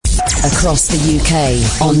Across the UK,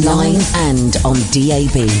 online and on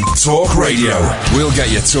DAB. Talk Radio. We'll get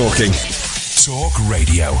you talking. Talk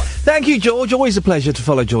Radio. Thank you, George. Always a pleasure to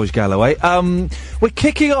follow George Galloway. We're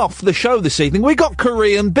kicking off the show this evening. We got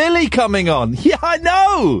Korean Billy coming on. Yeah, I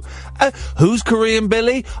know. Who's Korean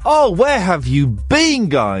Billy? Oh, where have you been,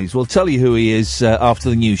 guys? We'll tell you who he is after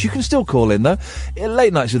the news. You can still call in, though.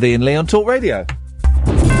 Late Nights with Iain Lee on Talk Radio.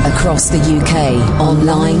 Across the UK,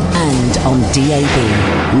 online and on DAB.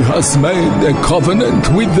 He has made a covenant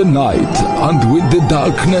with the night, and with the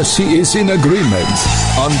darkness he is in agreement.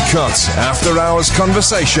 Uncut, after-hours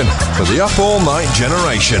conversation for the up-all-night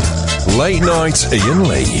generation. Late Night Iain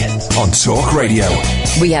Lee on Talk Radio.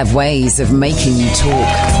 We have ways of making you talk.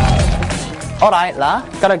 Alright la,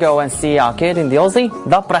 gotta go and see our kid in the Aussie.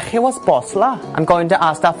 The brache was boss la. I'm going to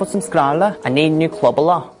ask that for some scran la. I need new club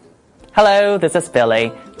la. Hello, this is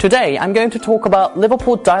Billy. Today I'm going to talk about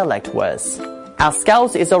Liverpool dialect words. As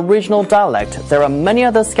Scouse is a regional dialect, there are many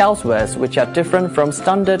other Scouse words which are different from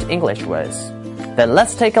standard English words. Then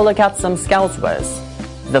let's take a look at some Scouse words.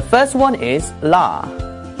 The first one is la.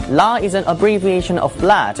 La is an abbreviation of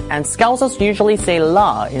lad, and Scousers usually say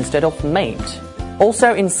la instead of mate.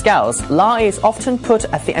 Also in Scouse, la is often put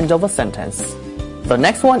at the end of a sentence. The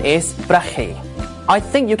next one is brache. I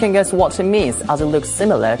think you can guess what it means as it looks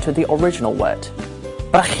similar to the original word.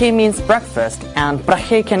 Brache means breakfast, and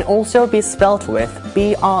brache can also be spelled with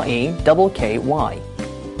B-R-E-K-K-Y.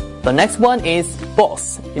 The next one is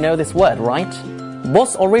boss. You know this word, right?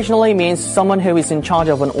 Boss originally means someone who is in charge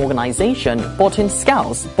of an organization, but in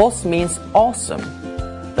Scouse, boss means awesome.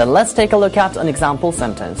 Then let's take a look at an example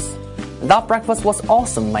sentence. That breakfast was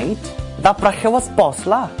awesome, mate. That brache was boss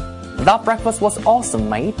la. That breakfast was awesome,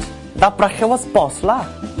 mate. That brache was boss la.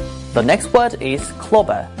 The next word is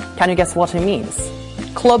clobber. Can you guess what it means?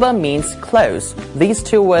 Clobber means close. These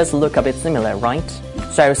two words look a bit similar, right?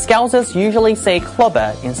 So Scousers usually say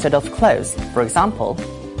clobber instead of close. For example,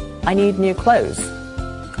 I need new clothes.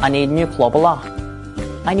 I need new clobber la.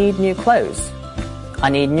 I need new clothes. I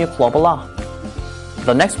need new clobber la.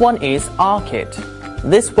 The next one is arkid.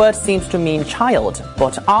 This word seems to mean child,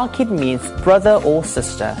 but arkid means brother or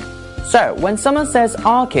sister. So, when someone says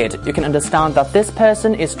arkid, you can understand that this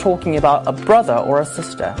person is talking about a brother or a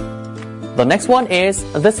sister. The next one is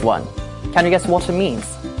this one. Can you guess what it means?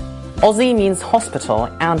 Aussie means hospital,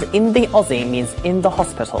 and in the Aussie means in the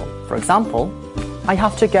hospital. For example, I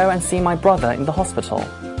have to go and see my brother in the hospital.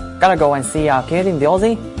 Gotta go and see our kid in the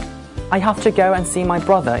Aussie. I have to go and see my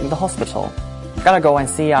brother in the hospital. Gotta go and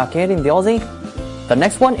see our kid in the Aussie. The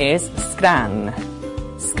next one is scran.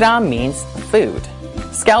 Scran means food.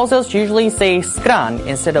 Scousers usually say scran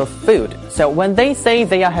instead of food, so when they say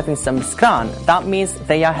they are having some scran, that means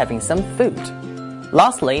they are having some food.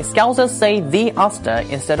 Lastly, Scousers say the Uster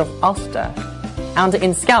instead of Uster. And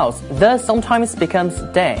in Scouse, the sometimes becomes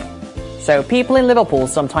de. So people in Liverpool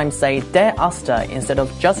sometimes say de Uster instead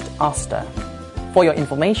of just Uster. For your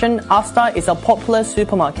information, Uster is a popular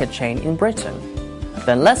supermarket chain in Britain.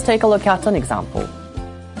 Then let's take a look at an example.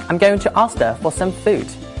 I'm going to Uster for some food.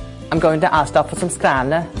 I'm going to Asda for some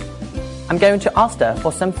scran. I'm going to Asda for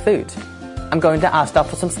some food. I'm going to Asda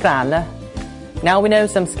for some scran. Now we know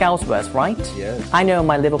some Scouse words, right? Yes. I know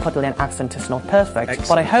my Liverpudlian accent is not perfect, Excellent.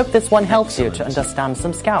 But I hope this one helps you to understand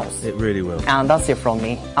some Scouse. It really will. And that's it from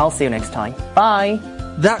me. I'll see you next time. Bye.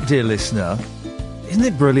 That, dear listener, isn't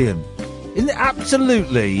it brilliant? Isn't it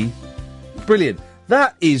absolutely brilliant?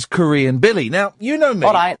 That is Korean Billy. Now, you know me.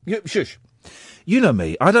 All right. Shush. You know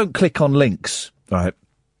me. I don't click on links, right?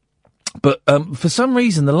 But for some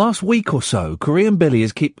reason, the last week or so, Korean Billy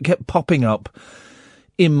has kept popping up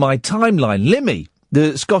in my timeline. Limmy,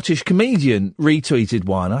 the Scottish comedian, retweeted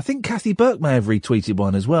one. I think Kathy Burke may have retweeted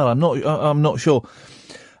one as well. I'm not sure.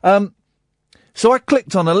 So I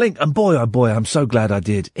clicked on a link, and boy, oh boy, I'm so glad I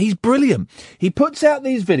did. He's brilliant. He puts out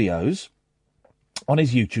these videos on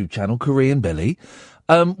his YouTube channel, Korean Billy,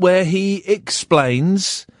 where he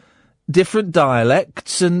explains different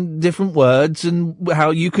dialects and different words and how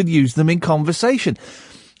you could use them in conversation.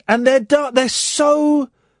 And they're so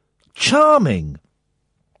charming.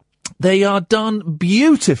 They are done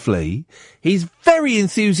beautifully. He's very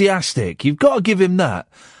enthusiastic. You've got to give him that.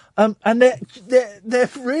 And they're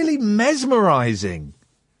really mesmerising.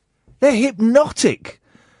 They're hypnotic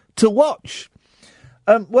to watch.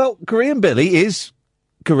 Well, Korean Billy is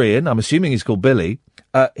Korean. I'm assuming he's called Billy.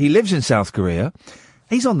 He lives in South Korea.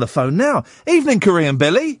 He's on the phone now. Evening, Korean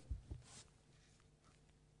Billy.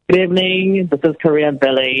 Good evening. This is Korean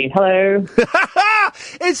Billy. Hello.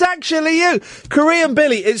 It's actually you, Korean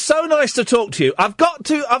Billy. It's so nice to talk to you. I've got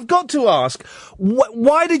to ask,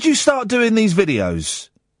 why did you start doing these videos?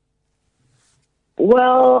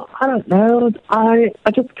 Well, I don't know. I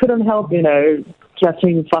just couldn't help,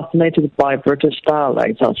 getting fascinated by British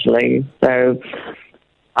dialects, actually. So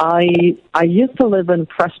I used to live in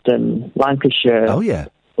Preston, Lancashire. Oh, yeah.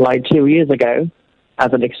 Like 2 years ago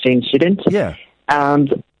as an exchange student. Yeah.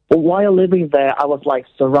 And while living there, I was like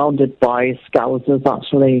surrounded by Scousers,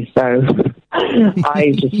 actually. So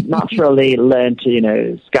I just naturally learned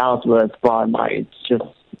to, Scouse words by my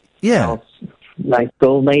like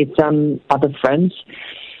schoolmates and other friends.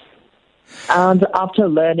 And after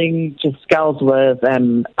learning just Scouse words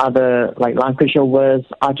and other like Lancashire words,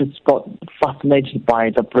 I just got fascinated by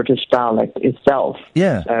the British dialect itself.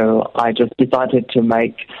 Yeah. So I just decided to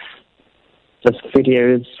make just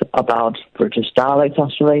videos about British dialects,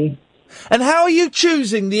 actually. And how are you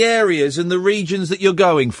choosing the areas and the regions that you're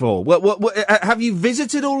going for? What have you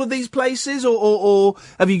visited all of these places, or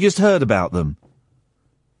have you just heard about them?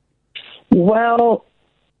 Well,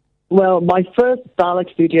 my first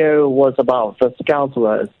dialect video was about the Scouse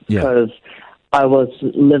words because I was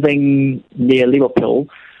living near Liverpool.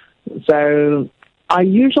 So I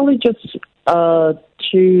usually just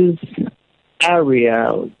choose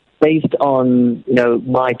area based on,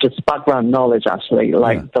 my just background knowledge, actually,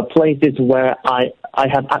 like the places where I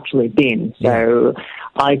have actually been. So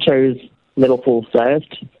I chose Liverpool first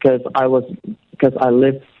because I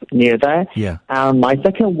live near there. Yeah. And my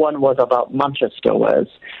second one was about Manchester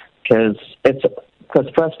words because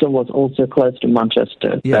Preston was also close to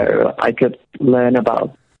Manchester. Yeah. So I could learn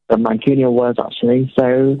about the Mancunian words, actually.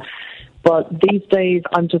 So, but these days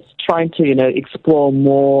I'm just trying to, explore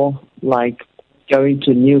more, like going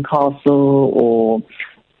to Newcastle or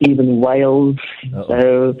even Wales. Uh-oh.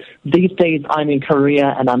 So these days I'm in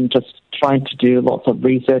Korea and I'm just trying to do lots of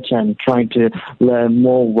research and trying to learn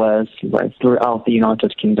more words throughout the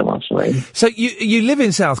United Kingdom, actually. So you live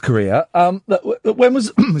in South Korea. When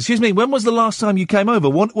was when was the last time you came over?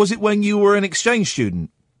 Was it when you were an exchange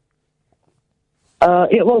student?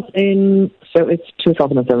 It was it's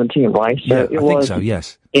 2017, right? So Yeah, it I think so,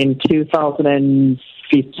 yes. In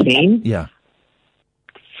 2015. Yeah.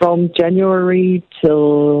 From January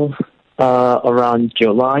till around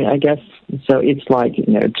July, I guess. So it's like,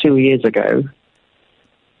 2 years ago.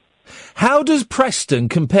 How does Preston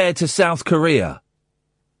compare to South Korea?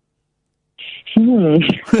 Well,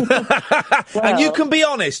 and you can be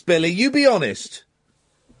honest, Billy. You be honest.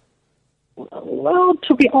 Well,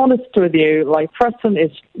 to be honest with you, like Preston is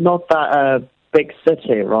not that big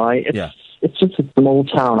city, right? It's just a small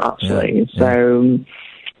town, actually. Yeah.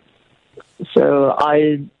 So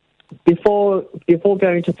before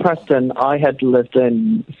going to Preston, I had lived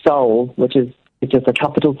in Seoul, which is the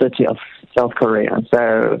capital city of South Korea.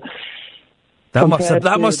 So that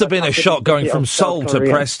must have been a shock going from Seoul to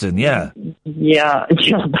Preston. Yeah. Yeah,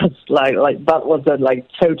 that's like that was a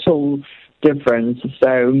total difference.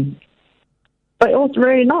 So, but it was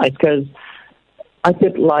really nice because I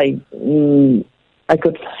could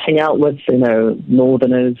hang out with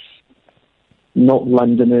Northerners. Not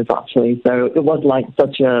Londoners, actually. So it was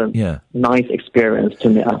such a nice experience to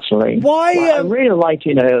me, actually. Why? I really like,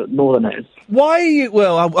 Northerners. Why are you?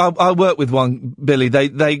 Well, I work with one, Billy.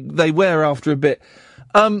 They wear after a bit.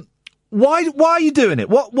 Why are you doing it?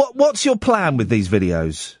 What's your plan with these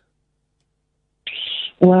videos?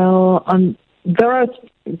 Well, there are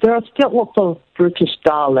still lots of British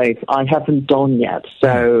dialects I haven't done yet.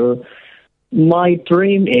 So my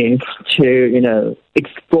dream is to,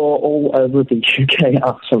 explore all over the UK,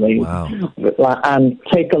 actually. Wow. And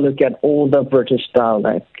take a look at all the British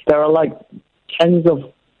dialects. There are tens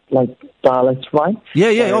of dialects, right?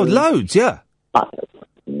 Yeah. Loads, yeah.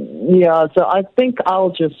 Yeah, so I think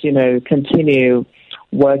I'll just, continue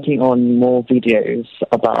working on more videos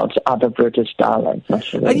about other British dialects,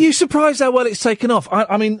 actually. Are you surprised how well it's taken off?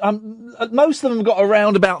 I mean, most of them got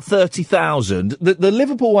around about 30,000. The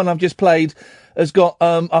Liverpool one I've just played has got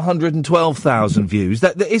 112,000 views.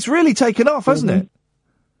 It's really taken off, hasn't it?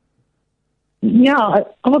 Yeah,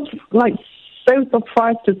 I was so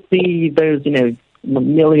surprised to see those,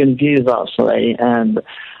 million views, actually, and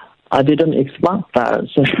I didn't expect that.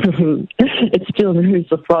 So it's still really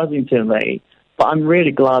surprising to me. But I'm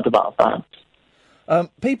really glad about that.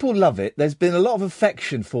 People love it. There's been a lot of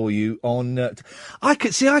affection for you on. I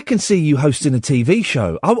can see you hosting a TV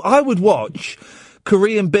show. I would watch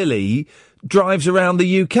Korean Billy drives around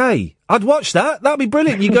the UK. I'd watch that. That'd be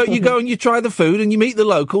brilliant. You go and you try the food and you meet the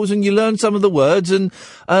locals and you learn some of the words and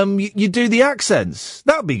you do the accents.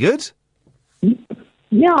 That'd be good.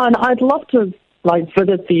 Yeah, and I'd love to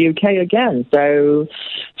visit the UK again. So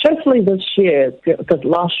hopefully this year, because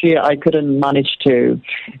last year I couldn't manage to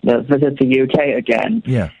visit the UK again.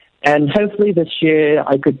 Yeah. And hopefully this year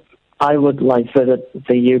I could I would visit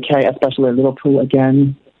the UK, especially Liverpool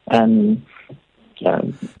again, and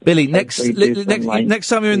Billy, next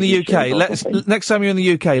time you're in the UK, let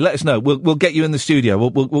us know. We'll get you in the studio.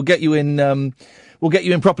 We'll get you in. We'll get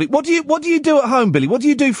you in properly. What do you do at home, Billy? What do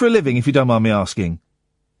you do for a living, if you don't mind me asking?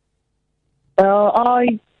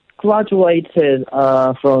 I graduated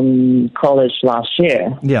from college last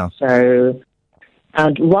year. Yeah. So,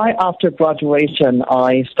 and right after graduation,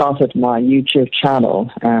 I started my YouTube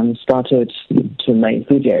channel and started to make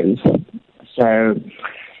videos. So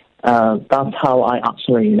that's how I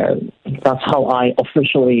actually, that's how I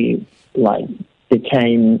officially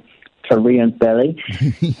became Korean Billy.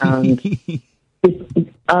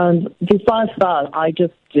 And besides that, I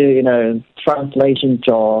just do, translation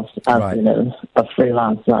jobs as, a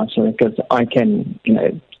freelancer, actually, because I can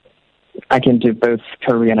do both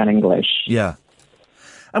Korean and English. Yeah.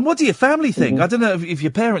 And what do your family think? I don't know if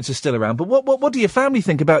your parents are still around, but what do your family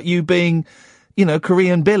think about you being,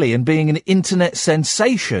 Korean Billy and being an internet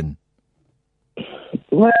sensation?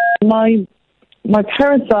 Well, my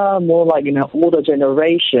parents are more older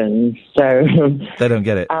generation, so they don't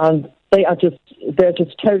get it. And they're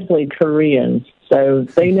just totally Korean, so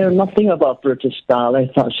they know nothing about British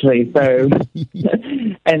dialects, actually. So,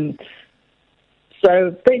 and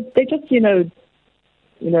so they just,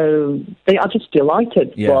 they are just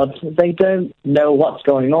delighted, but they don't know what's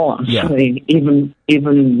going on. Actually, even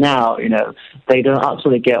now, they don't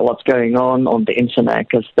actually get what's going on the internet,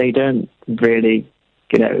 because they don't really,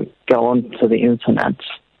 go on to the internet.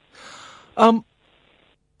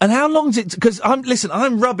 And how long is it? Because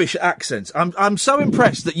I'm rubbish at accents. I'm so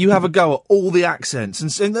impressed that you have a go at all the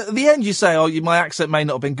accents, and at the end you say, my accent may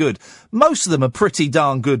not have been good. Most of them are pretty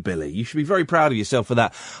darn good, Billy. You should be very proud of yourself for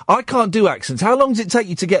that. I can't do accents. How long does it take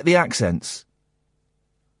you to get the accents?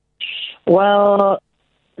 Well,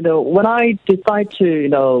 when I decide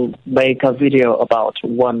to, make a video about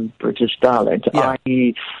one British dialect, I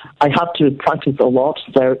have to practice a lot.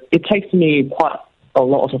 So it takes me quite a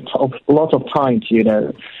lot of time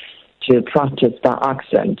to practice that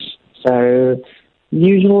accent. So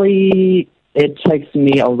usually it takes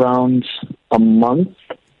me around a month,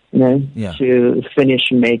 to finish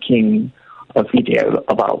making a video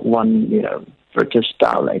about one, British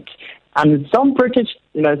dialect. And some British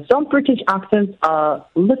accents are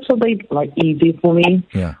a little bit easy for me.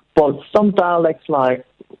 Yeah. But some dialects some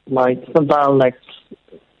dialects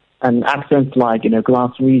and accents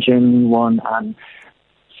Glaswegian one and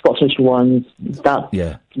Scottish ones, that's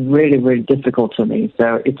really, really difficult to me.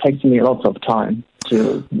 So it takes me lots of time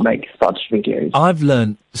to make such videos. I've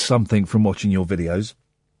learned something from watching your videos.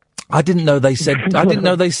 I didn't know they said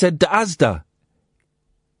Asda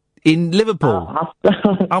in Liverpool.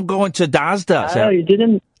 I'm going to Asda. Oh, you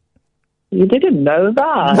didn't know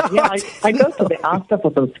that? No, I go to the Asda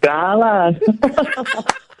for some scala.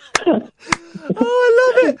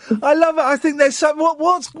 I love it. I think there's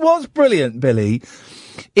what's brilliant, Billy,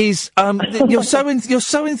 is you're so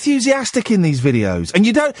enthusiastic in these videos, and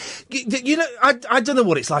I don't know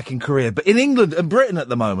what it's like in Korea, but in England and Britain at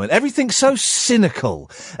the moment, everything's so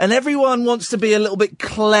cynical, and everyone wants to be a little bit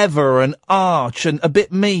clever and arch and a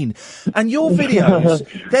bit mean. And your videos,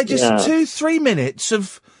 they're just 2-3 minutes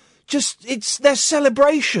of their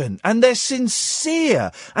celebration, and they're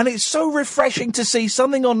sincere, and it's so refreshing to see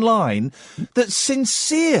something online that's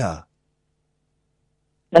sincere.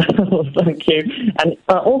 Thank you. And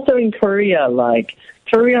also in Korea,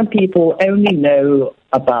 Korean people only know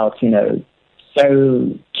about,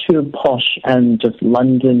 so too posh and just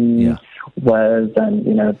London words and,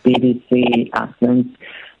 BBC accents.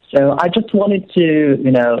 So I just wanted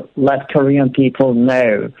to, let Korean people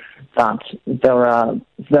know that there are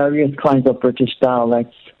various kinds of British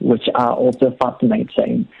dialects which are also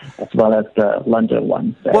fascinating, as well as the London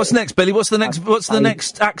ones. So what's next, Billy? What's the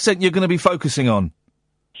next accent you're going to be focusing on?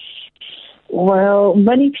 Well,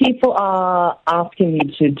 many people are asking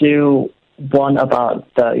me to do one about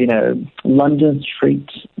the, London street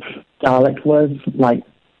dialect words, like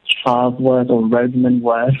child words or roadman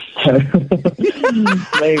words. So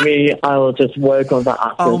maybe I will just work on that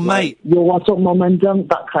accent. Oh, mate. Yo, what's up, momentum?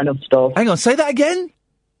 That kind of stuff. Hang on, say that again?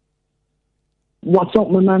 What's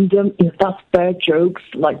up, momentum? Is that fair jokes?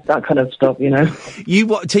 Like that kind of stuff, What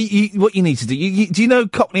you need to do, do you know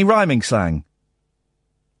Cockney rhyming slang?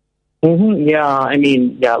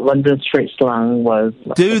 Mm-hmm, London street slang was...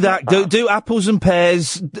 Do that. Do apples and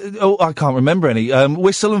pears. I can't remember any.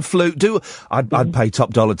 Whistle and flute. I'd pay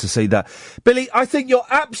top dollar to see that. Billy, I think you're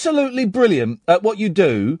absolutely brilliant at what you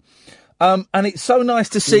do. And it's so nice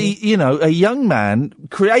to see, you know, a young man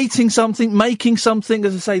creating something, making something,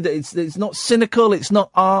 as I say, that it's not cynical, it's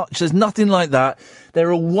not arch, there's nothing like that.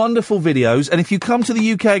 They're all wonderful videos. And if you come to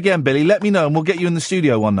the UK again, Billy, let me know and we'll get you in the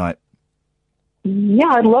studio one night. Yeah,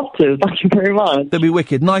 I'd love to. Thank you very much. That'd be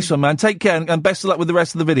wicked. Nice one, man. Take care and best of luck with the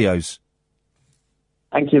rest of the videos.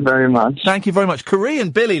 Thank you very much. Thank you very much.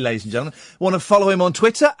 Korean Billy, ladies and gentlemen. Want to follow him on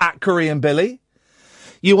Twitter, @Korean Billy.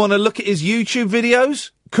 You want to look at his YouTube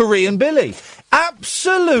videos? Korean Billy.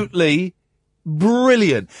 Absolutely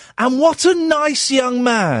brilliant. And what a nice young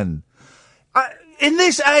man. In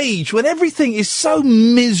this age, when everything is so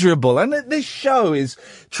miserable, and this show is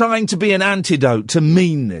trying to be an antidote to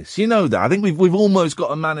meanness, you know that. I think we've almost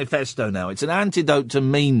got a manifesto now. It's an antidote to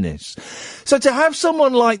meanness. So to have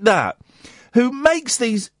someone like that, who makes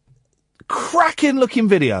these cracking-looking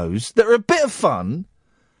videos that are a bit of fun,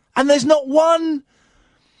 and there's not one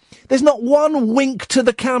wink to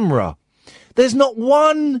the camera. There's not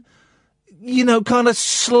one, you know, kind of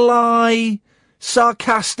sly,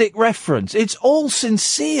 sarcastic reference. It's all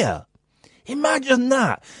sincere. Imagine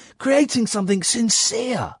that. Creating something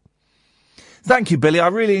sincere. Thank you, Billy. I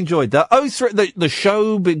really enjoyed that. The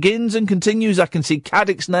show begins and continues. I can see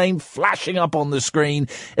Caddick's name flashing up on the screen.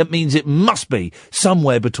 It means it must be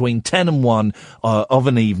somewhere between 10 and 1 of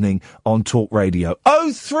an evening on Talk Radio.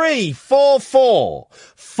 0344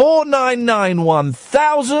 499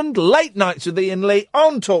 1000. Late Nights with Iain Lee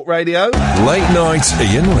on Talk Radio. Late Night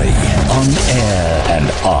Iain Lee. On air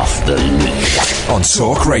and off the leash. On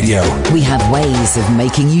Talk Radio. We have ways of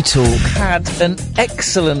making you talk. Had an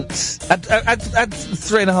excellent... Had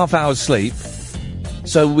 3.5 hours sleep.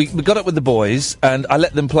 So we got up with the boys and I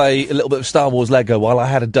let them play a little bit of Star Wars Lego while I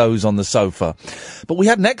had a doze on the sofa. But we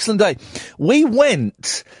had an excellent day. We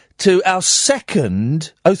went to our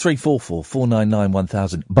second... 0344 499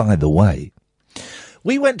 1000. By the way,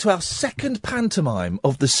 we went to our second pantomime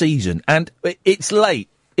of the season and it's late.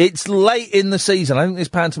 It's late in the season. I think this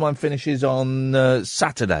pantomime finishes on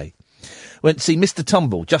Saturday. Went to see Mr.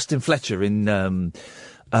 Tumble, Justin Fletcher in...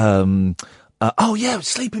 Snow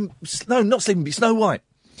White.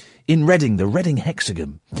 In Reading, the Reading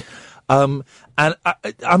Hexagon. And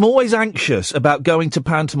I'm always anxious about going to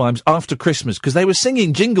pantomimes after Christmas because they were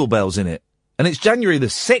singing Jingle Bells in it. And it's January the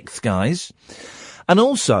 6th, guys. And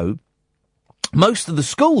also, most of the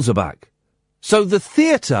schools are back. So the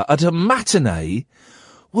theatre at a matinee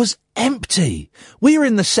was empty. We were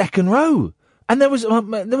in the second row. And there was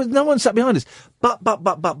no one sat behind us.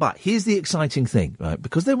 But, here's the exciting thing, right?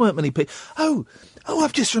 Because there weren't many people. Oh,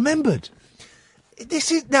 I've just remembered.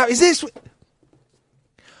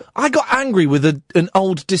 I got angry with an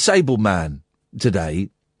old disabled man today.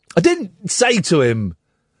 I didn't say to him,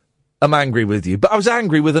 I'm angry with you, but I was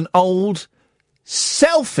angry with an old,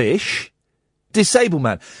 selfish, disabled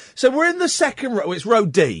man. So we're in the second row. It's row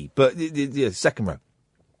D, but yeah, second row.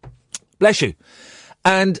 Bless you.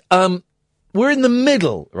 And, we're in the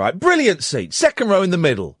middle, right? Brilliant seat. Second row in the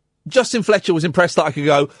middle. Justin Fletcher was impressed that I could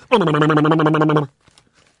go... I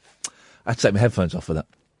had to take my headphones off for that.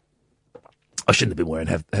 I shouldn't have been wearing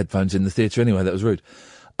headphones in the theatre anyway. That was rude.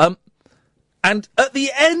 And at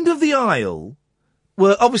the end of the aisle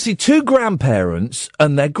were obviously two grandparents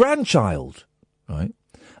and their grandchild, right?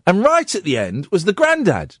 And right at the end was the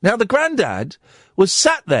granddad. Now, the granddad was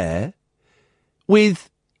sat there with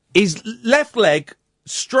his left leg...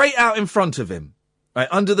 straight out in front of him, right,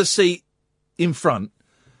 under the seat in front.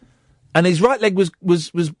 And his right leg was,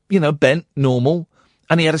 you know, bent, normal,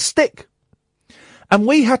 and he had a stick. And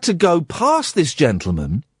we had to go past this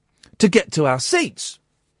gentleman to get to our seats.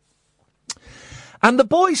 And the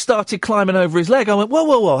boys started climbing over his leg. I went,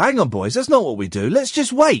 whoa, hang on, boys, that's not what we do. Let's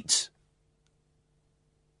just wait.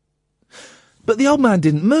 But the old man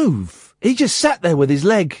didn't move. He just sat there with his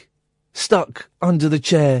leg stuck under the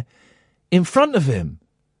chair in front of him.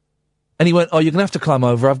 And he went, oh, you're going to have to climb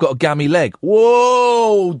over. I've got a gammy leg.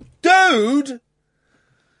 Whoa, dude!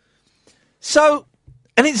 So,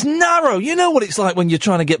 and it's narrow. You know what it's like when you're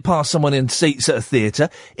trying to get past someone in seats at a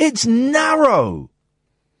theatre? It's narrow.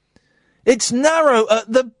 It's narrow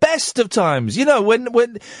at the best of times. You know, when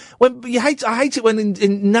I hate it when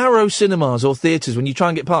in narrow cinemas or theatres, when you try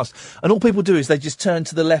and get past, and all people do is they just turn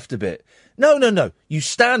to the left a bit. No. You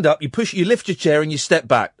stand up, you lift your chair and you step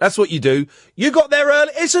back. That's what you do. You got there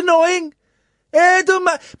early. It's annoying. It don't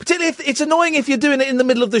matter. Particularly if it's annoying if you're doing it in the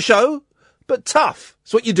middle of the show, but tough.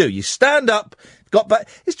 It's what you do. You stand up, got back.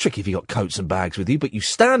 It's tricky if you got coats and bags with you, but you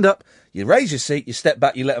stand up, you raise your seat, you step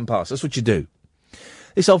back, you let them pass. That's what you do.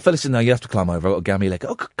 This old fella said, no, you have to climb over. I've got a gammy leg.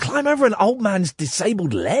 Oh, climb over an old man's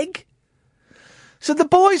disabled leg? So the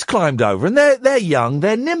boys climbed over, and they're young,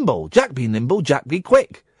 they're nimble. Jack be nimble, Jack be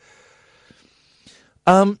quick.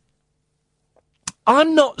 I'm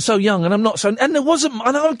not so young, and I'm not so... And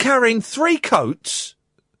I'm carrying 3 coats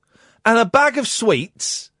and a bag of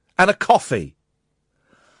sweets and a coffee.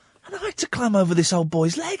 And I had to climb over this old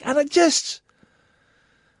boy's leg, and I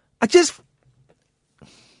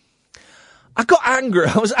got angry.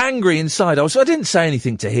 I was angry inside. I didn't say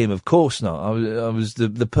anything to him, of course not. I was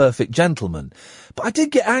the perfect gentleman. But I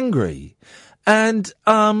did get angry. And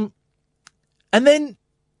then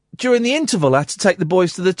during the interval, I had to take the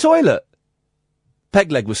boys to the toilet.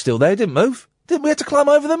 Pegleg was still there, didn't move. We had to climb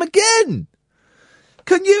over them again.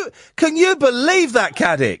 Can you believe that,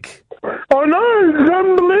 Caddick? Oh no, it's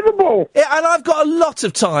unbelievable. Yeah, and I've got a lot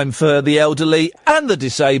of time for the elderly and the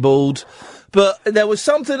disabled, but there was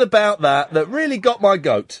something about that really got my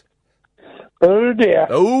goat. Oh dear.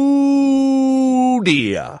 Oh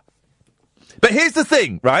dear. But here's the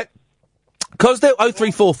thing, right? Because they're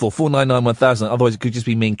 0344 499 1000, otherwise it could just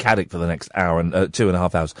be me and Caddick for the next hour and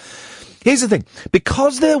 2.5 hours. Here's the thing.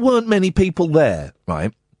 Because there weren't many people there,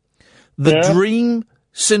 right? The dream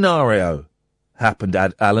scenario happened,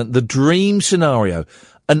 Alan. The dream scenario.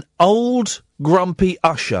 An old, grumpy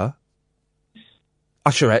usherette,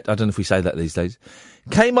 I don't know if we say that these days,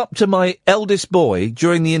 came up to my eldest boy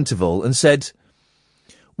during the interval and said,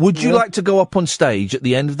 would you like to go up on stage at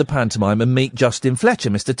the end of the pantomime and meet Justin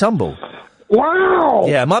Fletcher, Mr. Tumble? Wow!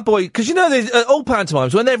 Yeah, my boy, because you know, there's all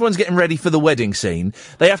pantomimes, when everyone's getting ready for the wedding scene,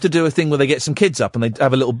 they have to do a thing where they get some kids up and they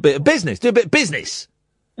have a little bit of business, do a bit of business.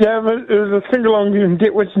 Yeah, but it was a sing-along in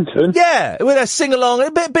Dick Whittington. Yeah, with a sing-along,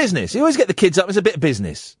 a bit of business. You always get the kids up, it's a bit of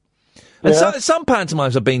business. And some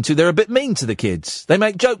pantomimes I've been to, they're a bit mean to the kids. They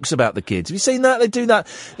make jokes about the kids. Have you seen that? They do that.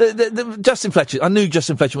 Justin Fletcher, I knew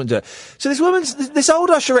Justin Fletcher wouldn't do it. So this old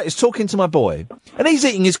usherette is talking to my boy, and he's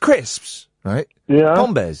eating his crisps, right? Yeah.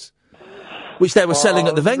 Pombes, which they were selling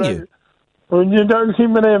at the venue. Well, you don't see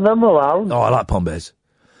many of them around. Oh, I like Pombes.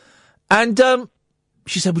 And,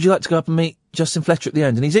 she said, would you like to go up and meet Justin Fletcher at the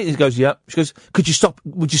end? And he's eating, he goes, yeah. She goes, would you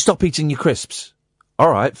stop eating your crisps?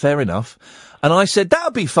 All right, fair enough. And I said, that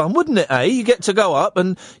would be fun, wouldn't it, eh? You get to go up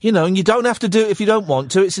and, and you don't have to do it if you don't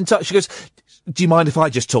want to. It's in touch. She goes, do you mind if I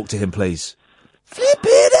just talk to him, please?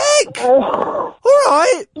 Flippin' heck! All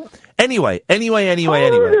right. Anyway.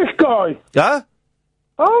 This guy? Huh?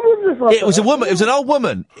 It was a woman. It was an old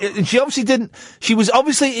woman. And she was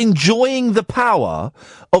obviously enjoying the power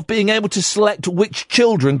of being able to select which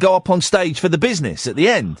children go up on stage for the business at the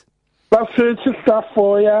end. That's future stuff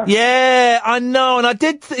for you. Yeah, I know, and I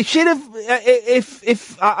did. Should have.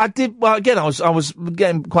 If I did. Well, again, I was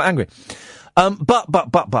getting quite angry. But.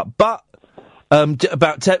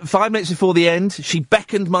 About 5 minutes before the end, she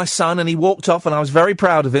beckoned my son, and he walked off, and I was very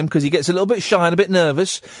proud of him because he gets a little bit shy and a bit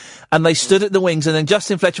nervous. And they stood at the wings, and then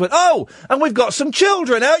Justin Fletcher went, "Oh, and we've got some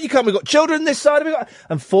children out. You come. We've got children this side.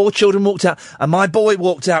 And 4 children walked out, and my boy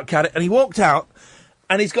walked out, Caddick, and he walked out.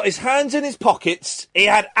 And he's got his hands in his pockets. He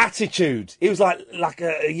had attitude. He was like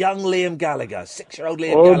a young Liam Gallagher, 6-year-old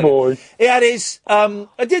Liam Gallagher. Oh boy! He had his. I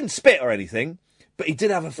didn't spit or anything, but he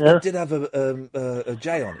did have a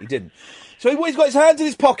J on. He didn't. So he's got his hands in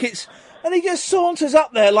his pockets, and he just saunters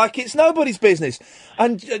up there like it's nobody's business.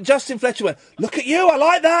 And Justin Fletcher went, "Look at you! I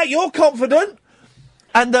like that. You're confident."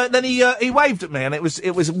 And then he waved at me, and it was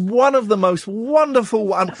one of the most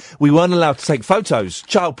wonderful. We weren't allowed to take photos.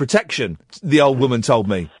 Child protection, the old woman told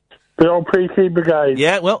me. The old PC brigade.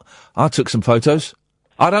 Yeah, well, I took some photos.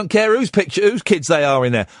 I don't care whose kids they are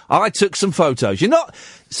in there. I took some photos. You're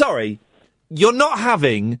not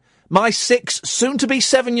having my 6, soon-to-be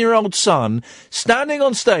 7-year-old son standing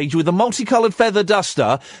on stage with a multicoloured feather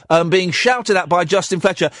duster, being shouted at by Justin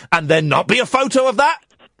Fletcher, and there not be a photo of that.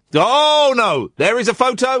 Oh, no, there is a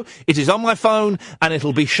photo. It is on my phone, and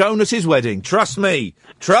it'll be shown at his wedding. Trust me.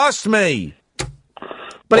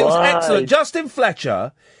 But it was excellent. Justin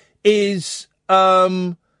Fletcher is,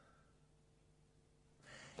 he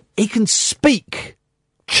can speak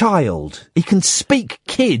child. He can speak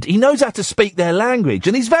kid. He knows how to speak their language,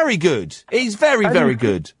 and he's very good. He's very, very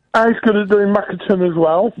good. And he's good at doing Maccaton as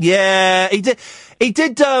well. Yeah, he did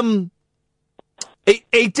a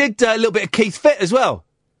little bit of Keith Fit as well.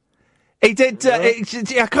 He did. I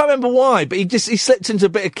can't remember why, but he slipped into a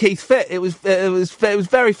bit of Keith Fit. It was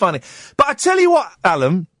very funny. But I tell you what,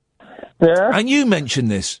 Alan. Yeah. And you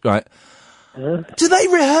mentioned this, right? Yeah. Do they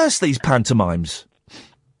rehearse these pantomimes?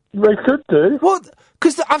 They could do. What?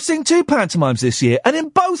 Because I've seen 2 pantomimes this year, and in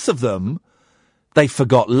both of them, they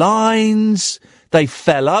forgot lines. They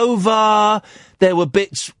fell over. There were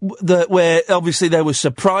bits where obviously they were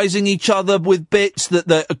surprising each other with bits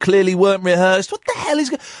that clearly weren't rehearsed. What the hell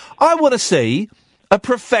is I want to see a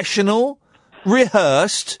professional,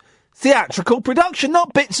 rehearsed theatrical production,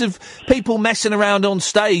 not bits of people messing around on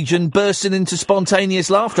stage and bursting into spontaneous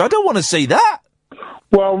laughter. I don't want to see that.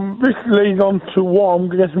 Well, this leads on to what I'm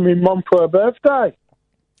getting my mum for her birthday.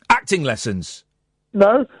 Acting lessons.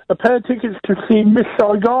 No, a pair of tickets to see Miss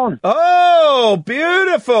Saigon. Oh,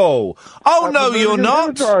 beautiful. Oh, At no, the you're Birmingham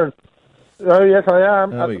not. Hippodrome. Oh, yes, I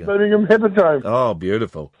am. There At we the go. Birmingham Hippodrome. Oh,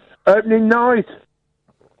 beautiful. Opening night.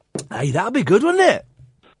 Hey, that'd be good, wouldn't it?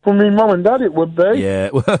 For me mum and dad, it would be. Yeah.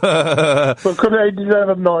 But could they deserve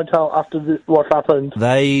a night out after what happened?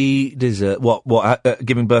 They deserve... What,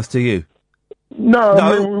 giving birth to you? No,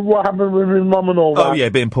 I mean, what happened with my mum and all that? Oh, yeah,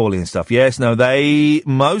 being poorly and stuff. Yes, no, they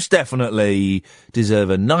most definitely deserve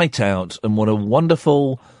a night out, and what a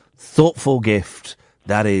wonderful, thoughtful gift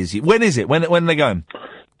that is. When is it? When are they going?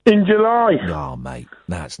 In July. Oh, mate,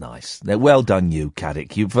 that's nice. Well done, you,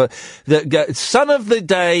 Caddick. You've the son of the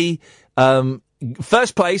day.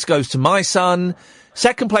 First place goes to my son.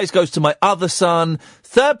 Second place goes to my other son.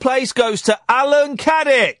 Third place goes to Alan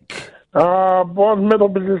Caddick. One middle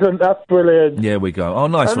position. That's brilliant. There we go. Oh,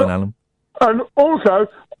 nice one, Alan. And also,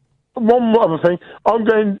 one other thing.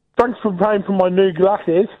 Thanks for paying for my new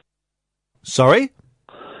glasses. Sorry?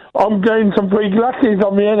 I'm getting some free glasses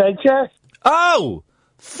on the NHS. Oh!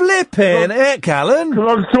 Flipping heck, Alan.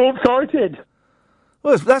 Because I'm short-sighted.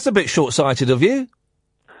 Well, that's a bit short-sighted of you.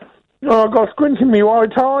 Oh, I've got squint in my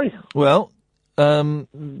white eye. Well, make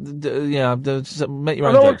your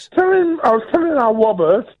own jokes. I was telling our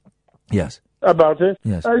Robert Yes. about it.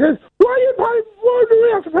 Yes. I said, why do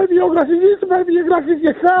we have to pay for your glasses? You used to pay for your glasses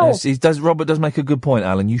yourself. Yes, Robert does make a good point,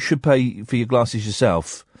 Alan. You should pay for your glasses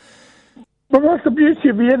yourself. But that's the beauty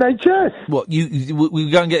of the NHS. What,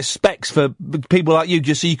 we go and get specs for people like you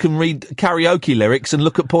just so you can read karaoke lyrics and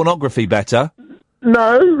look at pornography better?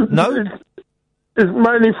 No. No? It's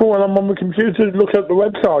mainly for when I'm on the computer to look at the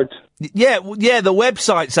website. Yeah, the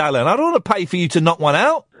websites, Alan. I don't want to pay for you to knock one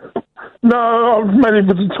out. No, I'm mainly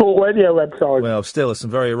for the Talk Radio website. Well, still, there's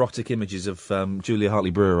some very erotic images of Julia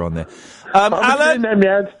Hartley-Brewer on there. Alan? Them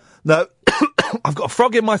yet. No. I've got a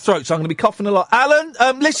frog in my throat, so I'm going to be coughing a lot. Alan,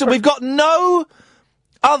 listen, we've got no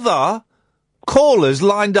other callers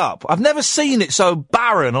lined up. I've never seen it so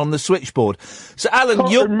barren on the switchboard. So, Alan,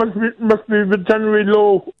 It must be the January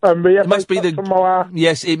law. It must be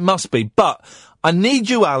Yes, it must be. But I need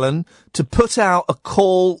you, Alan, to put out a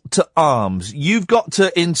call to arms. You've got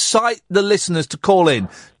to incite the listeners to call in.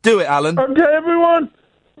 Do it, Alan. Okay, everyone.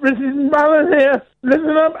 This is Alan here.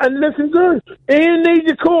 Listen up and listen good. Ian needs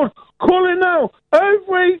your call. Call in now.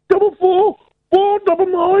 0344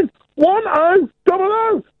 499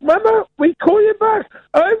 1000. Remember, we call you back.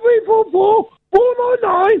 0344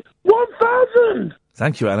 499 1000.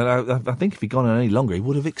 Thank you, Alan. I think if he'd gone on any longer, he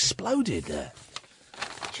would have exploded there.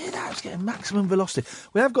 Gee, that was getting maximum velocity.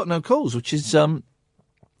 We have got no calls, which is, well,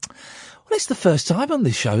 it's the first time on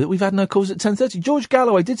this show that we've had no calls at 10:30. George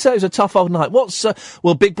Galloway did say it was a tough old night.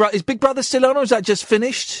 Is Big Brother still on, or is that just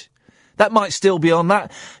finished? That might still be on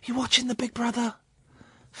that. You watching the Big Brother?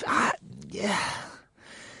 Yeah.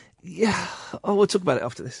 Oh, we'll talk about it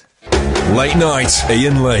after this. Late night,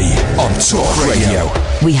 Iain Lee on Talk Radio.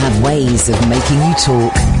 We have ways of making you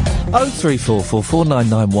talk. 0344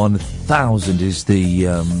 499 1000 is the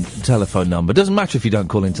telephone number. Doesn't matter if you don't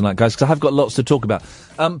call in tonight, guys, because I have got lots to talk about.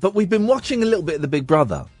 But we've been watching a little bit of the Big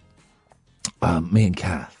Brother, me and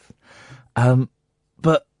Kath.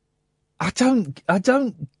 But I don't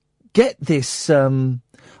get this. I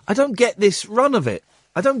don't get this run of it.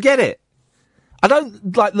 I don't get it. I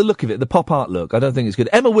don't like the look of it, the pop art look. I don't think it's good.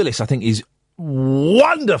 Emma Willis, I think, is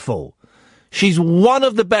wonderful. She's one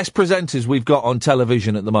of the best presenters we've got on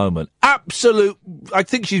television at the moment. Absolute. I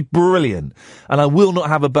think she's brilliant. And I will not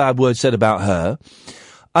have a bad word said about her.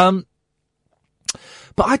 But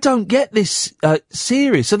I don't get this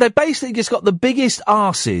series. So they've basically just got the biggest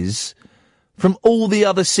arses from all the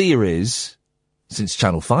other series, since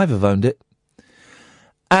Channel 5 have owned it,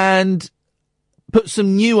 and put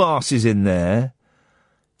some new arses in there.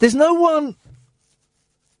 There's no one...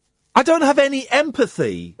 I don't have any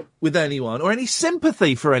empathy with anyone or any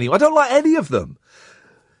sympathy for anyone. I don't like any of them.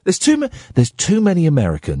 There's too many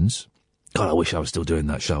Americans. God, I wish I was still doing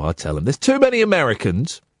that show. I'd tell them. There's too many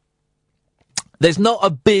Americans. There's not a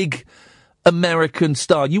big American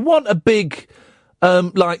star. You want a big,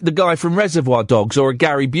 like the guy from Reservoir Dogs or a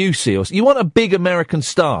Gary Busey. You want a big American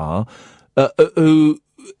star who,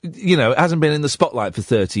 you know, hasn't been in the spotlight for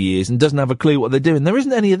 30 years and doesn't have a clue what they're doing. There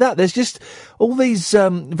isn't any of that. There's just all these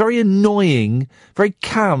very annoying, very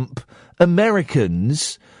camp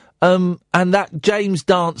Americans, and that James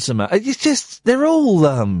Dancer man. It's just they're all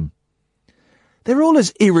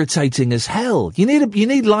as irritating as hell. You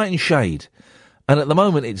need light and shade, And at the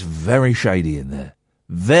moment, it's very shady in there.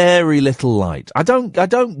 Very little light. I don't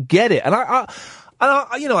get it. And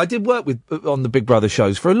I did work on the Big Brother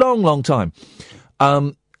shows for a long, long time.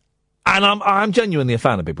 And I'm genuinely a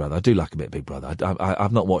fan of Big Brother. I do like a bit of Big Brother.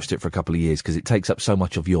 I've not watched it for a couple of years because it takes up so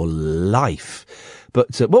much of your life.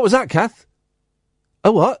 But what was that, Kath?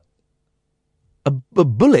 A what? A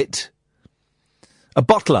bullet? A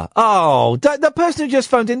bottler? Oh, the person who just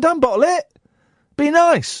phoned in, don't bottle it. Be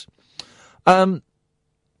nice. But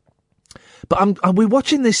we're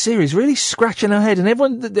watching this series, really scratching our head. And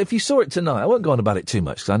everyone, if you saw it tonight, I won't go on about it too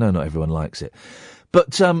much because I know not everyone likes it.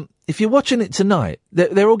 But if you're watching it tonight,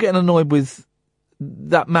 they're all getting annoyed with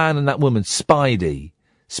that man and that woman, Spidey,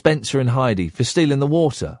 Spencer and Heidi, for stealing the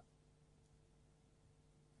water.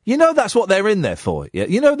 You know that's what they're in there for. Yeah?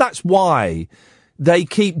 You know that's why they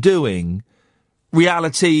keep doing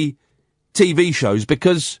reality TV shows,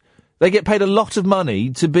 because they get paid a lot of money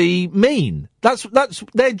to be mean. That's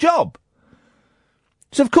their job.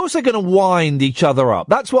 So of course they're going to wind each other up.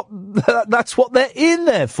 That's what they're in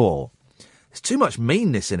there for. There's too much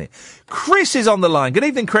meanness in it. Chris is on the line. Good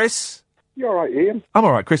evening, Chris. You all right, Ian? I'm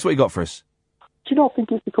all right, Chris. What you got for us? Do you not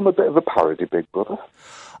think it's become a bit of a parody, Big Brother?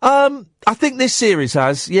 I think this series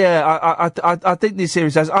has. Yeah, I think this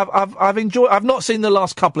series has. I've enjoyed. I've not seen the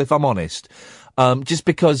last couple, if I'm honest. Just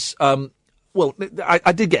because. Well,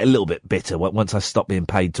 I did get a little bit bitter once I stopped being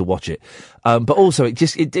paid to watch it. But also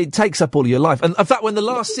it takes up all of your life. And in fact, when the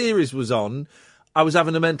last series was on, I was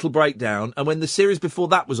having a mental breakdown. And when the series before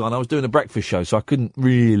that was on, I was doing a breakfast show, so I couldn't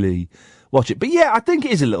really watch it. But yeah, I think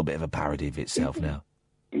it is a little bit of a parody of itself now.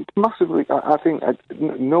 It's massively, I think,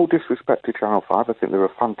 no disrespect to Channel 5, I think they're a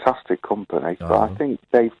fantastic company, but I think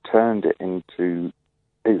they've turned it into,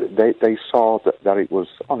 they saw that it was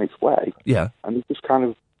on its way. Yeah. And they just kind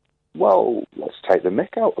of, well, let's take the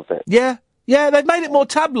mick out of it. Yeah, they've made it more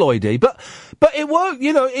tabloidy, but it won't.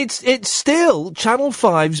 You know, it's still Channel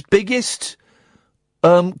 5's biggest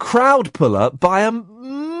crowd puller by a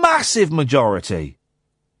massive majority.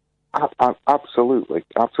 Absolutely,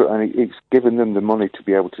 and it's given them the money to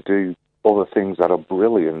be able to do other things that are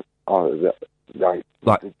brilliant, like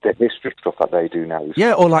the history stuff that they do now.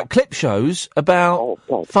 Yeah, or like clip shows about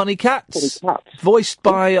funny cats, voiced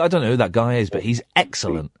by, I don't know who that guy is, but he's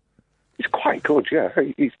excellent. He's quite good, yeah.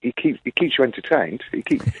 He keeps you entertained.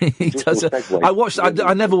 He does.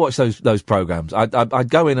 I never watch those programs. I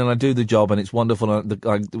go in and I do the job, and it's wonderful. And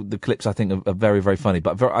the clips I think are very, very funny.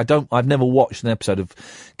 But I've never watched an episode of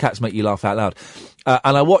Cats Make You Laugh Out Loud.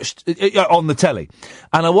 And I watched on the telly,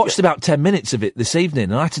 and I watched about 10 minutes of it this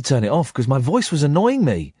evening, and I had to turn it off because my voice was annoying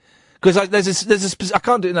me. Because I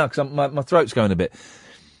can't do it now because my throat's going a bit.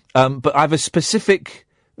 But I have a specific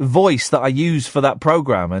voice that I use for that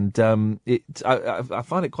program, and I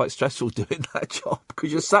find it quite stressful doing that job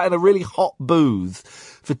because you're sat in a really hot booth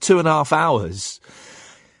for 2.5 hours.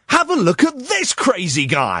 Have a look at this crazy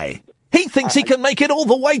guy. He thinks he can make it all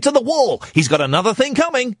the way to the wall. He's got another thing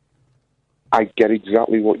coming. I get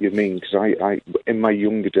exactly what you mean, because I in my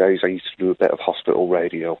younger days I used to do a bit of hospital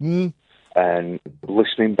radio, and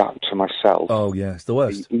listening back to myself. Oh yeah, it's the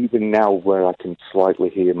worst. Even now, where I can slightly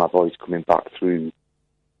hear my voice coming back through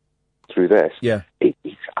this. Yeah.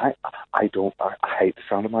 I hate the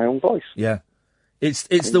sound of my own voice. Yeah. It's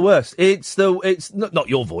the worst. It's not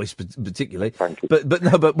your voice particularly. Thank you.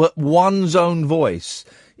 But one's own voice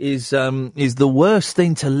is the worst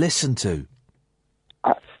thing to listen to.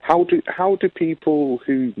 How do people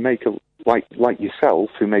who make like yourself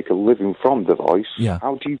who make a living from the voice? Yeah.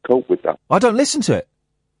 How do you cope with that? I don't listen to it.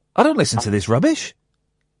 I don't listen to this rubbish.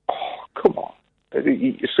 Oh, come on.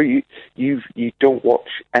 So you don't watch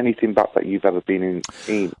anything back that you've ever been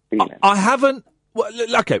in? I haven't. Well,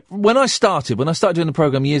 okay, when I started doing a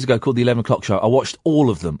programme years ago called The 11 O'Clock Show, I watched all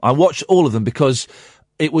of them. I watched all of them because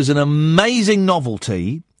it was an amazing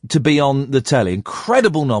novelty to be on the telly,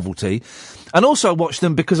 incredible novelty. And also I watched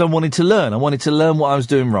them because I wanted to learn. I wanted to learn what I was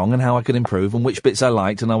doing wrong and how I could improve and which bits I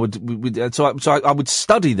liked, and I would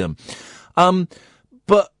study them.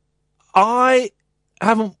 But I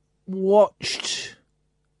haven't watched...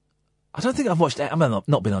 I don't think I've watched... I've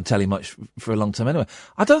not been on telly much for a long time anyway.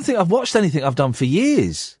 I don't think I've watched anything I've done for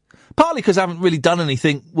years. Partly because I haven't really done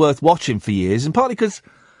anything worth watching for years, and partly because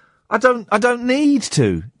I don't need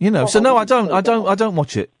to, you know. So no, I don't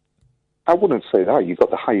watch it. I wouldn't say that. You've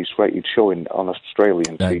got the highest rated show on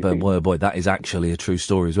Australian TV. But boy, that is actually a true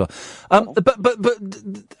story as well. But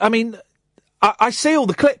I mean, I see all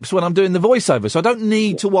the clips when I'm doing the voiceover, so I don't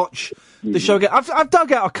need to watch the show again. I've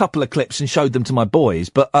dug out a couple of clips and showed them to my boys,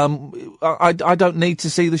 but I don't need to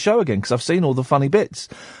see the show again because I've seen all the funny bits.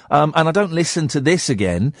 And I don't listen to this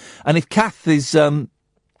again. And if Kath is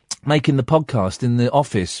making the podcast in the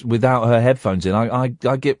office without her headphones in, I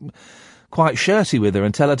get quite shirty with her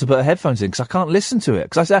and tell her to put her headphones in because I can't listen to it.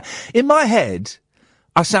 Because in my head,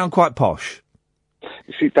 I sound quite posh.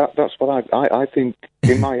 You see, that's what I think.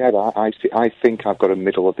 In my head, I think I've got a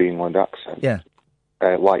middle of the England accent. Yeah.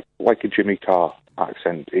 Like a Jimmy Carr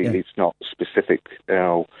accent. It's not specific,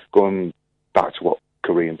 going back to what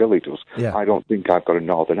Korean Billy does. Yeah. I don't think I've got a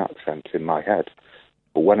northern accent in my head.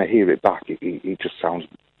 But when I hear it back, it just sounds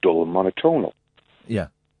dull and monotonal. Yeah.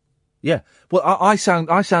 Yeah. Well, I sound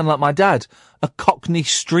like my dad, a Cockney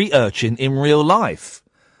street urchin in real life.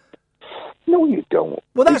 No, you don't.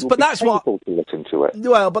 Well, that's what. To listen to it.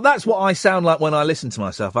 Well, but that's what I sound like when I listen to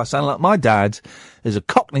myself. I sound like my dad is a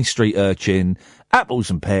Cockney street urchin, apples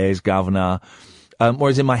and pears governor.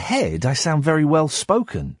 Whereas in my head, I sound very well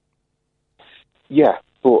spoken. Yeah,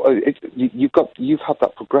 but you've had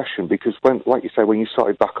that progression because when, like you say, when you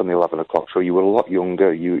started back on the 11 o'clock show, you were a lot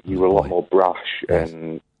younger. You were a lot more brash, yes.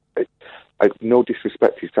 And no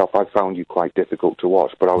disrespect to yourself, I found you quite difficult to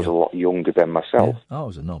watch. But I was a lot younger than myself. Yeah. I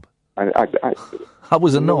was a knob. I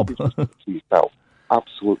was a knob. Yourself.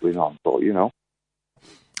 Absolutely not, but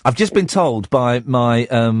I've just been told by my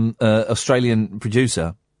Australian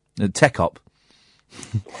producer, Tech Op,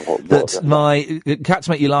 that my Cats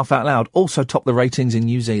Make You Laugh Out Loud also topped the ratings in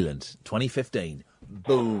New Zealand, 2015.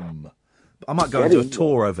 Boom. I might go and do a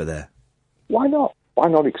tour over there. Why not? Why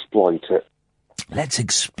not exploit it? Let's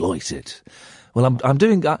exploit it. Well, I'm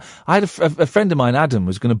doing. I had a friend of mine, Adam,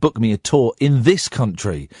 was going to book me a tour in this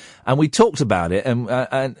country, and we talked about it.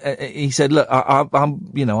 And he said, "Look,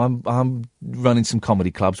 I'm running some comedy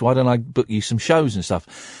clubs. Why don't I book you some shows and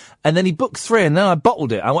stuff?" And then he booked 3, and then I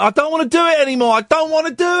bottled it. I went, I don't want to do it anymore. I don't want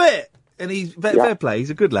to do it. And he's fair play.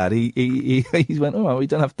 He's a good lad. He went, all right, we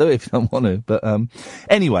don't have to do it if you don't want to. But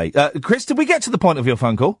anyway, Chris, did we get to the point of your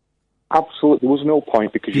phone call? Absolutely, there was no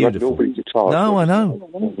point because you had nobody to talk. No, I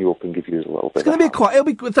know. You up and give you a little bit. It's going to be quiet.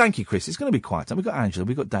 Thank you, Chris. It's going to be quiet. We've got Angela,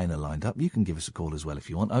 we've got Dana lined up. You can give us a call as well if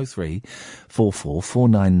you want. 0344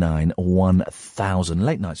 499 1000.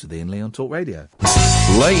 Late nights with Iain Lee on Talk Radio.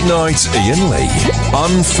 Late night Iain Lee,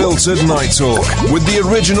 unfiltered night talk with the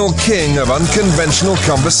original king of unconventional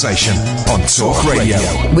conversation on Talk Radio.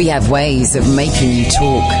 We have ways of making you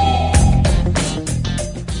talk.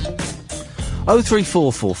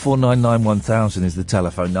 0344 499 1000 is the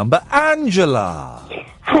telephone number. Angela!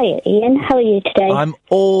 Hi, Iain. How are you today? I'm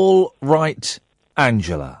all right,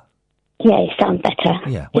 Angela. Yeah, you sound better.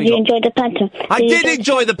 Yeah. Did you enjoy the pantomime? I did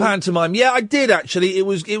enjoy the pantomime. Yeah, I did actually. It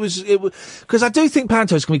was, because I do think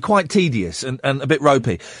pantos can be quite tedious and a bit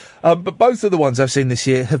ropey. But both of the ones I've seen this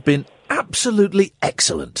year have been absolutely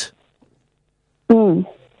excellent. That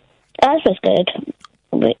was good.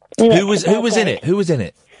 Who was in it? Who was in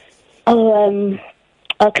it? Oh,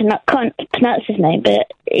 I can't pronounce his name,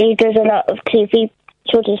 but he does a lot of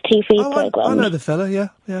children's TV programs. I know the fella, yeah.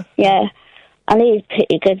 Yeah, and he's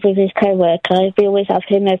pretty good with his co-worker. We always have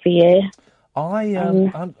him every year.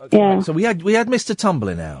 So we had Mr. Tumble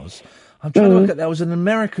in ours. I'm trying to look at, there was an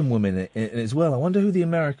American woman in it as well. I wonder who the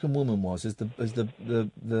American woman was as the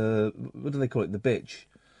what do they call it? The bitch.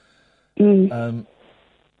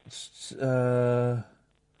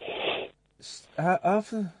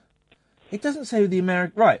 It doesn't say who the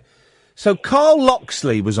American... Right. So Carl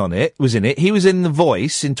Loxley was in it. He was in The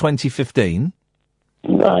Voice in 2015.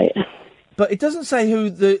 Right. But it doesn't say who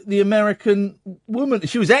the American woman...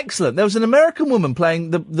 She was excellent. There was an American woman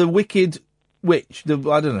playing the wicked witch, the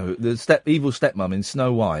evil stepmom in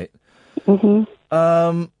Snow White.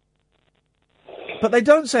 Mm-hmm. But they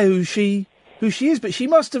don't say who she is, but she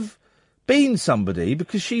must have been somebody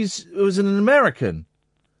because was an American.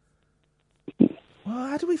 Well,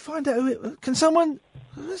 how do we find out who it... Can someone...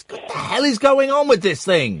 What the hell is going on with this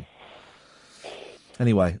thing?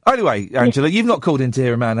 Anyway, Angela, you've not called in to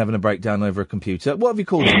hear a man having a breakdown over a computer. What have you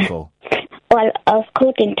called in for? Well, I've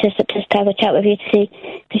called in to just have a chat with you to see,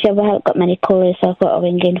 because we haven't got many callers, so I've got a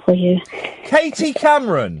ring in for you. Katie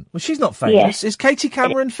Cameron! Well, she's not famous. Yeah. Is Katie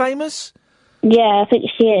Cameron famous? Yeah, I think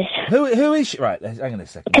she is. Who is she? Right, hang on a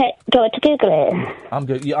second. Okay, do you want to Google it? I'm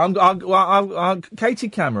good. Yeah, Katie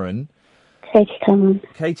Cameron...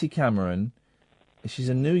 Katie Cameron. She's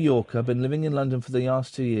a New Yorker, been living in London for the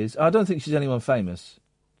last 2 years. I don't think she's anyone famous.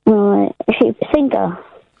 Right. Is she a singer?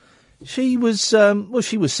 She was,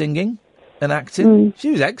 she was singing and acting.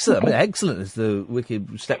 She was excellent. Okay. I mean, excellent as the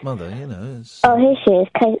wicked stepmother, you know. Oh, here she is.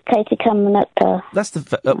 Katie Cameron actor. That's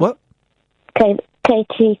the... what?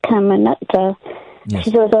 Katie Cameron actor. Yes.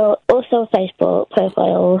 She's also a Facebook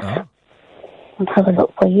profile. Oh. I'll have a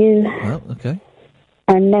look for you. Oh, okay.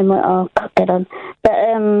 And then I'll get on. But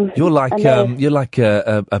You're like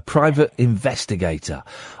a private investigator.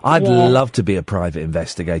 I'd love to be a private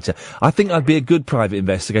investigator. I think I'd be a good private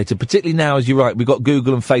investigator, particularly now, as you're right, we've got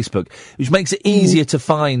Google and Facebook, which makes it easier to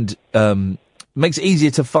find.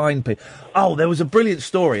 People. Oh, there was a brilliant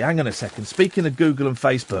story. Hang on a second. Speaking of Google and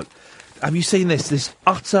Facebook, have you seen this? This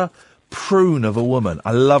utter prune of a woman.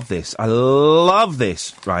 I love this.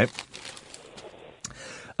 Right.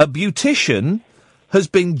 A beautician has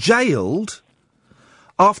been jailed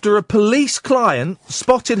after a police client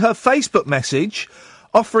spotted her Facebook message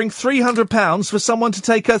offering £300 for someone to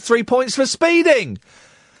take her 3 points for speeding.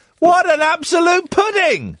 What an absolute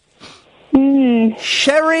pudding!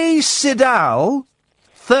 Sherry Sidal,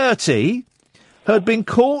 30, had been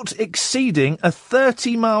caught exceeding a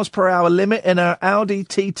 30 miles per hour limit in her Audi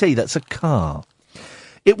TT. That's a car.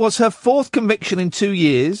 It was her fourth conviction in 2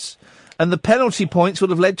 years, and the penalty points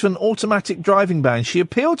would have led to an automatic driving ban. She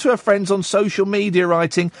appealed to her friends on social media,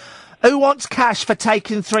 writing, "Who wants cash for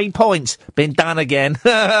taking 3 points? Been done again."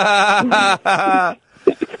 Her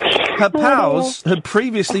pals had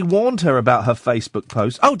previously warned her about her Facebook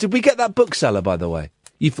post. Oh, did we get that bookseller, by the way?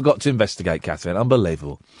 You forgot to investigate, Catherine.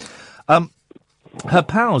 Unbelievable. Her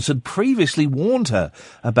pals had previously warned her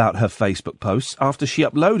about her Facebook posts after she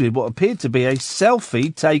uploaded what appeared to be a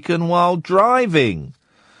selfie taken while driving.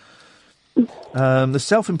 The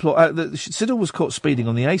Siddle was caught speeding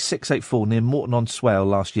on the A684 near Morton-on-Swale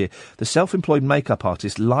last year. The self-employed makeup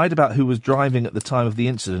artist lied about who was driving at the time of the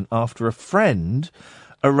incident after a friend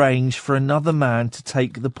arranged for another man to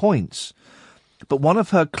take the points. But one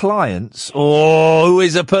of her clients, who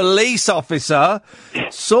is a police officer,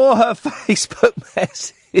 saw her Facebook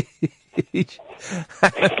message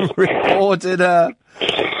and reported her.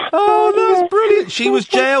 Oh, that's brilliant. She was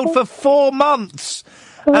jailed for 4 months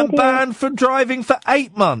and banned from driving for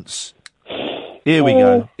 8 months. Here we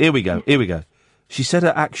go. She said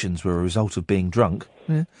her actions were a result of being drunk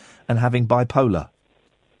and having bipolar.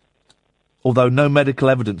 Although no medical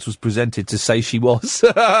evidence was presented to say she was.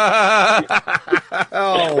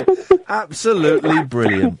 Oh, absolutely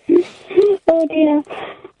brilliant. Oh dear.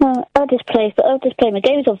 I'll just play my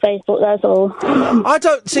games on Facebook, that's all.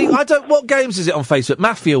 What games is it on Facebook?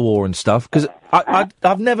 Mafia War and stuff? Because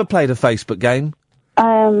I've never played a Facebook game.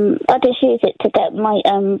 I just use it to get my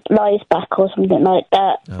lives back or something like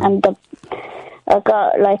that. Oh. And I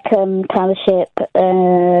got like township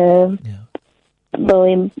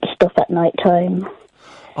blowing stuff at night time.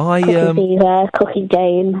 Cooking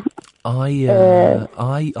game.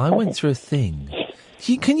 I went through a thing.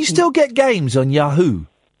 Can you still get games on Yahoo?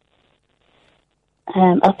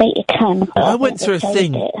 I think you can. I went through a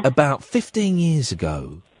thing about 15 years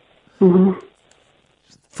ago.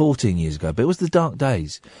 14 years ago, but it was the dark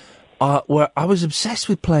days, where I was obsessed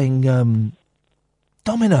with playing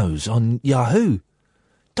dominoes on Yahoo.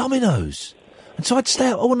 Dominoes. And so I'd stay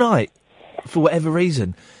out all night, for whatever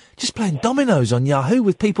reason, just playing dominoes on Yahoo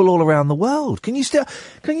with people all around the world. Can you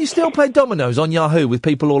still play dominoes on Yahoo with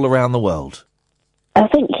people all around the world? I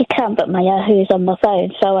think you can, but my Yahoo's on my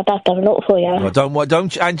phone, so I'd have to have a look for you. Well,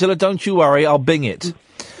 don't, Angela, don't you worry, I'll bing it.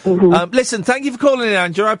 Listen, thank you for calling in,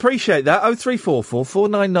 Angela. I appreciate that. 0344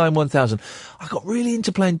 499 1000. I got really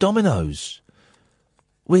into playing dominoes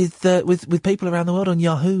with people around the world on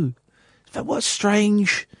Yahoo. In fact, what a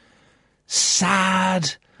strange,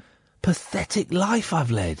 sad, pathetic life I've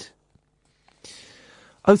led.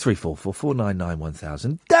 0344 499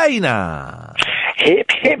 1000. Dana! Hip,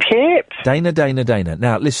 hip, hip. Dana.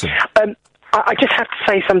 Now, listen. I just have to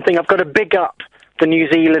say something. I've got to big up the New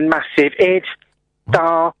Zealand massive Ed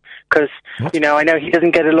Star, because, I know he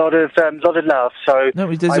doesn't get a lot of love, so...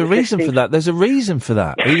 No, there's a reason for that. There's a reason for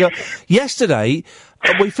that. Yesterday,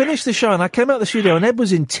 we finished the show, and I came out of the studio, and Ed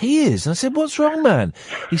was in tears, and I said, "What's wrong, man?"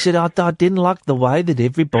 He said, I didn't like the way that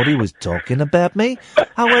everybody was talking about me.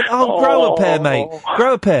 I went, grow a pair, mate.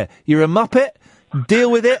 Grow a pair. You're a muppet.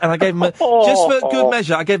 Deal with it. And I gave him just for good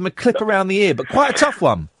measure, I gave him a clip around the ear, but quite a tough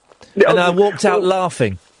one. And I walked out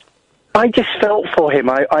laughing. I just felt for him.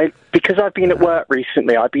 Because I've been at work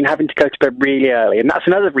recently, I've been having to go to bed really early, and that's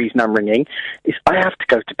another reason I'm ringing, is I have to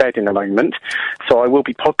go to bed in a moment, so I will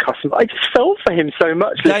be podcasting. I just felt for him so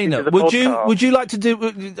much. Dana, would you like to do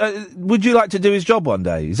his job one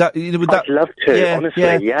day? Is that I'd love to,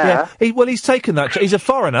 honestly, yeah. He's taken that. He's a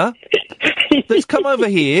foreigner that's come over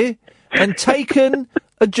here and taken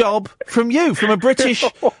a job from you, from a British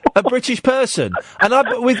person. And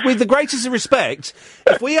with the greatest of respect,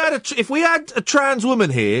 if we had a trans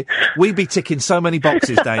woman here, we'd be ticking so many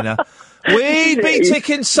boxes, Dana. We'd be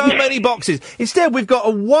ticking so many boxes. Instead, we've got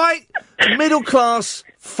a white, middle-class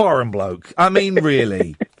foreign bloke. I mean,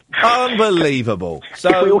 really. Unbelievable. So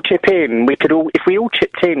if we all chip in, if we all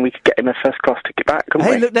chipped in, we could get him a first class ticket back, couldn't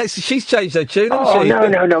we? Hey, look, she's changed her tune, hasn't Oh, she?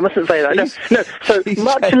 no, I mustn't say that. No. So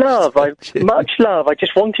much love. Much love. I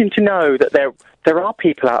just want him to know that there are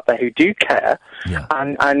people out there who do care,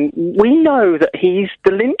 and we know that he's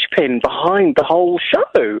the linchpin behind the whole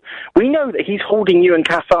show. We know that he's holding you and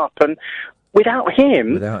Kath up, and without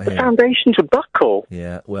him, the foundations would buckle.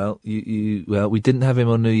 Yeah, well, we didn't have him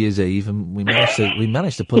on New Year's Eve, and we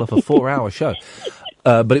managed to pull off a 4-hour show.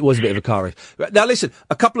 But it was a bit of a car race. Now, listen,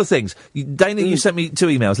 a couple of things. Dana, you sent me 2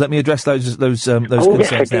 emails. Let me address those concerns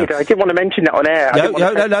yes, I now. did. I didn't want to mention that on air.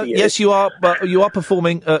 No. Yes, you are. But you are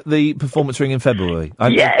performing at the Performance Ring in February.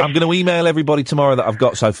 I'm going to email everybody tomorrow that I've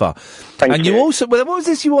got so far. Thank you. You also, what was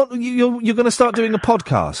this you want? You're going to start doing a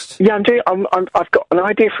podcast. Yeah, I've got an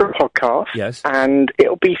idea for a podcast. Yes. And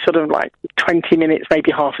it'll be sort of like 20 minutes, maybe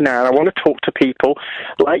half an hour. I want to talk to people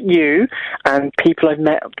like you and people I've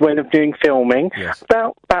met when I'm doing filming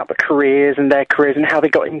about the careers and their careers and how they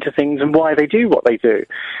got into things and why they do what they do.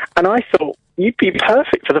 And I thought you'd be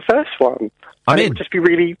perfect for the first one. It would just be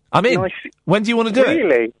really nice. When do you want to do it?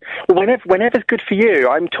 Really? Well, whenever's good for you.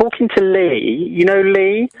 I'm talking to Lee. You know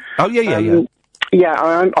Lee? Oh, yeah. Yeah,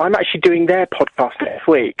 I'm actually doing their podcast next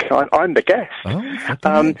week. I'm the guest.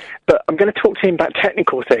 Oh, but I'm going to talk to him about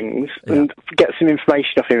technical things and get some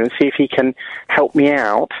information off him and see if he can help me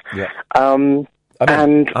out. Yeah.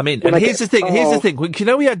 And here's the thing. You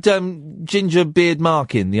know, we had Ginger Beard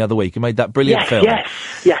Mark in the other week and made that brilliant film. Yes.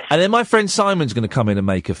 And then my friend Simon's going to come in and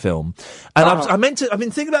make a film. And I've been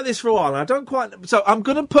thinking about this for a while, and I don't quite. So I'm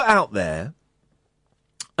going to put out there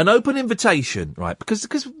an open invitation, right? Because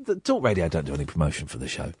the Talk Radio don't do any promotion for the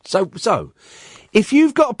show. So if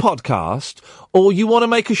you've got a podcast or you want to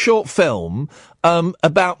make a short film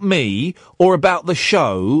about me or about the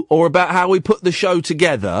show or about how we put the show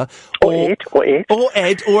together, or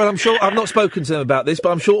Ed, or I'm sure I've not spoken to them about this, but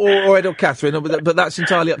I'm sure or Ed or Catherine, but that's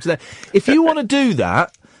entirely up to them. If you want to do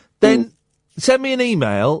that, then send me an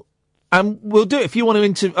email. And we'll do it if you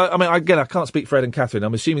want to I can't speak for Ed and Catherine.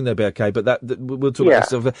 I'm assuming they'll be okay, but we'll talk about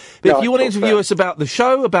stuff. But if you want to interview us about the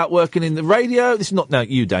show, about working in the radio, this is not now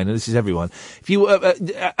you, Dana. This is everyone. If you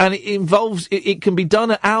and it involves, it can be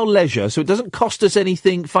done at our leisure, so it doesn't cost us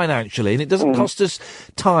anything financially, and it doesn't cost us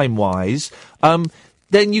time wise.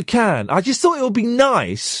 Then you can. I just thought it would be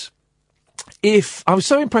nice if I was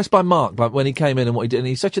so impressed by Mark, like when he came in and what he did, and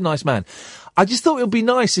he's such a nice man. I just thought it would be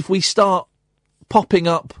nice if we start popping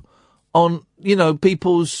up on,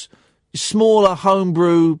 people's smaller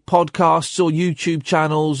homebrew podcasts or YouTube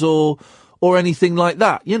channels or anything like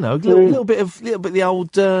that. Little bit of the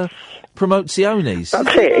old promoziones.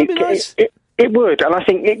 That's it. It would, and I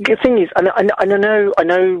think the thing is, and I know,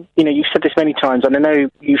 you've said this many times, and I know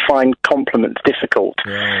you find compliments difficult,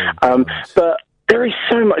 but there is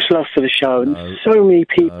so much love for the show, and so many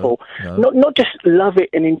people not just love it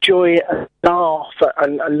and enjoy it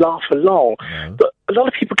and laugh along, but a lot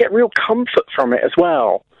of people get real comfort from it as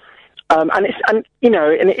well. The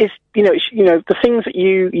things that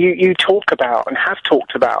you talk about and have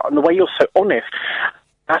talked about, and the way you're so honest,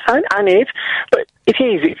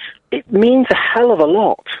 it means a hell of a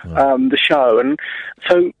lot. The show, and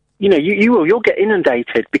so. You'll get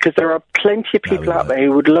inundated because there are plenty of people out there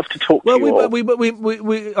who would love to talk to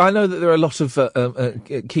you. I know that there are a lot of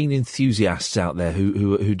keen enthusiasts out there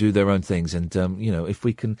who do their own things, and if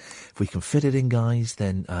we can fit it in, guys,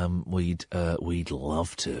 then we'd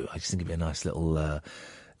love to. I just think it'd be a nice little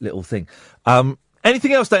thing.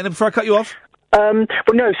 Anything else, Dana? Before I cut you off.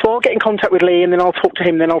 No, so I'll get in contact with Lee and then I'll talk to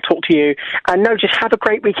him, then I'll talk to you. And no, just have a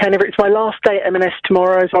great weekend. It's my last day at M&S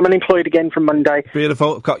tomorrow, so I'm unemployed again from Monday.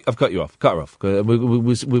 Beautiful. I've cut you off. Cut her off. We're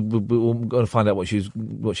going to find out what she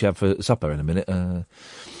had for supper in a minute.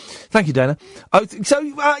 Thank you, Dana. I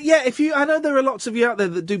know there are lots of you out there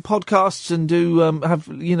that do podcasts and do have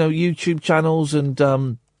YouTube channels and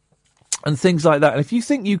things like that. And if you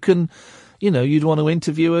think you can, you'd want to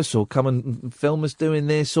interview us or come and film us doing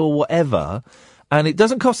this or whatever, and it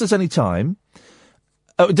doesn't cost us any time.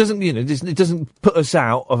 It doesn't, it doesn't put us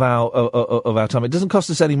out of our time. It doesn't cost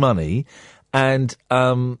us any money, and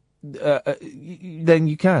then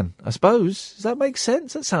you can, I suppose. Does that make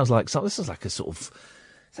sense? That sounds like something. This is like a sort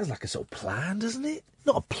of plan, doesn't it?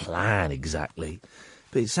 Not a plan exactly,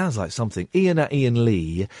 but it sounds like something. Iain at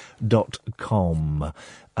iainlee.com.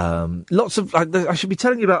 Lots of, I should be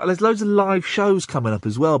telling you about, there's loads of live shows coming up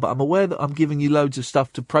as well, but I'm aware that I'm giving you loads of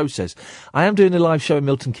stuff to process. I am doing a live show in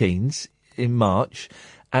Milton Keynes in March,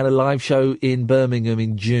 and a live show in Birmingham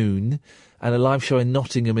in June, and a live show in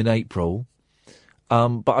Nottingham in April.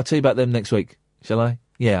 But I'll tell you about them next week, shall I?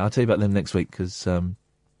 Yeah, I'll tell you about them next week, because I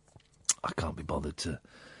can't be bothered to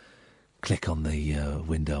click on the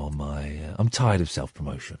window on my... I'm tired of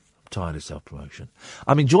self-promotion.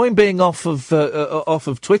 I'm enjoying being off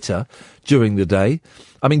of Twitter during the day.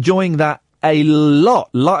 I'm enjoying that a lot.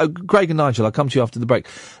 Craig and Nigel, I'll come to you after the break.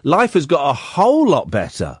 Life has got a whole lot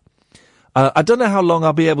better. I don't know how long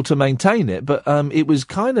I'll be able to maintain it, but it was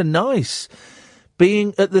kind of nice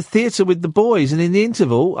being at the theatre with the boys. And in the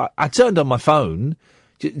interval, I turned on my phone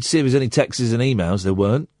to see if there was any texts and emails. There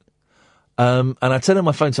weren't. And I turned on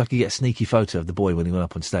my phone so I could get a sneaky photo of the boy when he went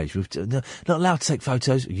up on stage. Not allowed to take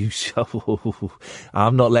photos.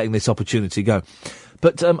 I'm not letting this opportunity go.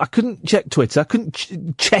 But I couldn't check Twitter. I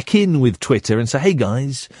couldn't check in with Twitter and say, hey,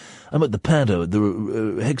 guys, I'm at the Pado at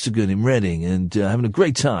the Hexagon in Reading and having a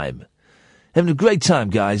great time. Having a great time,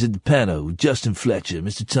 guys, at the Pado with Justin Fletcher,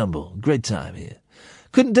 Mr. Tumble. Great time here.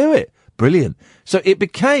 Couldn't do it. Brilliant. So it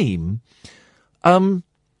became a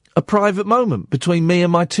private moment between me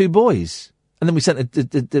and my two boys. And then we sent a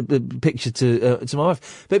picture to my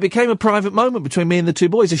wife. But it became a private moment between me and the two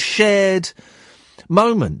boys, a shared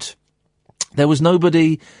moment. There was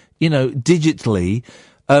nobody, digitally,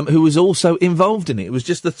 who was also involved in it. It was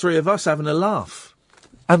just the three of us having a laugh.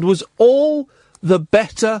 And was all the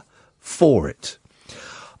better for it.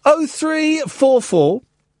 0344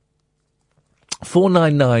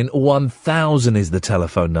 499 1000 is the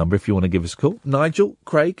telephone number if you want to give us a call. Nigel,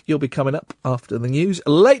 Craig, you'll be coming up after the news.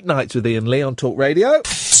 Late Nights with Iain Lee on Talk Radio.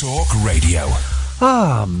 Talk Radio.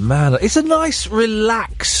 Ah, man, it's a nice,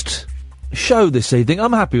 relaxed show this evening.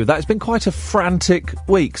 I'm happy with that. It's been quite a frantic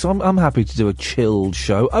week, so I'm happy to do a chilled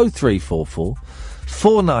show. 0344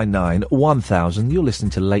 499 1000. You're listening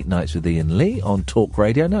to Late Nights with Iain Lee on Talk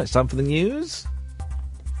Radio. Now it's time for the news.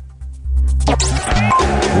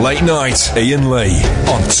 Late Night, Iain Lee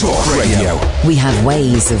on Talk Radio. We have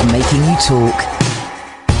ways of making you talk.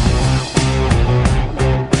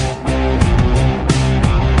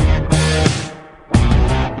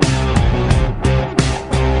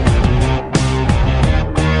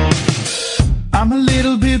 I'm a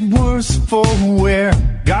little bit worse for wear.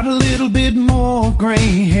 Got a little bit more gray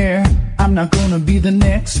hair. I'm not gonna be the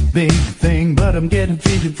next big thing, but I'm getting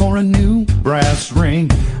fitted for a new brass ring.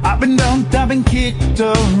 I've been dumped, I've been kicked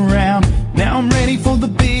around. Now I'm ready for the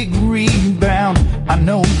big rebound. I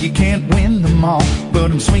know you can't win them all,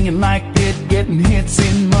 but I'm swinging like it, getting hits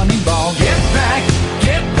in Moneyball. Get back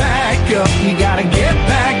up. You gotta get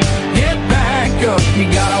back up. You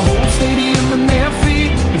got a whole stadium in their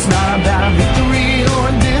feet. It's not about a victory or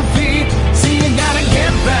a defeat. See, you gotta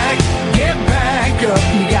get back up.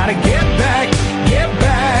 You gotta get back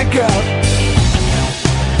up.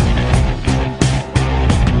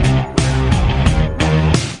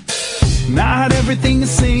 Not everything is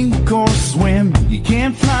sink or swim. You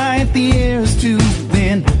can't fly if the air's too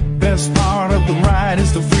thin. Best part of the ride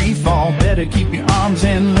is the free fall. Better keep your arms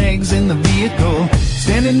and legs in the vehicle.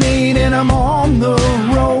 Standing 8 and I'm on the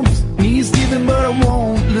ropes. Knees giving but I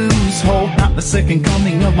won't lose hope. Not the second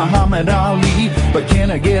coming of Muhammad Ali, but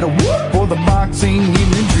can I get a whoop for the boxing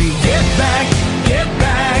imagery? Get back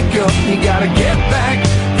up. You gotta get back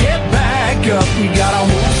up. You got a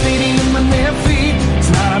whole stadium in their feet. It's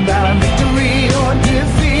not about a victory or a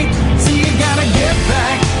defeat. See, you gotta get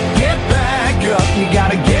back up. You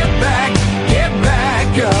gotta get back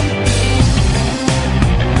up.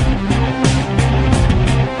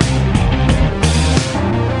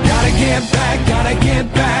 Gotta get back. Gotta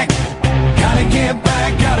get back. Gotta get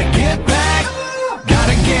back. Gotta get back.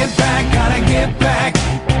 Gotta get back. Gotta get back.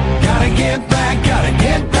 Gotta get back. Gotta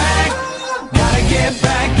get back. Gotta get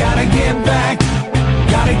back. Gotta get back.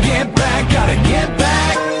 Gotta get back. Gotta get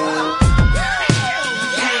back.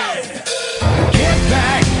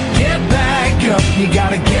 Get back up. You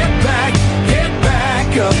gotta get back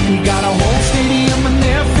up. You got a whole stadium in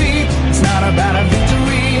their feet. It's not about a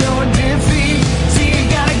victory or a defeat. See, you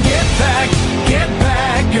gotta get back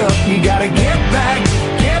up. You gotta get back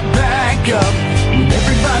up. When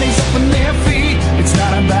everybody's up on their feet, it's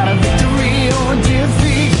not about a victory or a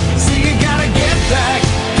defeat. See, you gotta get back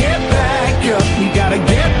up. You gotta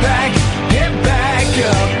get back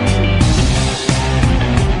up.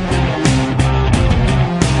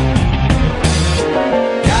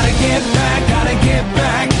 Gotta get back. Gotta get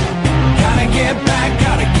back. Gotta get back.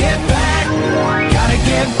 Gotta get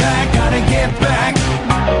back. Gotta get back.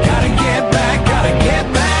 Gotta get back. Gotta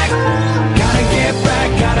get back. Gotta get back. Gotta get back.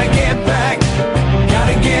 Gotta get back.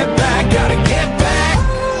 Gotta get back. Gotta get back.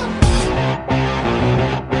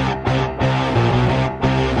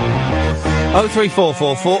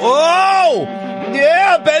 03444. Oh!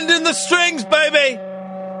 Yeah! Bending the strings, baby!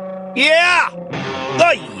 Yeah!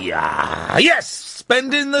 Oh, yeah! Yes!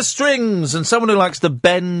 Bending the strings! And someone who likes to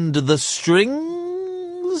bend the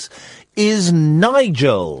strings is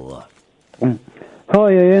Nigel.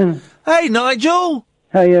 Hi, Ian. Hey, Nigel.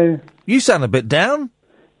 How are you? You sound a bit down.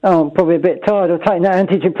 Oh, I'm probably a bit tired of taking that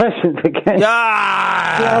antidepressant again.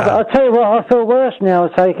 Ah! Yeah, I'll tell you what, I feel worse now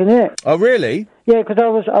taking it. Oh, really? Yeah, because I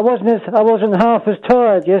wasn't half as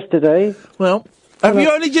tired yesterday. Well, have you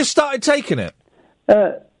only just started taking it?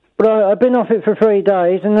 But I've been off it for 3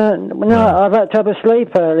 days, and I've had to have a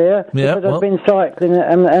sleep earlier because I've been cycling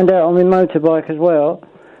and out on my motorbike as well.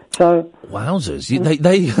 So wowzers!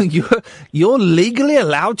 You're legally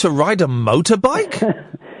allowed to ride a motorbike?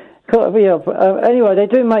 Anyway, they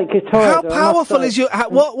do make you tired. How powerful is your?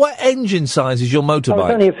 What engine size is your motorbike?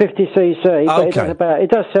 It's only a 50cc, but okay. it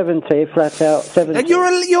does 70 flat out. 70. And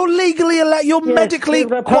you're legally allowed. You're medically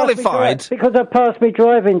qualified because I passed my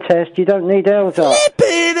driving test. You don't need LSAT.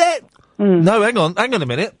 Flipping it! No, hang on a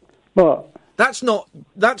minute. What? That's not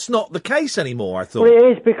the case anymore. I thought. Well,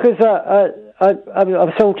 it is because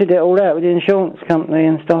I've sorted it all out with the insurance company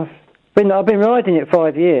and stuff. I've been riding it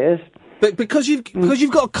 5 years. But because you've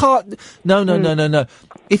got a car, no.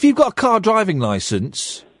 If you've got a car driving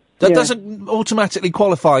licence, that doesn't automatically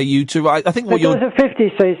qualify you to ride. I think what you're. It does a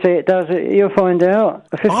 50cc. It does. You'll find out.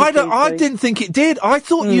 I didn't think it did. I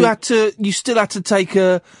thought you still had to take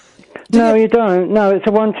a. No, you don't. No, it's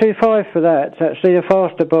a 125 for that. It's actually the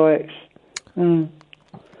faster bikes. So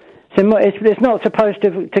it's not supposed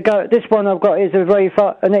to go. This one I've got is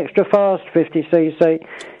an extra fast 50cc.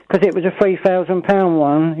 Because it was a £3,000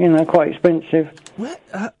 one, quite expensive.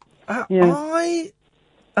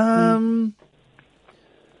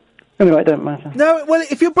 Anyway, it don't matter. No, well,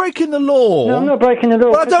 if you're breaking the law... No, I'm not breaking the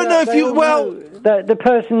law. Well, I don't know if you... Well... The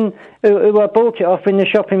person who I bought it off in the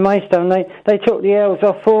shop in Maidstone, they took the L's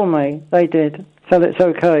off for me. They did. So that's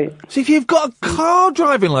okay. So if you've got a car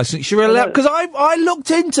driving licence, you're allowed... Because I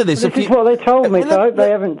looked into this... This is what they told me, so I hope they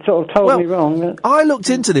haven't sort of told me wrong. I looked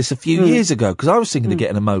into this a few years ago, because I was thinking of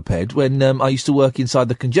getting a moped when I used to work inside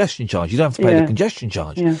the congestion charge. You don't have to pay the congestion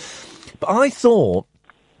charge. Yeah. But I thought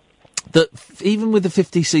that even with the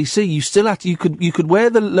 50cc, you still had to... You could wear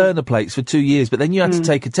the learner plates for 2 years, but then you had to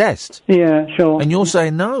take a test. Yeah, sure. And you're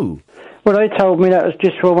saying no. Well, they told me that was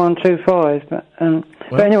just for 125,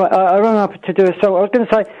 but anyway, I rang up to do a song. I was going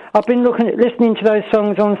to say, I've been listening to those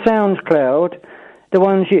songs on SoundCloud, the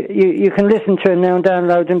ones you can listen to and now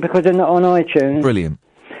download them because they're not on iTunes. Brilliant.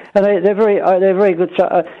 And they're very good.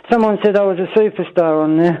 Someone said I was a superstar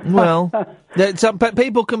on there. Well, but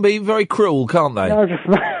people can be very cruel, can't they? No,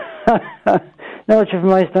 just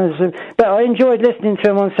Maidstone. But I enjoyed listening to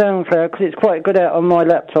them on SoundCloud because it's quite good out on my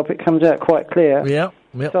laptop. It comes out quite clear. Yeah.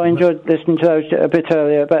 Yep. So I enjoyed listening to those a bit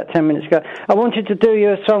earlier, about 10 minutes ago. I wanted to do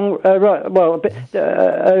you a song, till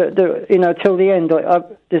the end.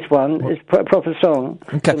 This one is a proper song.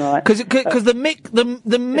 Okay. Because the mix.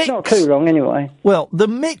 It's not too long anyway. Well, the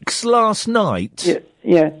mix last night.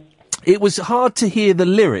 Yeah. It was hard to hear the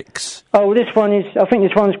lyrics. Oh, I think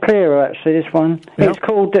this one's clearer actually. This one. Yep. It's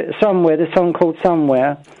called Somewhere. The song called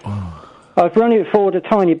Somewhere. Oh. I've run it forward a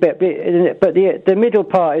tiny bit, but the middle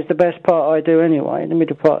part is the best part I do anyway. The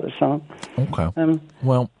middle part of the song. Okay.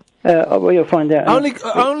 Well, you'll find out.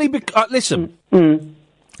 Only because listen,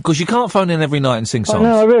 because you can't phone in every night and sing songs.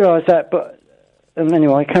 No, I realise that, but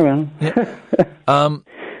anyway, carry on. Yeah.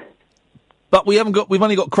 But we've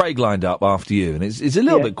only got Craig lined up after you, and it's a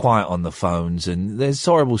little bit quiet on the phones, and there's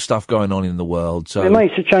horrible stuff going on in the world. So it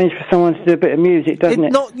makes a change for someone to do a bit of music, doesn't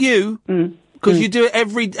it? Not you. Because you do it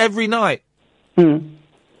every night.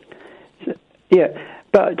 Yeah,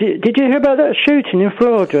 but did you hear about that shooting in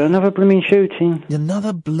Florida? Another blooming shooting.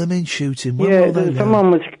 Another blooming shooting.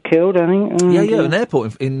 Someone was killed, I think. An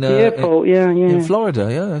airport in the airport. In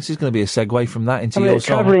Florida. Yeah, this is going to be a segue from that into your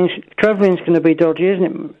song. Travelling's going to be dodgy, isn't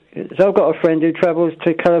it? So I've got a friend who travels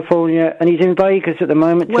to California, and he's in Vegas at the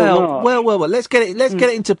moment. Well. Let's get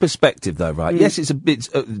it into perspective, though, right? Yes, it's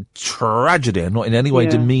a tragedy. I'm not in any way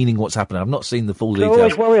demeaning what's happening. I've not seen the full details. I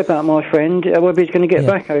always worry about my friend whether he's going to get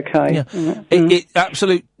back okay. Yeah. It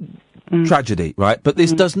absolute tragedy, right? But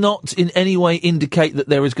this does not in any way indicate that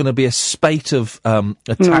there is going to be a spate of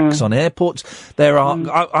attacks on airports. There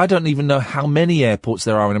are. I don't even know how many airports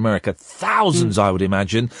there are in America. Thousands, I would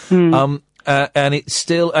imagine. And it's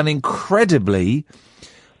still an incredibly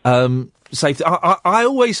safe. I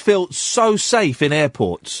always feel so safe in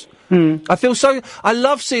airports. I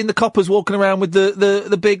love seeing the coppers walking around with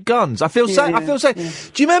the big guns. I feel safe. I feel safe.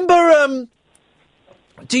 Yeah.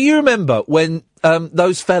 Do you remember when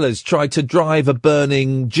those fellas tried to drive a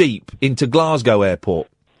burning Jeep into Glasgow Airport?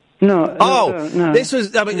 No. No. This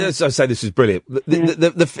was. I mean, as I say, this was brilliant.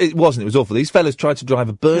 It wasn't. It was awful. These fellas tried to drive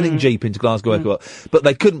a burning Jeep into Glasgow Airport, but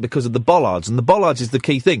they couldn't because of the bollards, and the bollards is the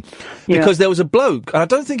key thing. Because there was a bloke, and I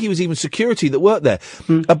don't think he was even security that worked there.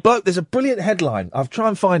 A bloke. There's a brilliant headline. I'll try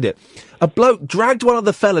and find it. A bloke dragged one of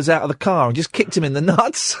the fellas out of the car and just kicked him in the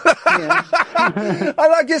nuts. And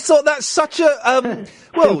I just thought that's such a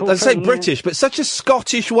well, I say British, but such a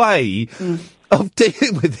Scottish way. Of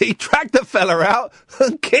dealing with it. He dragged the fella out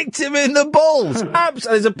and kicked him in the balls.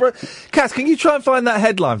 Absolutely. Kath, can you try and find that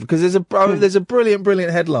headline? Because there's a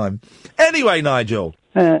brilliant headline. Anyway, Nigel.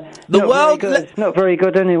 The world... It's not very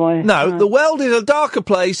good anyway. No, the world is a darker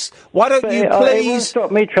place. Why don't you please... It won't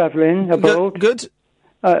stop me travelling abroad. Good.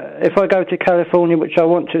 If I go to California, which I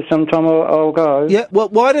want to sometime, I'll go. Yeah, well,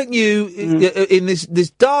 why don't you, in this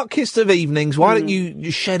darkest of evenings, why don't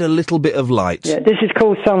you shed a little bit of light? Yeah, this is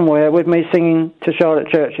called Somewhere, with me singing to Charlotte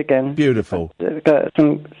Church again. Beautiful.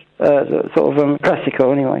 Some sort of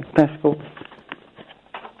classical, anyway. Classical.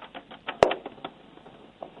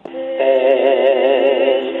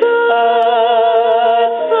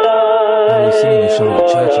 Oh, you're singing to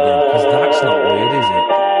Charlotte Church again, because that's not weird, is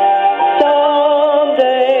it?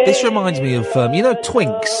 This reminds me of, you know,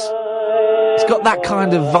 Twinks. It's got that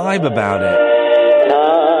kind of vibe about it.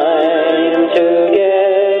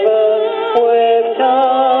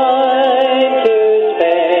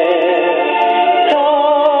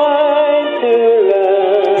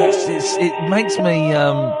 It makes me,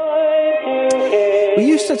 we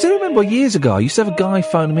used to, do you remember years ago, I used to have a guy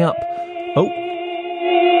phone me up.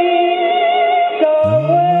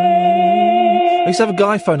 I used to have a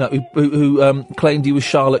guy phone up who claimed he was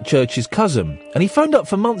Charlotte Church's cousin. And he phoned up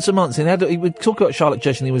for months and months, and he would talk about Charlotte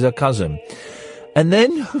Church and he was her cousin. And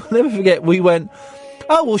then, I'll never forget, we went,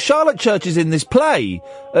 oh, well, Charlotte Church is in this play.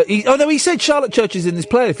 He said Charlotte Church is in this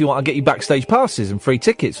play if you want, I'll get you backstage passes and free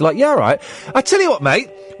tickets. Like, yeah, all right. I tell you what, mate,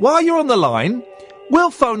 while you're on the line,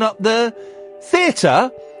 we'll phone up the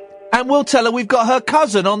theatre and we'll tell her we've got her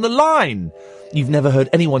cousin on the line. You've never heard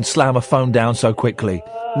anyone slam a phone down so quickly.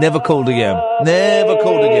 Never called again. Never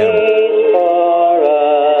called again.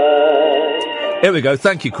 Here we go.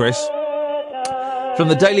 Thank you, Chris. From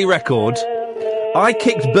the Daily Record. I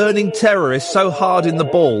kicked burning terrorists so hard in the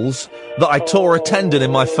balls that I tore a tendon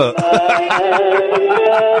in my foot.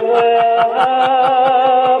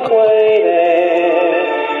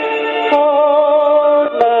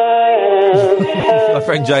 My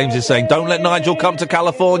friend James is saying, don't let Nigel come to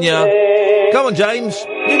California. Come on, James.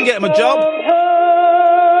 You can get him a job.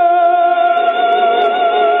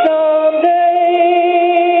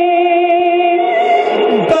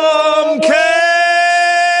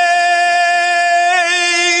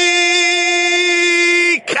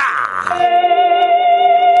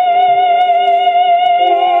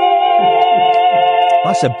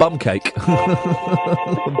 I said bum cake.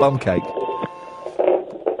 Bum cake.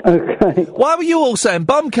 Okay. Why were you all saying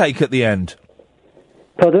bum cake at the end?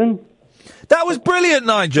 Pardon? That was brilliant,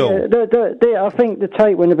 Nigel. I think the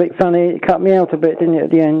tape went a bit funny. It cut me out a bit, didn't it,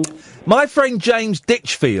 at the end? My friend James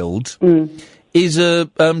Ditchfield is a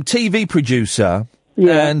TV producer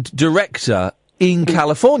and director in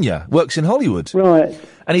California. Works in Hollywood. Right.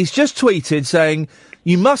 And he's just tweeted saying,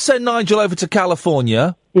 you must send Nigel over to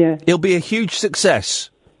California. Yeah. He'll be a huge success.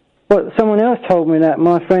 Well, someone else told me that.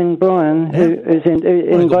 My friend Brian, who is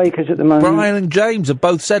in Bakers at the moment. Brian and James have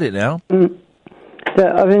both said it now. I mean,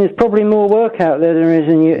 there's probably more work out there than there is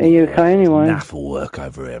in the UK anyway. Enough work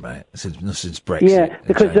over here, mate. Since Brexit. Yeah,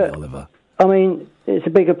 because Oliver. I mean, it's a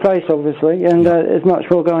bigger place, obviously, and there's much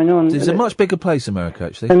more going on. It's a much bigger place, America,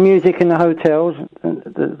 actually. And music in the hotels, and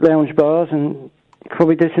the lounge bars, and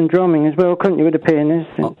probably do some drumming as well, couldn't you, with a pianist?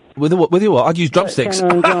 With your what? I'd use drumsticks.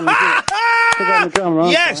 Piano and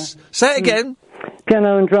drums. Yes! Say it again.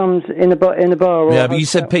 Piano and drums in a bar. Yeah, but you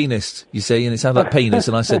said pianist, you see, and it sounded like penis,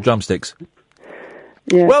 and I said drumsticks.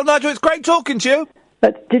 Yeah. Well, Nigel, it's great talking to you.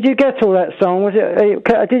 Did you get all that song? Was it?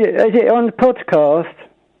 Is it on the podcast?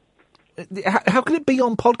 How can it be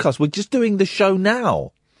on podcast? We're just doing the show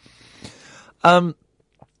now. But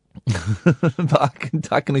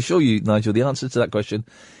I can assure you, Nigel, the answer to that question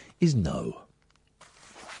is no.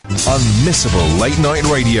 Unmissable late night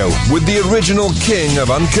radio with the original king of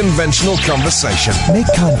unconventional conversation. Make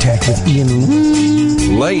contact with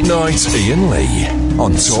Iain. Late night Iain Lee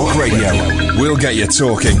on Talk Radio. We'll get you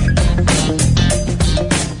talking.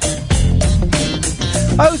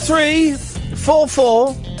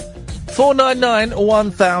 0344 499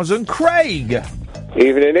 1000. Craig.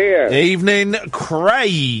 Evening, Iain. Evening,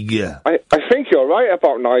 Craig. I think you're right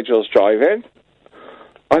about Nigel's driving.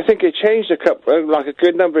 I think it changed a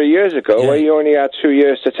good number of years ago, where you only had 2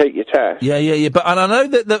 years to take your test. Yeah. But and I know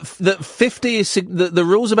that 50 is the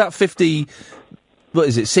rules about 50. What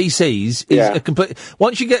is it? CCs is a complete.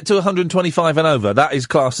 Once you get to 125 and over, that is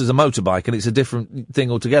classed as a motorbike, and it's a different thing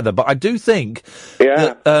altogether. But I do think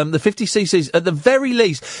that the 50 CCs, at the very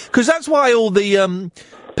least, because that's why all the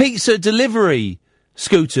pizza delivery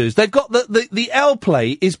scooters, they've got the L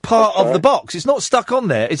plate is part of the box. It's not stuck on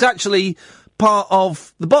there. It's actually part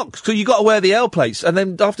of the box. So you've got to wear the L plates, and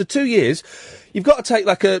then after 2 years, you've got to take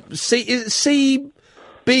like a CBT,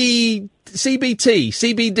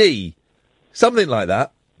 CBD. Something like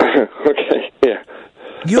that. Okay, yeah.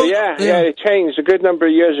 It changed a good number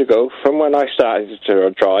of years ago from when I started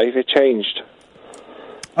to drive. It changed.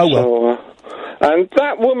 Oh, well. So, and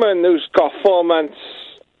that woman who's got 4 months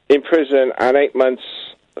in prison and 8 months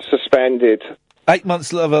suspended. 8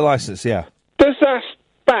 months of a licence, yeah. Does that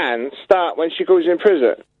ban start when she goes in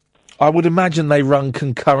prison? I would imagine they run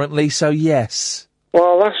concurrently, so yes.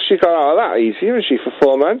 Well, she got out of that easy, hasn't she, for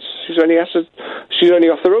 4 months? She's only off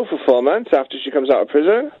the road for 4 months after she comes out of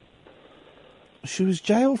prison. She was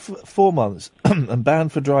jailed for 4 months and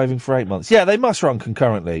banned for driving for 8 months. Yeah, they must run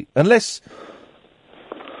concurrently. Unless...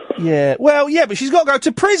 Yeah. Well, yeah, but she's got to go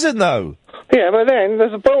to prison, though. Yeah, but then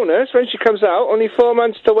there's a bonus. When she comes out, only 4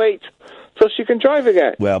 months to wait till she can drive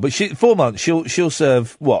again. Well, but 4 months, she'll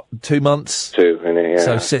serve, what, 2 months? 2, innit,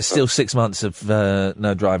 yeah. So still 6 months of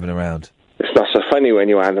no driving around. It's not so funny when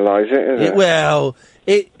you analyse it, is it? Well,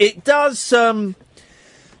 it does.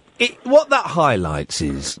 What that highlights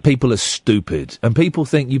is people are stupid, and people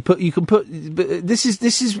think you can put. This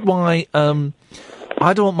is why I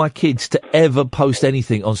don't want my kids to ever post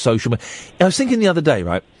anything on social media. I was thinking the other day,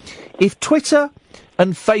 right? If Twitter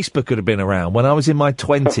and Facebook had been around when I was in my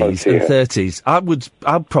 20s and 30s,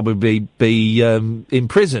 I'd probably be in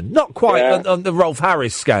prison. Not quite on the Rolf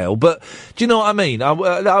Harris scale, but do you know what I mean? I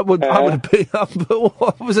would have been.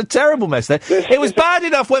 It was a terrible mess there. It was bad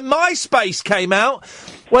enough when MySpace came out.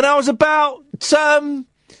 When I was about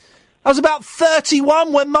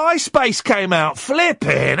 31 when MySpace came out.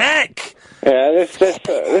 Flipping heck! Yeah,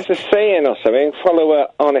 there's a saying or something. Follow an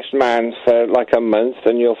honest man for like a month,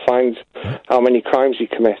 and you'll find how many crimes he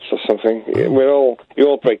commits or something. You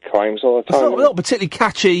all break crimes all the time. It's not particularly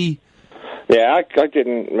catchy. Yeah, I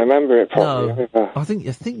didn't remember it properly. No, I think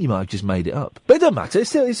you might have just made it up. But it doesn't matter.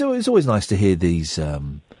 It's always nice to hear these.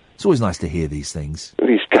 It's always nice to hear these things.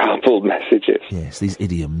 These garbled messages. Yes, these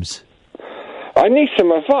idioms. I need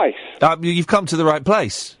some advice. You've come to the right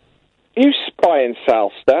place. You buy and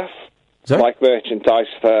sell stuff. Sorry? Like merchandise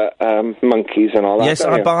for monkeys and all that. Yes,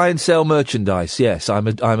 I buy and sell merchandise. Yes, I'm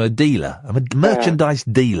a dealer. I'm a merchandise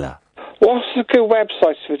dealer. What's the good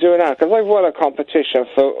websites for doing that? Because I've won a competition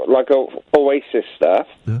for like Oasis stuff.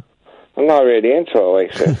 Yeah. I'm not really into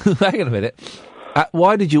Oasis. Hang on a minute.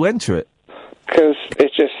 Why did you enter it? Because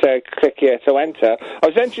it just said click here to enter. I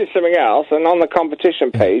was entering something else, and on the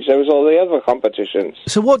competition page there was all the other competitions.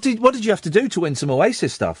 So what did you have to do to win some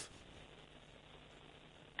Oasis stuff?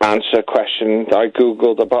 Answer a question I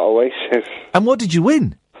googled about Oasis. And what did you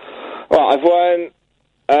win? Well, I've won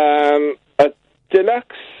a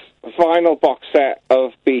deluxe vinyl box set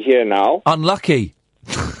of Be Here Now. Unlucky.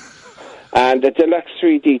 And a deluxe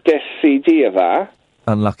 3D disc CD of that.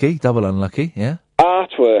 Unlucky, double unlucky, yeah.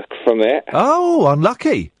 Artwork from it. Oh,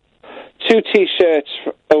 unlucky. 2 T-shirts,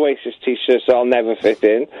 Oasis T-shirts that I'll never fit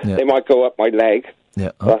in. Yeah. They might go up my leg.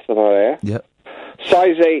 Yeah. That's about it. Yeah.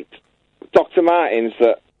 Size 8 Dr. Martens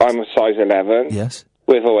that I'm a size 11. Yes.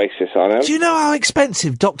 With Oasis on them. Do you know how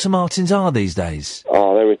expensive Dr. Martens are these days?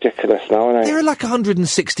 Oh, they're ridiculous now, aren't they? They're like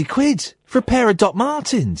 160 quid for a pair of Doc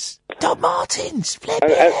Martens. Doc Martens, flip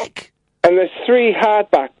heck. And there's 3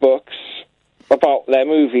 hardback books about their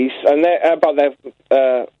movies, and they're about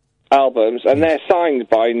their albums, and they're signed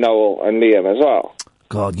by Noel and Liam as well.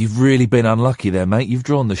 God, you've really been unlucky there, mate. You've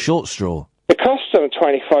drawn the short straw. It cost them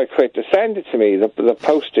 25 quid to send it to me, the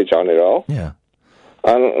postage on it all. Yeah.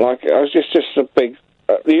 And, like, I was just a big...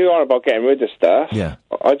 you're on about getting rid of stuff. Yeah.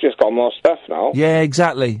 I just got more stuff now. Yeah,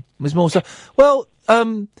 exactly. There's more stuff. Well,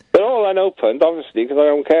 they're all unopened, obviously, because I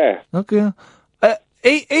don't care. Okay.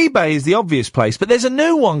 eBay is the obvious place, but there's a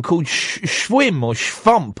new one called Schwim or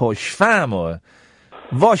Schwump or Schfam or...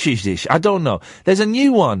 Was ist this? I don't know. There's a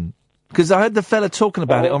new one, because I heard the fella talking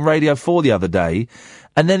about it on Radio 4 the other day,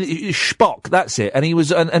 and then Spock, that's it, and he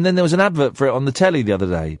was, and then there was an advert for it on the telly the other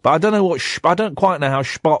day, but I don't know I don't quite know how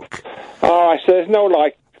Spock... Alright, so there's no,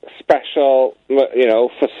 like, special,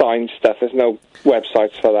 for signed stuff. There's no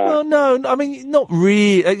websites for that. Well, no, I mean, not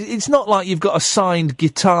really. It's not like you've got a signed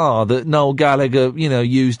guitar that Noel Gallagher,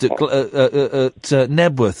 used at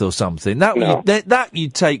Nebworth or something. That you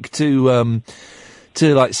take to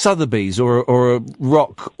like Sotheby's or a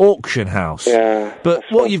rock auction house. Yeah. But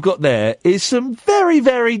what you've got there is some very,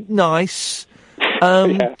 very nice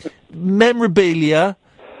memorabilia.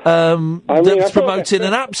 That's promoting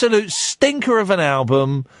an absolute stinker of an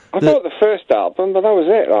album. I thought the first album, but that was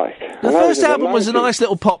it. Like the first album was a nice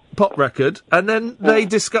little pop record, and then they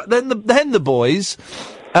then the boys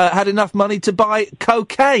had enough money to buy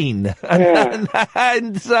cocaine,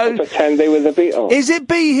 and so pretend they were the Beatles. Is it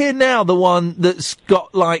Be Here Now the one that's got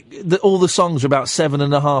all the songs are about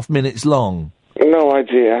 7.5 minutes long? No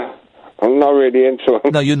idea. I'm not really into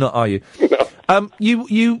them. No, you're not, are you? No.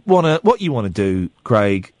 What you wanna do,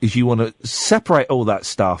 Craig, is you wanna separate all that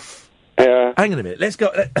stuff. Yeah. Hang on a minute. Let's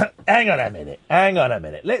go. Hang on a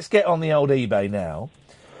minute. Let's get on the old eBay now,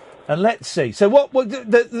 and let's see. So what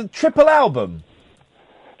the triple album?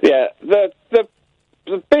 Yeah, the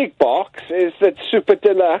big box is the Super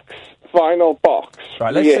Deluxe vinyl box.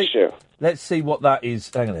 Right. Let's see what that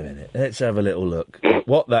is. Hang on a minute. Let's have a little look at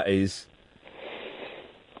what that is.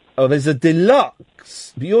 Oh, there's a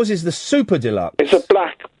deluxe. But yours is the Super Deluxe. It's a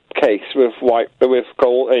black case with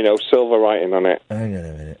gold, silver writing on it. Hang on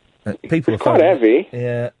a minute. People it's quite heavy.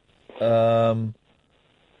 Yeah. The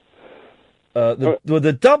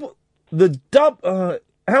double.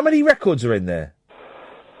 How many records are in there?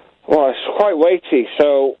 Well, it's quite weighty,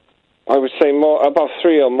 so I would say about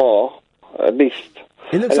 3 or more, at least.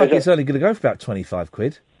 It looks like it's only going to go for about 25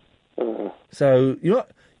 quid. So you're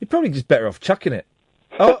probably just better off chucking it.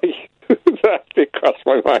 Oh, that did cross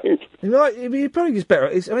my mind. You're probably just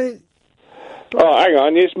better. Oh, hang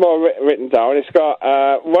on, there's more written down. It's got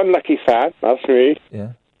one lucky fan, that's me.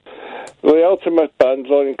 Yeah. The ultimate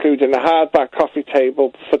bundle, including a hardback coffee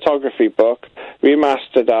table photography book,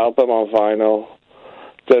 remastered album on vinyl.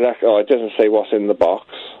 It doesn't say what's in the box,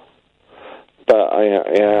 but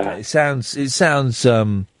yeah. It sounds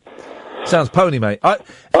pony, mate.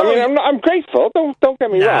 I'm grateful. Don't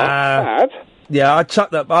get me wrong. Bad. Yeah, I'd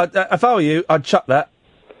chuck that. If I were you, I'd chuck that.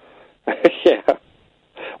 Yeah.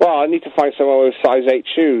 Well, I need to find someone with size 8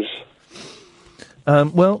 shoes.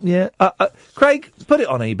 Well, yeah. Craig, put it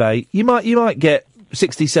on eBay. You might get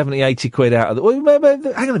 60, 70, 80 quid out of it. Well,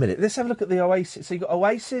 hang on a minute. Let's have a look at the Oasis. So you got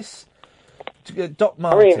Oasis, Doc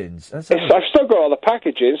Martens. I've still got all the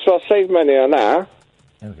packaging, so I'll save money on that.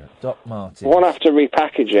 There we go. Doc Martens. Won't have to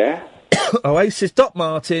repackage it. Oasis, Doc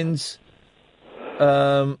Martens.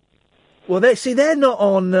 Well, they're not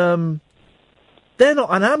on. They're not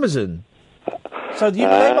on Amazon. So they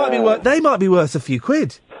might be worth a few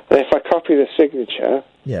quid. If I copy the signature,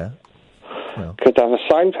 yeah, well. Could have a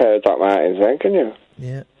signed pair of Doc Martens then, can you?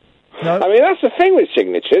 Yeah. No. I mean, that's the thing with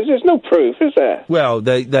signatures. There's no proof, is there? Well,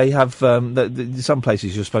 they have some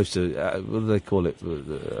places you're supposed to. What do they call it?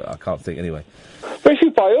 I can't think anyway. But if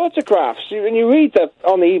you buy autographs, and you read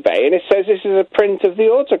on eBay, and it says this is a print of the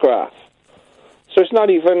autograph, so it's not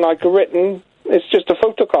even like a written. It's just a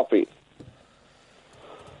photocopy.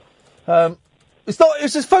 It's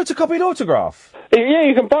a photocopied autograph. Yeah,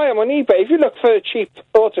 you can buy them on eBay if you look for a cheap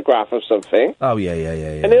autograph of something. Oh yeah.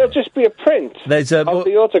 And it'll just be a print of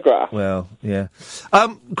the autograph. Well, yeah.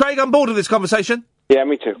 Craig, I'm bored of this conversation. Yeah,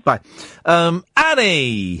 me too. Bye.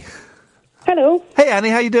 Annie. Hello. Hey, Annie,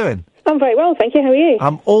 how you doing? I'm very well, thank you. How are you?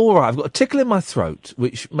 I'm all right. I've got a tickle in my throat,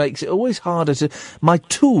 which makes it always harder to... My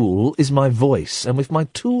tool is my voice, and if my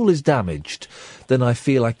tool is damaged, then I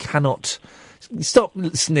feel I cannot... Stop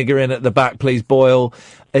sniggering at the back, please, Boyle.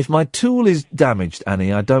 If my tool is damaged,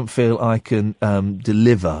 Annie, I don't feel I can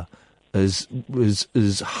deliver as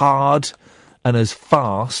hard and as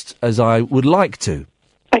fast as I would like to.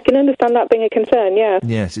 I can understand that being a concern, yeah.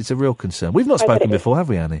 Yes, it's a real concern. We've not spoken before, have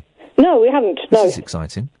we, Annie? No, we haven't, no. This is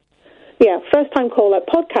exciting. Yeah, first-time caller,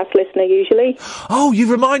 podcast listener, usually. Oh,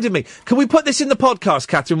 you've reminded me. Can we put this in the podcast,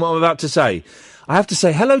 Catherine, what I'm about to say? I have to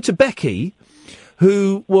say hello to Becky,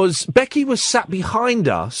 Becky was sat behind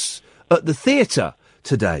us at the theatre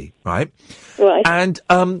today, right? Right. And,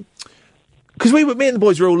 because me and the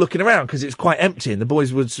boys were all looking around because it was quite empty and the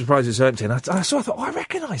boys were surprised it was empty. And I thought, I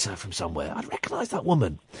recognise her from somewhere. I recognise that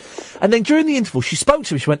woman. And then during the interval, she spoke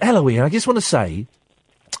to me. She went, hello, Iain, I just want to say,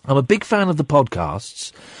 I'm a big fan of the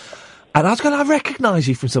podcasts. And I was going, I recognise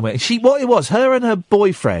you from somewhere. And what it was, her and her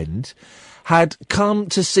boyfriend had come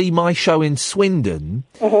to see my show in Swindon,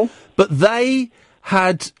 but they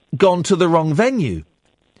had gone to the wrong venue.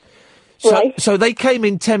 So they came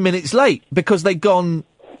in 10 minutes late because they'd gone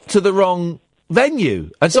to the wrong venue.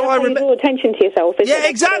 And so I remember... draw attention to yourself. Yeah,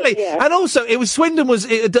 exactly. Yeah. And also, it was Swindon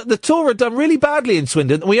the tour had done really badly in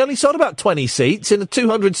Swindon, and we only sold about 20 seats in a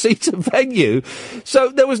 200-seater venue. So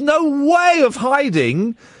there was no way of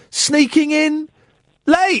hiding, sneaking in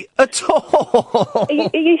late at all. Are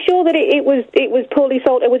you sure that it was poorly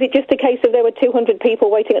sold, or was it just a case of there were 200 people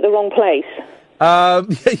waiting at the wrong place? Yeah.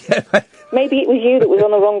 Maybe it was you that was on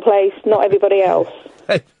the wrong place, not everybody else.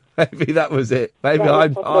 Maybe that was it. Maybe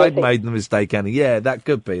I'd made the mistake, Annie. Yeah, that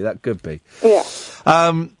could be. Yeah.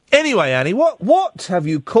 Anyway, Annie, what have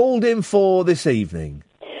you called in for this evening?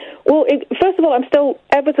 Well, first of all, I'm still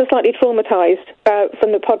ever so slightly traumatised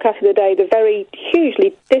from the podcast of the day, the very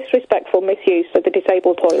hugely disrespectful misuse of the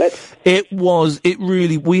disabled toilet.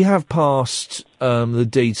 We have passed the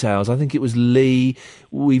details. I think it was Lee.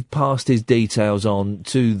 We've passed his details on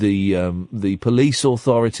to the police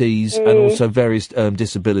authorities and also various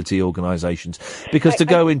disability organisations, because to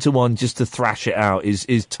go into one just to thrash it out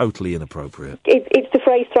is totally inappropriate. It's the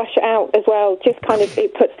phrase "thrash it out" as well. Just kind of,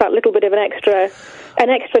 it puts that little bit of an extra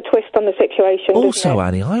twist on the situation. Also,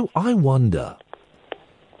 Annie, I wonder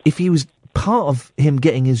if he was part of him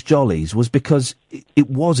getting his jollies was because it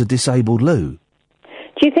was a disabled loo.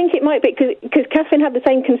 Do you think it might be because Catherine had the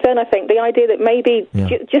same concern? I think the idea that maybe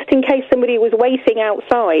just in case somebody was waiting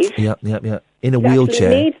outside, in a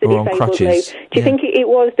wheelchair or on crutches. Do you think it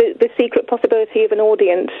was the secret possibility of an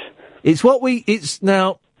audience? It's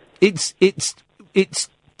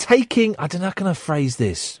taking. I don't know how can I phrase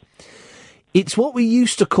this. It's what we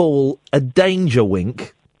used to call a danger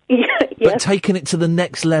wink, but taking it to the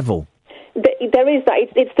next level. There is that.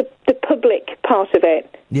 It's the public part of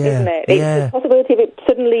it, isn't it? It's the possibility of it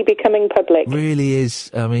suddenly becoming public. Really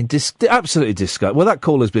is. I mean, absolutely disgusting. Well, that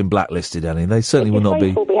caller's been blacklisted, Annie. They certainly will not be.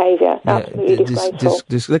 Disgraceful behaviour. Absolutely disgraceful.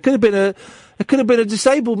 There could have been a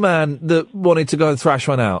disabled man that wanted to go and thrash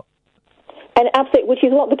one out. And absolutely, which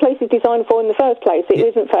is what the place is designed for in the first place. It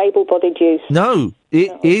isn't for able-bodied use. No,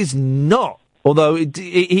 it is not. Although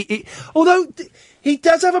he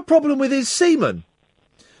does have a problem with his semen.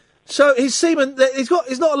 So his semen, it's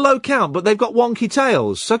not a low count, but they've got wonky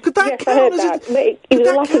tails. So could that count as it was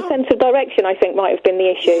a lack of sense of direction, I think, might have been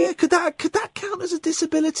the issue. Yeah, could that count as a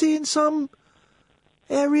disability in some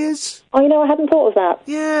areas? Oh, I hadn't thought of that.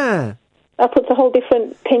 Yeah. That puts a whole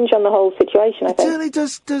different tinge on the whole situation, I think. It certainly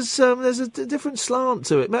does. There's a different slant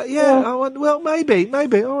to it. But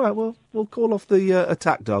maybe. All right, we'll call off the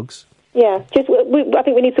attack dogs. Yeah, I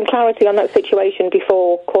think we need some clarity on that situation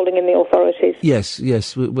before calling in the authorities. Yes.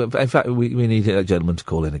 In fact, we need a gentleman to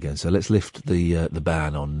call in again. So let's lift the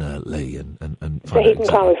ban on Lee and find so he can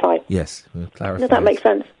clarify. Yes, we'll clarify. Does that make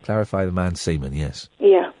sense? Clarify the man's semen. Yes.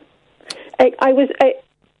 Yeah.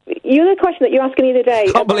 You know the question that you asked me the other day.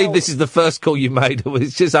 I can't believe this is the first call you made.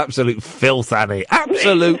 It's just absolute filth, Annie.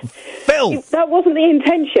 Absolute filth. That wasn't the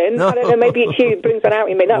intention. No. I don't know, maybe it's you that brings that out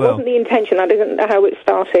in me. That wasn't the intention. That isn't how it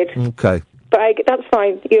started. Okay. But that's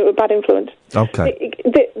fine. You're a bad influence. Okay.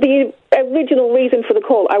 The original reason for the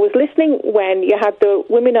call, I was listening when you had the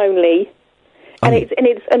women only, and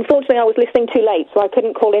it's unfortunately I was listening too late, so I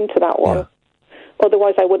couldn't call into that one. Yeah.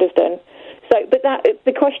 Otherwise I would have done. So, but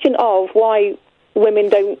the question of why women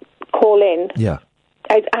don't call in. Yeah.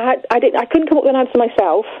 I couldn't come up with an answer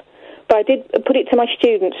myself, but I did put it to my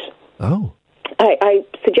students. Oh. I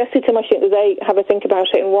suggested to my students that they have a think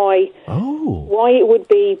about it and why it would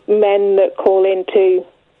be men that call into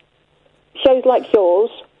shows like yours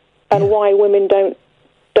and why women don't.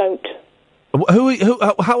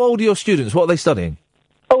 How old are your students? What are they studying?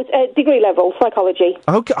 Oh, it's degree level, psychology.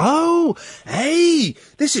 Okay. Oh, hey,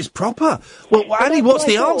 this is proper. Well, Annie, what's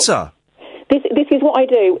the answer? This is what I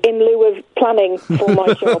do in lieu of planning for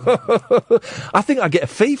my job. I think I get a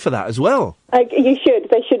fee for that as well. You should.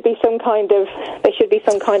 There should be some kind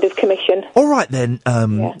of commission. All right then,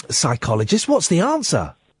 psychologist. What's the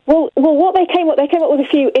answer? Well, what they came up with a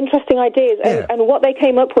few interesting ideas, and what they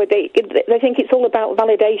came up with, they think it's all about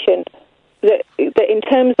validation. That in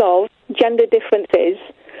terms of gender differences,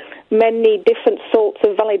 men need different sorts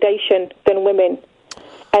of validation than women.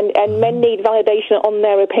 And men need validation on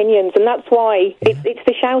their opinions, and that's why it's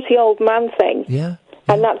the shouty old man thing. Yeah.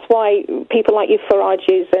 And that's why people like your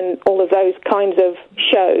Farages and all of those kinds of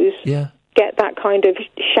shows get that kind of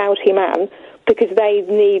shouty man, because they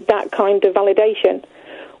need that kind of validation.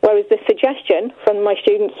 Whereas the suggestion from my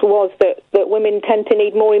students was that women tend to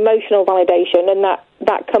need more emotional validation, and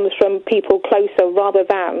that comes from people closer rather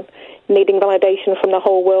than needing validation from the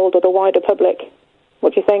whole world or the wider public.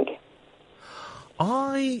 What do you think?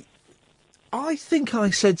 I think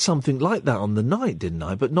I said something like that on the night, didn't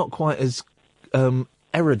I? But not quite as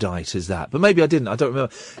erudite as that. But maybe I didn't. I don't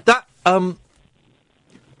remember. That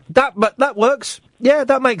But that works. Yeah,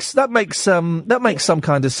 that makes some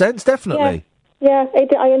kind of sense. Definitely. Yeah,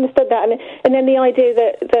 I understood that, and then the idea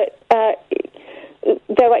that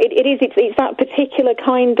it's that particular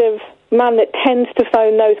kind of man that tends to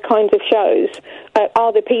phone those kinds of shows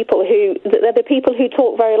are the people who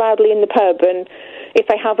talk very loudly in the pub, and if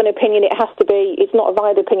they have an opinion, it's not a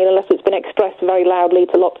valid opinion unless it's been expressed very loudly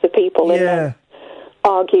to lots of people and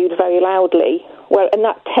argued very loudly. And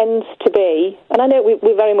that tends to be, and I know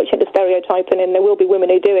we're very much into stereotyping, and there will be women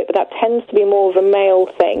who do it, but that tends to be more of a male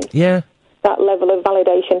thing. Yeah. That level of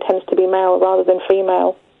validation tends to be male rather than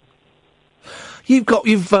female.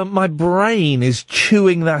 My brain is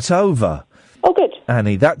chewing that over. Oh, good.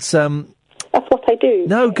 Annie, that's what I do.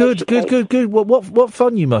 No, good. What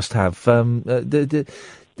fun you must have.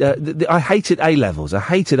 I hated A-levels.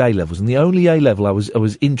 And the only A-level I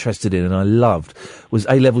was interested in and I loved was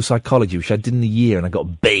A-level psychology, which I did in a year, and I got a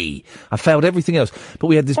B. I failed everything else. But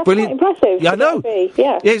we had this brilliant... Quite impressive. Yeah, I know.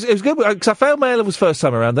 Yeah, it was good, because I failed my A-levels first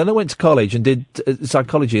time around, then I went to college and did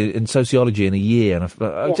psychology and sociology in a year, and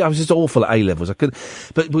I was just awful at A-levels.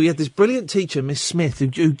 But we had this brilliant teacher, Miss Smith, who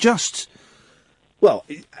just... Well,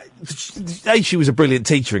 A, she was a brilliant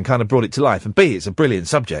teacher and kind of brought it to life, and B, it's a brilliant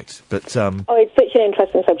subject, but... it's such an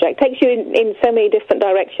interesting subject. Takes you in so many different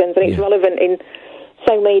directions, and it's relevant in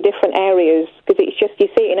so many different areas, because it's just, you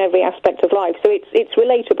see it in every aspect of life, so it's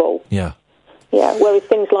relatable. Yeah. Yeah, whereas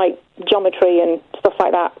things like geometry and stuff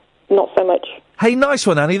like that, not so much. Hey, nice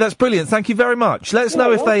one, Annie, that's brilliant, thank you very much. Let us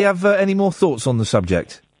know if they have any more thoughts on the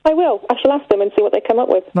subject. I will. I shall ask them and see what they come up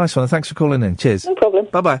with. Nice one, thanks for calling in. Cheers. No problem.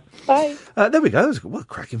 Bye-bye. Bye. There we go. What a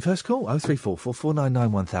cracking first call.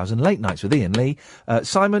 03444991000. Late Nights with Iain Lee.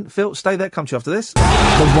 Simon, Phil, stay there. Come to you after this.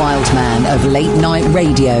 The wild man of late night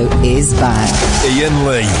radio is back. Iain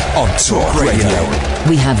Lee on Talk Radio.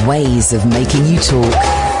 We have ways of making you talk.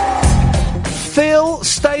 Phil,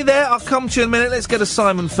 stay there. I'll come to you in a minute. Let's get to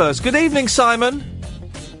Simon first. Good evening, Simon.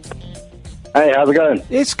 Hey, how's it going?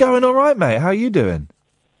 It's going all right, mate. How are you doing?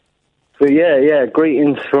 Yeah.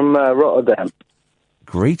 Greetings from Rotterdam.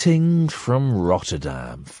 Greetings from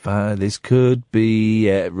Rotterdam. This could be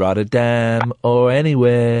at Rotterdam or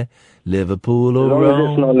anywhere, Liverpool or Rome. As long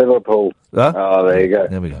as it's not Liverpool. Huh? Oh, there you go.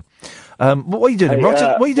 There we go. What are you doing? What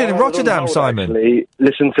are you doing in Rotterdam, Simon? Actually,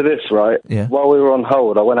 listen to this, right? Yeah. While we were on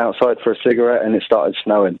hold, I went outside for a cigarette and it started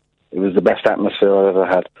snowing. It was the best atmosphere I've ever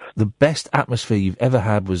had. The best atmosphere you've ever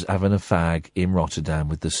had was having a fag in Rotterdam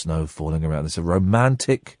with the snow falling around. It's a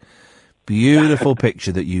romantic, beautiful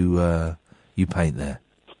picture that you paint there.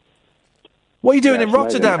 What are you doing in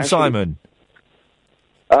Rotterdam, Simon?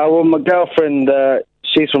 Well, my girlfriend,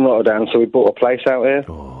 she's from Rotterdam, so we bought a place out here.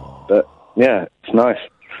 Oh. But yeah, it's nice.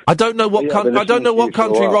 I don't know what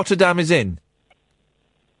country Rotterdam is in.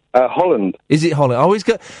 Holland. Is it Holland? I always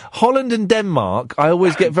get Holland and Denmark. I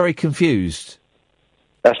always get very confused.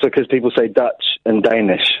 That's because people say Dutch and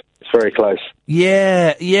Danish. It's very close.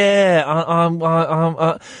 Yeah.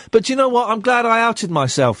 But you know what? I'm glad I outed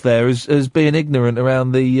myself there as being ignorant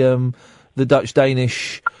around the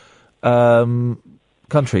Dutch-Danish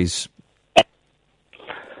countries.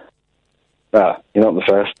 You're not the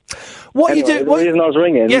first. What anyway, you do? The reason I was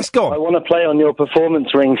ringing. Yes, go on. I want to play on your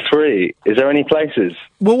Performance Ring 3. Is there any places?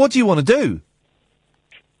 Well, what do you want to do?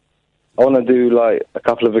 I want to do like a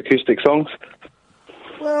couple of acoustic songs.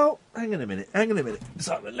 Well, hang on a minute,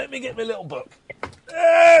 Simon. Let me get my little book.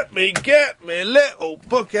 Let me get my little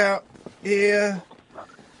book out here.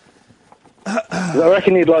 I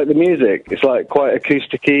reckon you'd like the music. It's like quite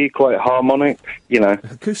acousticy, quite harmonic, you know.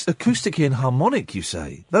 Acousticy and harmonic, you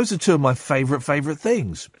say? Those are two of my favourite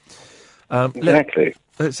things. Exactly.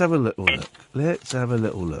 Let's have a little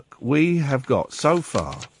look. We have got, so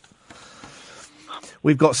far,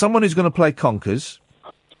 we've got someone who's going to play conkers.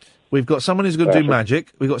 We've got someone who's going to do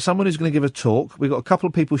magic. We've got someone who's going to give a talk. We've got a couple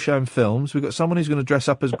of people showing films. We've got someone who's going to dress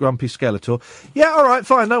up as Grumpy Skeletor. Yeah, all right,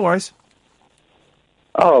 fine, no worries.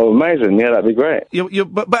 Oh, amazing! Yeah, that'd be great.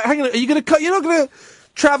 But hang on, are you going to? You're not going to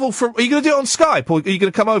travel from? Are you going to do it on Skype, or are you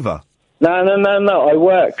going to come over? No. I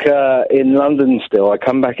work in London still. I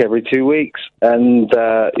come back every 2 weeks, and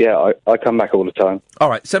I come back all the time. All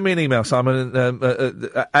right, send me an email, Simon,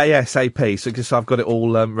 ASAP, so just so I've got it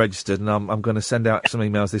all registered, and I'm going to send out some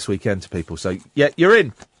emails this weekend to people. So yeah, you're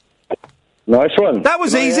in. Nice one. That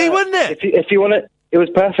was easy, wasn't it? If you want to. It was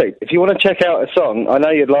perfect. If you want to check out a song, I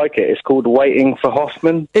know you'd like it. It's called Waiting for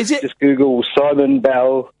Hoffman. Is it? Just Google Simon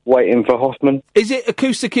Bell, Waiting for Hoffman. Is it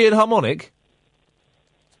acousticy and harmonic?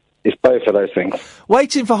 It's both of those things.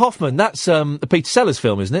 Waiting for Hoffman, that's a Peter Sellers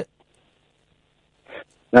film, isn't it?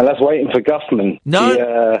 No, that's Waiting for Guffman.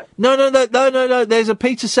 No. There's a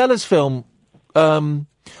Peter Sellers film.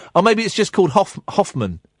 Or maybe it's just called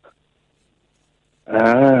Hoffman.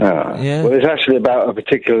 Yeah. Well, it's actually about a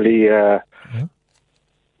particularly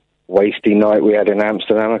wasty night we had in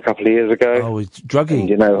Amsterdam a couple of years ago. Oh, it's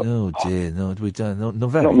druggy. And, oh dear, no, we don't. No,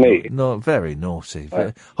 very, Not me. Not very naughty.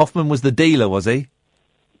 Hoffman was the dealer, was he?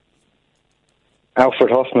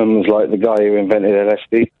 Alfred Hoffman was like the guy who invented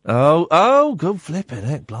LSD. Oh, go flipping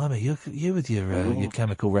heck, blimey! You with your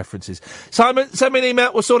chemical references. Simon, send me an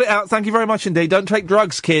email. We'll sort it out. Thank you very much indeed. Don't take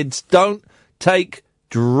drugs, kids. Don't take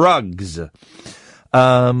drugs.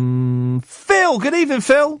 Phil, good evening,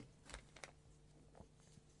 Phil.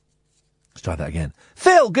 Let's try that again.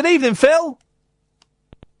 Phil, good evening, Phil.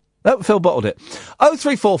 No, Phil bottled it.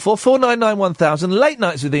 0344 499 1000. Late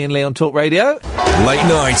nights with Iain Lee on Talk Radio. Late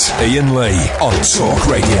night, Iain Lee on Talk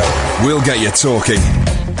Radio. We'll get you talking.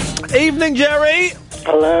 Evening, Gerry.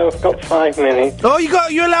 Hello, got 5 minutes. Oh,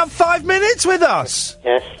 you're allowed 5 minutes with us?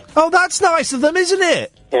 Yes. Oh, that's nice of them, isn't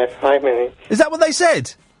it? Yes, 5 minutes. Is that what they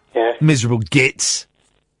said? Yes. Miserable gits.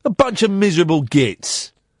 A bunch of miserable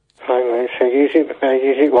gits. 5 minutes, so use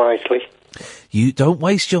it wisely. You don't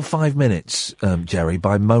waste your 5 minutes, Gerry,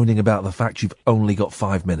 by moaning about the fact you've only got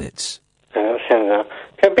 5 minutes.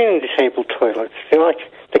 I've been in disabled toilets.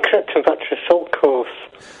 The correct and battery assault course.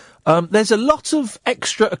 There's a lot of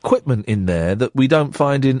extra equipment in there that we don't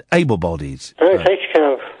find in able-bodied. Oh, it's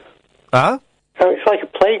kind of... Huh? Oh, it's like a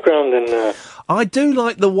playground in there. I do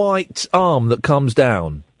like the white arm that comes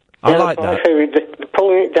down. I like that.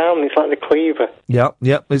 Pulling it down, it's like the cleaver. Yeah.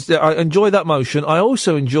 I enjoy that motion. I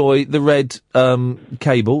also enjoy the red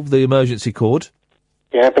cable, the emergency cord.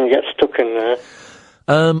 Yeah, but you get stuck in there.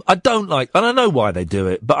 I don't like, and I know why they do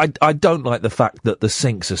it, but I don't like the fact that the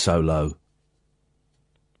sinks are so low.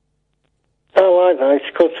 I like that.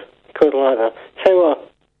 It's good like that. Tell you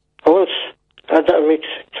what, I once had that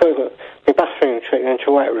toilet, my bathroom taken into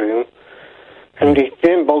a wet room, and he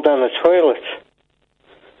didn't bolt down the toilet.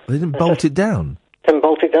 They didn't bolt it down? Didn't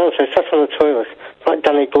bolt it down, so I sat on the toilet, like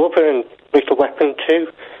Danny Glover and Lethal Weapon 2.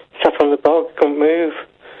 Sat on the bog, couldn't move,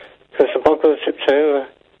 because the bog was tipped over.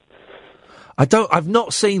 I've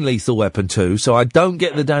not seen Lethal Weapon 2, so I don't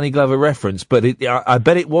get the Danny Glover reference, but I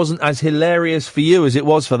bet it wasn't as hilarious for you as it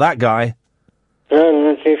was for that guy.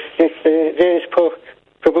 No, it's poor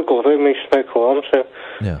Glover, me smoke alarm, so...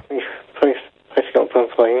 Yeah. Police got up on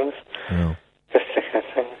flames. No. Just a second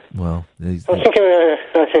thing. Well... I was thinking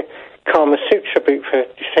of Karma Sutra boot for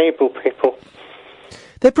disabled people.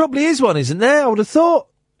 There probably is one, isn't there? I would have thought.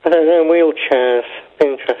 I don't know, wheelchairs.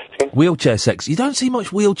 Interesting. Wheelchair sex. You don't see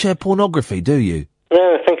much wheelchair pornography, do you?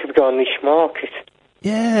 No, I think we've got a niche market.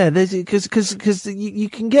 Yeah, because you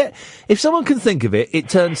can get... If someone can think of it, it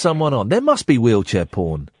turns someone on. There must be wheelchair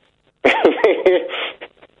porn.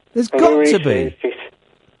 There's got to be.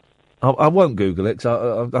 I won't Google it,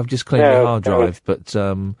 'cause I've just cleaned my hard drive, but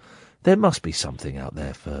there must be something out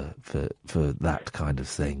there for that kind of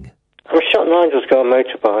thing. I'm sure Nigel's got a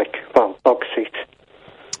motorbike. Well, box seat.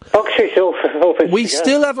 Box seat's all We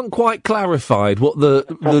still haven't quite clarified what the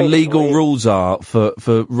legal rules are for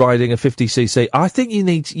riding a 50cc. I think you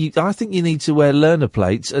need to wear learner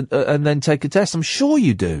plates and then take a test. I'm sure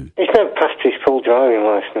you do. He's never passed his full driving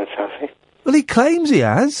licence, has he? Well, he claims he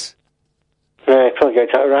has. No, he probably goes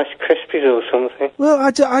out of Rice Krispies or something. Well,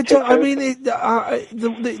 I mean,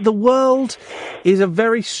 the world is a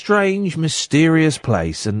very strange, mysterious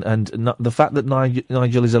place, and the fact that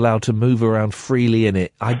Nigel is allowed to move around freely in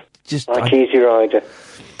it, Cheesy Rider.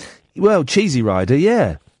 Well, Cheesy Rider,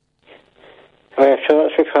 yeah. Yeah, so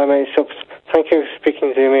that's me 5 minutes up. Thank you for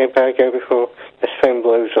speaking to me about go before this phone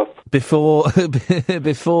blows up. Before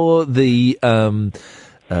the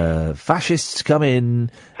fascists come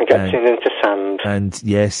in and get into sand. And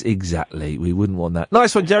yes, exactly. We wouldn't want that.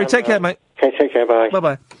 Nice one, Gerry. Take care, mate. Okay, take care. Bye.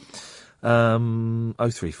 Bye.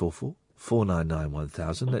 0344 499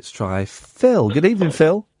 1000. Let's try Phil. Good evening,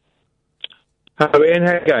 Phil. Hello, Ian.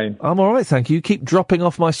 How are you going? I'm all right, thank you. You keep dropping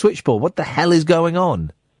off my switchboard. What the hell is going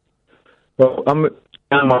on? Well, I'm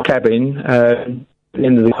down in my cabin,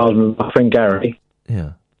 in the garden with my friend Gerry.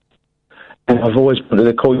 Yeah. And I've always wanted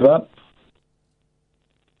to call you up.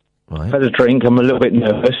 Right. I've had a drink. I'm a little bit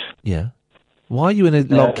nervous. Yeah. Why are you in a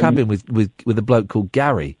log cabin with a bloke called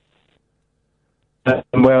Gerry?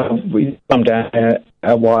 Well, we come down there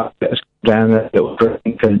a while, let's go down there, a little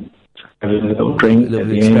drink and have a little drink. A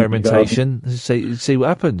little experimentation. See what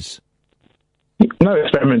happens. No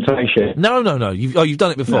experimentation. No. You've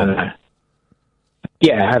done it before. No.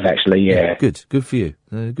 Yeah, I have actually. Yeah. Good for you.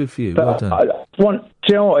 Good for you. But Well done. Do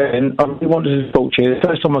you know what, Ian? I really wanted to talk to you. The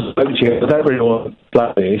first time I spoke to you, I don't really want to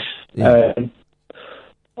like this. Yeah.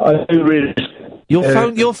 I do really.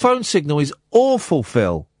 Your phone signal is awful,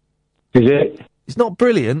 Phil. Is it? It's not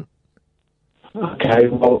brilliant. Okay,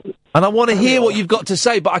 well... And I want to hear what you've got to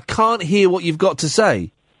say, but I can't hear what you've got to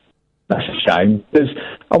say. That's a shame, because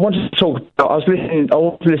I wanted to talk about... I was listening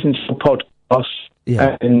to a podcast,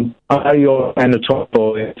 and I know you're a fan of Top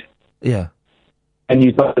Boy. Yeah. And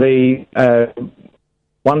you've got the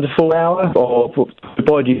Wonderful Hour, or the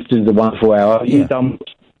boy used to do the Wonderful Hour. You've done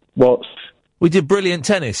what's... We did Brilliant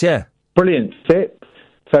Tennis, yeah. Brilliant, fit.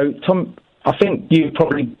 So, Tom, I think you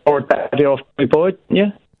probably borrowed that idea off my boy, didn't you?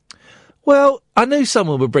 Well, I knew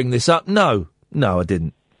someone would bring this up. No, I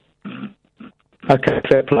didn't. Okay,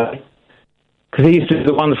 fair play. Because he used to do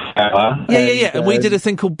the Wonderful Hour. Yeah. And we did a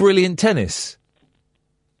thing called Brilliant Tennis.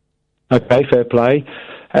 Okay, fair play.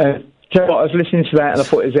 Do you know what? I was listening to that and I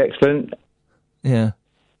thought it was excellent. Yeah.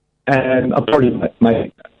 And I'm probably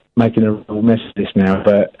making a real mess of this now,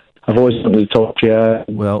 but I've always wanted to talk to you.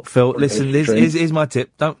 Well, Phil, listen, here's my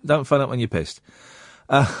tip. Don't phone up when you're pissed.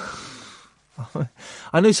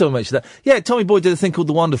 I knew someone mentioned that. Yeah, Tommy Boy did a thing called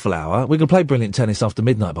The Wonderful Hour. We're going to play Brilliant Tennis after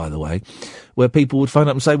midnight, by the way, where people would phone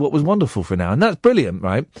up and say what was wonderful for an hour. And that's brilliant,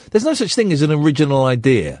 right? There's no such thing as an original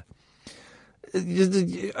idea.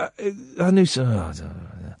 I knew so.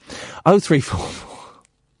 0344.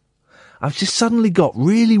 I've just suddenly got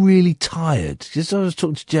really, really tired. Just as I was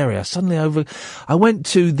talking to Gerry, I went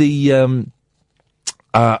to the, so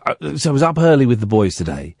I was up early with the boys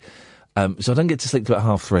today. So I don't get to sleep till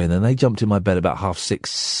about 3:30, and then they jumped in my bed about 6:30,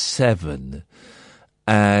 7:00.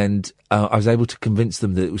 And I was able to convince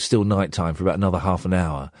them that it was still night time for about another half an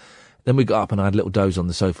hour. Then we got up and I had a little doze on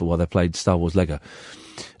the sofa while they played Star Wars Lego.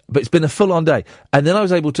 But it's been a full-on day. And then I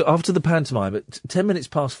was able to, after the pantomime, at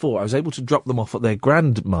 4:10, I was able to drop them off at their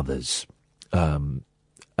grandmother's. And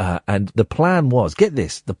the plan was, get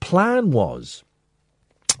this, the plan was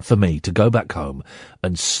for me to go back home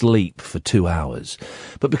and sleep for 2 hours.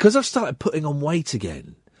 But because I've started putting on weight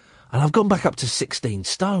again, and I've gone back up to 16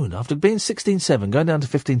 stone, after being 16.7, going down to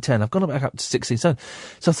 15.10, I've gone back up to 16 stone.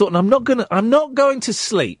 So I thought, I'm not going to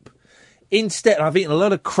sleep. Instead, I've eaten a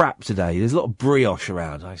lot of crap today. There's a lot of brioche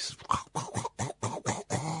around. I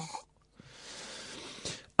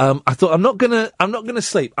thought I'm not gonna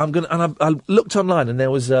sleep. And I looked online and there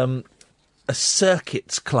was a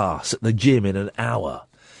circuits class at the gym in an hour.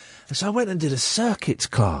 And so I went and did a circuits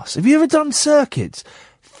class. Have you ever done circuits?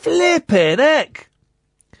 Flipping heck!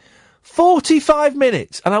 45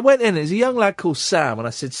 minutes. And I went in, there's a young lad called Sam, and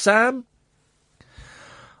I said, Sam,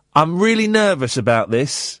 I'm really nervous about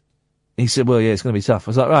this. He said, well, yeah, it's going to be tough.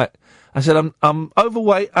 I was like, right. I said, I'm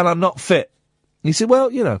overweight and I'm not fit. He said, well,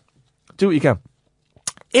 do what you can.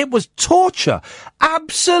 It was torture.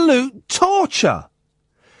 Absolute torture.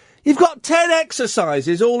 You've got 10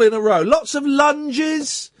 exercises all in a row. Lots of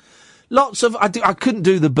lunges. I couldn't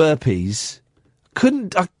do the burpees.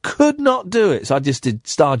 I could not do it. So I just did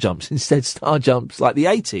star jumps instead. Star jumps like the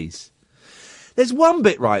 80s. There's one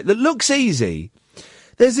bit, right, that looks easy.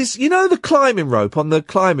 There's this, the climbing rope on the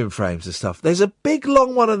climbing frames and stuff. There's a big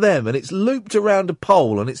long one of them and it's looped around a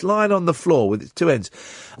pole and it's lying on the floor with its two ends.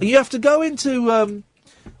 And you have to go into,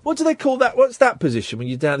 what do they call that? What's that position when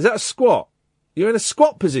you're down? Is that a squat? You're in a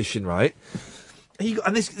squat position, right?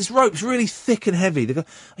 And this rope's really thick and heavy. They go,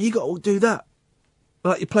 and you got to do that.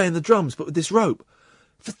 Like you're playing the drums, but with this rope.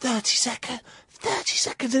 For 30 seconds. 30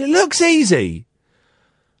 seconds, and it looks easy.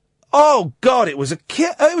 Oh, God, it was an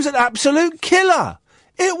absolute killer.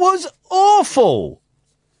 It was awful.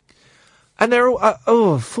 And they're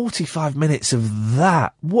all, 45 minutes of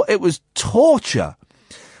that. It was torture.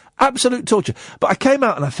 Absolute torture. But I came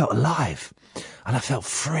out and I felt alive. And I felt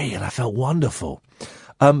free and I felt wonderful.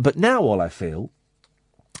 But now all I feel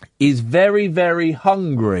is very, very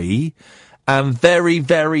hungry and very,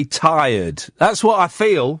 very tired. That's what I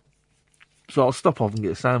feel. So I'll stop off and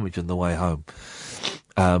get a sandwich on the way home.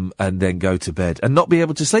 And then go to bed and not be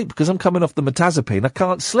able to sleep because I'm coming off the mirtazapine. I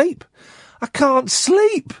can't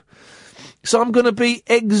sleep. So I'm going to be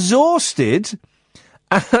exhausted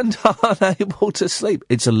and unable to sleep.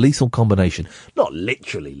 It's a lethal combination. Not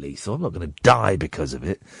literally lethal. I'm not going to die because of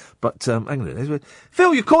it. But, hang on a minute.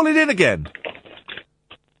 Phil, you're calling in again.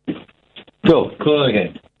 Phil, call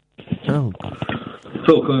again. Oh.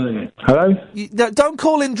 Phil, call again. Hello? Don't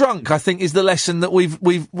call in drunk, I think, is the lesson that we've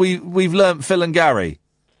learnt, Phil and Gary.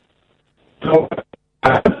 Oh.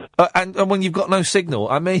 And when you've got no signal,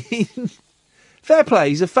 I mean, fair play,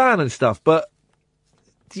 he's a fan and stuff, but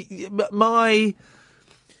my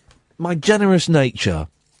generous nature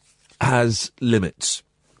has limits.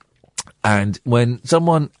 And when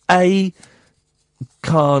someone, A,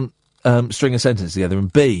 can't string a sentence together,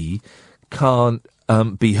 and B, can't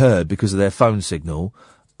be heard because of their phone signal,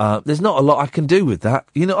 there's not a lot I can do with that.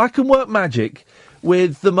 I can work magic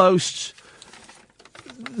with the most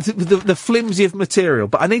the flimsy of material,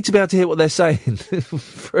 but I need to be able to hear what they're saying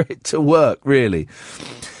for it to work, really.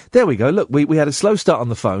 There we go. Look, we had a slow start on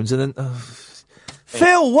the phones, and then...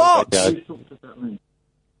 Phil, what?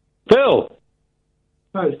 Phil!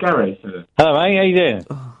 No, it's Gerry. Hello, mate. How you doing?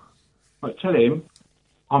 Right, tell him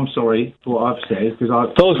I'm sorry for what I've said,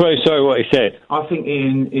 because Phil's very sorry what he said. I think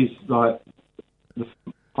Iain is, like...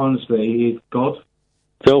 Honestly, he is God.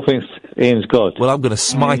 Phil thinks Ian's God. Well, I'm going to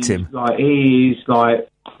smite him. Like, he's like...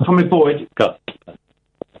 Tommy Boyd... God.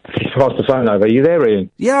 He passed the phone over. Are you there, Iain?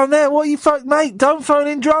 Yeah, I'm there. What are you... Mate, don't phone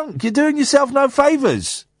in drunk. You're doing yourself no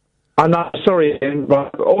favours. I know. Sorry, Iain. Right.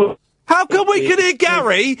 How come we can hear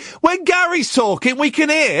Gerry? When Gary's talking, we can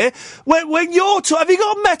hear. When you're talking... Have you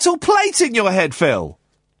got a metal plate in your head, Phil?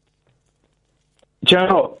 Do you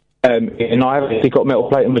know what, Iain, I haven't got a metal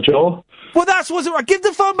plate in my jaw. Well, that's what's right. Give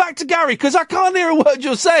the phone back to Gerry, because I can't hear a word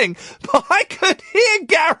you're saying, but I could hear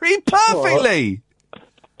Gerry perfectly.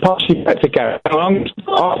 Pass you back to Gerry. No,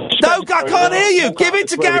 I can't hear you. Give it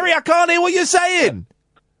to Gerry. I can't hear what you're saying.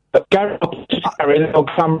 Gerry, I'll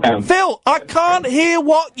come round. Phil, I can't hear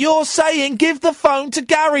what you're saying. Give the phone to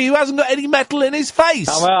Gerry, who hasn't got any metal in his face.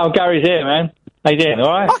 Oh, well, Gary's here, man. How you doing, all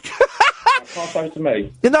right? Pass over to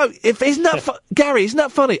me. You know, isn't that Gary? Isn't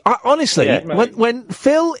that funny? Honestly, when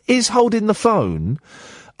Phil is holding the phone,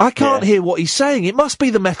 I can't hear what he's saying. It must be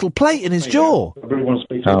the metal plate in his jaw. I really want to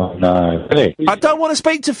speak to him. Oh no, really? I don't want to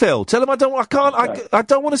speak to Phil. Tell him I don't. I can't. I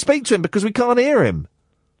don't want to speak to him because we can't hear him.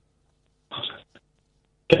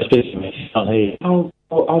 Get speak to me. I can't hear you. Oh,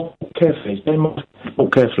 I'll carefully.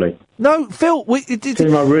 Talk carefully. No, Phil. Tell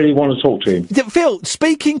him I really want to talk to him. Phil,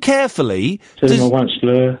 speaking carefully. Tell him I won't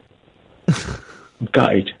slur. I'm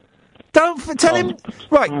gutted. Don't tell him.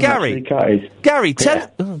 Right, Gerry. Gerry, tell.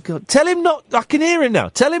 Oh God, tell him not. I can hear him now.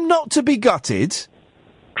 Tell him not to be gutted.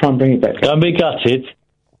 Try and bring it back. Don't be gutted.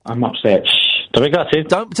 I'm upset. Don't be gutted.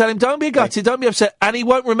 Don't tell him. Don't be gutted. Don't be upset. And he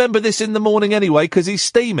won't remember this in the morning anyway because he's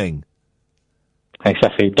steaming.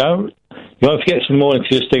 Exactly. Don't. You won't forget this in the morning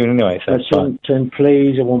because you're steaming anyway. So that's fine. Tim,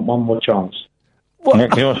 please, I want one more chance. What?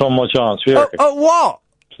 Yeah, you want one more chance? What?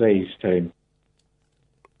 Please, Tim.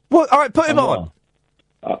 What? All right, put him on.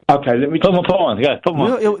 Okay, let me put my phone on. Yeah, put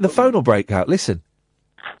my. The phone will break out. Listen.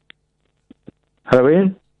 Hello,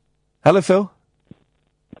 Iain. Hello, Phil.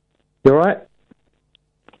 You all right?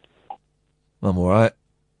 I'm all right.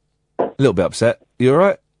 A little bit upset. You all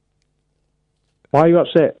right? Why are you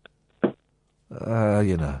upset?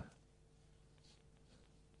 You know.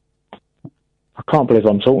 I can't believe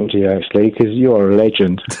I'm talking to you, actually, because you're a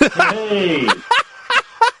legend. Hey!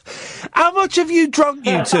 How much have you drunk,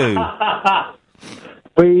 you two? I've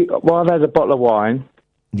had a bottle of wine.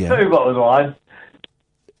 Yeah. 2 bottles of wine.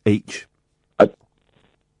 Each. Do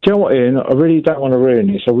you know what, Iain? I really don't want to ruin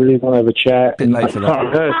this. I really want to have a chat. Bit late for that. Can't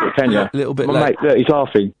rehearse it, can you? A little bit My late. mate, look, he's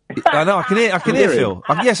laughing. I know, I can hear Phil.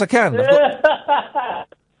 Yes, I can. Do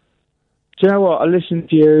you know what? I listen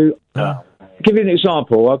to you. To give you an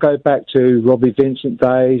example, I go back to Robbie Vincent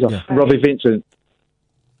days. Robbie Vincent.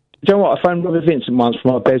 Do you know what? I phoned Robbie Vincent once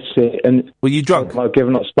from my bed sit, and were you drunk? I've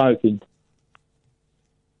given up smoking.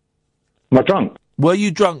 Am I drunk? Were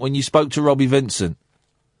you drunk when you spoke to Robbie Vincent?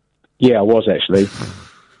 Yeah, I was actually.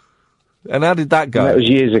 And how did that go? And that was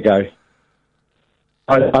years ago.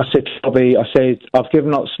 I said to Robbie, I've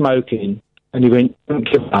given up smoking, and he went, "Don't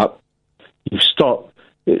give up. You've stopped."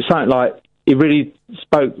 It's something like he really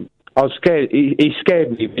spoke. I was scared. He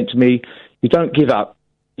scared me. He went to me, "You don't give up.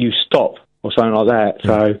 You stop," or something like that.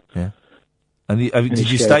 So. Yeah. And did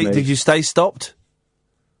you stay? Did you stay stopped?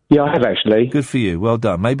 Yeah, I have actually. Good for you. Well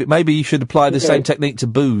done. Maybe you should apply the same technique to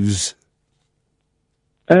booze.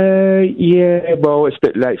 Yeah. Well, it's a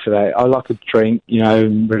bit late for that. I like a drink,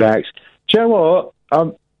 and relax. Do you know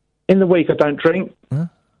what? In the week I don't drink,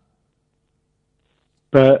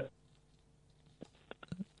 but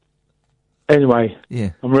anyway,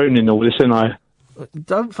 I'm ruining all this, aren't I?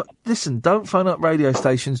 Don't phone up radio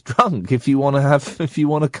stations drunk if you want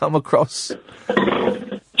to come across.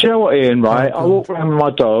 Do you know what, Iain, right? I walk around with my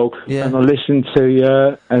dog and I listen to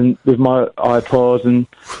you and with my iPod, and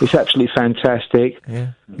it's absolutely fantastic.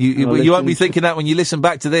 Yeah. You won't be thinking that when you listen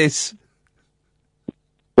back to this.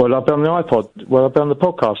 Well, I'll be on the iPod. Well, I'll be on the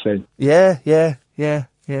podcast then. Yeah.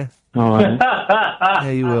 All right. Yeah,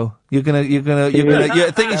 you will. You're gonna.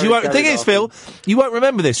 The thing is, Phil, you won't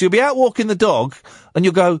remember this. You'll be out walking the dog, and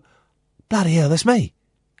you'll go, "Bloody hell, that's me."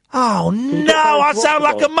 Oh no, I sound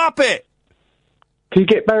like a muppet. Can you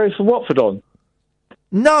get Barry from Watford on?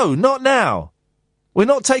 No, not now. We're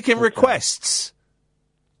not taking requests.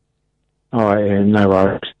 All right, Iain, no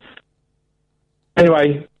worries.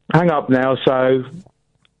 Anyway, hang up now. So, do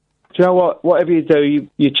you know what? Whatever you do,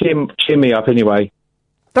 you cheer me up anyway.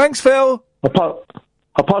 Thanks, Phil.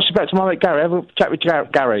 I'll pass you back to my mate Gary. Have a chat with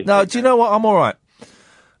Gary. No, do you know what? I'm all right.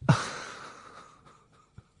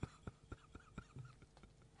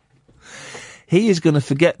 He is going to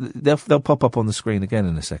forget. They'll pop up on the screen again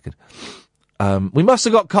in a second. We must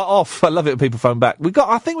have got cut off. I love it when people phone back.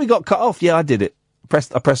 I think we got cut off. Yeah, I did it.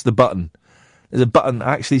 I pressed the button. There's a button that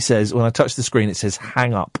actually says, when I touch the screen, it says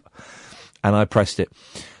hang up. And I pressed it.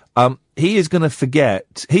 He is going to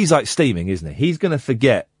forget. He's like steaming, isn't he? He's going to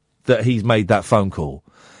forget that he's made that phone call.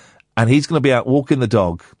 And he's going to be out walking the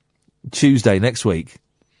dog Tuesday next week.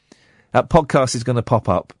 That podcast is going to pop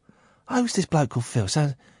up. Oh, who's this bloke called Phil?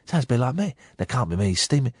 Sounds a bit like me. That can't be me. He's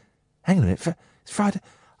steaming. Hang on a minute. It's Friday.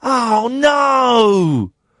 Oh,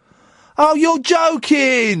 no! Oh, you're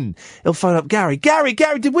joking! He'll phone up Gary. Gary,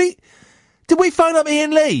 did we phone up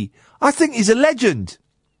Iain Lee? I think he's a legend.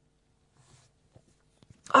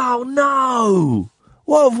 Oh, no!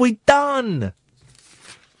 What have we done?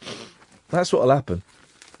 That's what'll happen.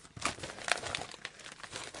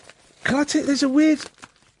 Can I tell you, there's a weird...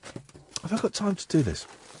 Have I got time to do this?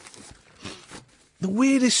 The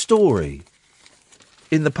weirdest story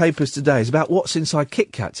in the papers today is about what's inside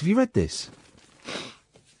Kit Kats. Have you read this?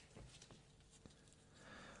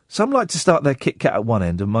 Some like to start their Kit Kat at one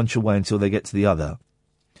end and munch away until they get to the other.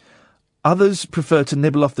 Others prefer to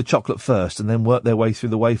nibble off the chocolate first and then work their way through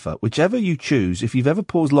the wafer. Whichever you choose, if you've ever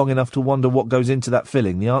paused long enough to wonder what goes into that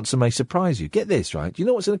filling, the answer may surprise you. Get this, right? Do you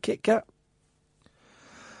know what's in a Kit Kat?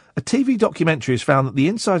 A TV documentary has found that the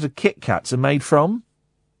insides of Kit Kats are made from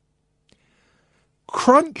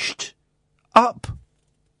crunched up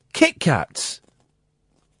Kit Kats.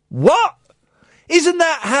 What? Isn't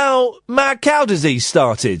that how mad cow disease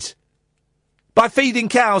started? By feeding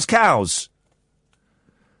cows.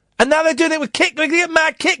 And now they're doing it with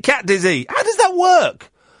mad Kit Kat disease. How does that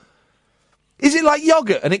work? Is it like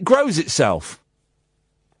yoghurt and it grows itself?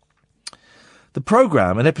 The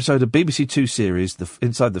programme, an episode of BBC Two series,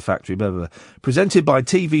 Inside the Factory, blah, blah, blah, presented by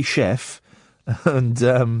TV chef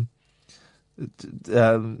and,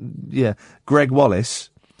 Greg Wallace.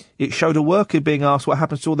 It showed a worker being asked what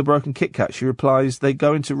happens to all the broken Kit Kats. She replies, they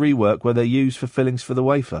go into rework where they're used for fillings for the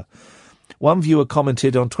wafer. One viewer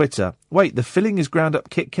commented on Twitter, wait, the filling is ground up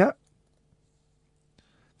Kit Kat?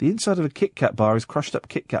 The inside of a Kit Kat bar is crushed up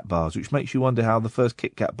Kit Kat bars, which makes you wonder how the first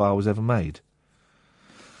Kit Kat bar was ever made.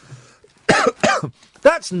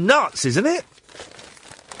 That's nuts, isn't it?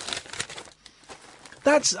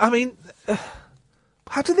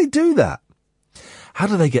 How do they do that? How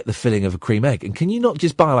do they get the filling of a cream egg? And can you not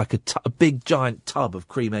just buy like a big giant tub of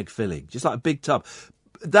cream egg filling? Just like a big tub.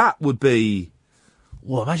 That would be...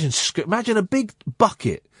 Well, imagine a big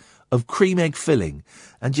bucket of cream egg filling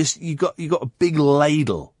and just, you got a big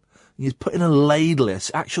ladle. You just put in a ladle, it's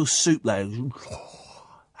actual soup ladle.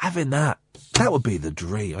 Having that would be the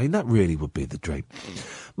dream. I mean, that really would be the dream.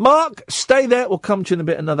 Mark, stay there. We'll come to you in a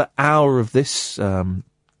bit. Another hour of this.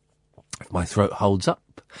 If my throat holds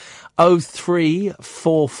up.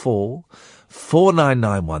 0344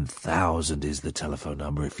 499 1000 is the telephone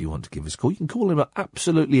number if you want to give us a call. You can call him about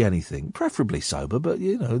absolutely anything, preferably sober, but,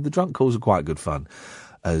 you know, the drunk calls are quite good fun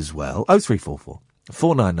as well. 0344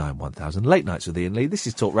 499 1000. Late Nights with Iain Lee. This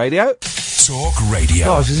is Talk Radio. Talk Radio.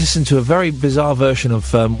 Oh, I was listening to a very bizarre version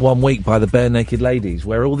of 1 Week by the Bare Naked Ladies,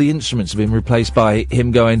 where all the instruments have been replaced by him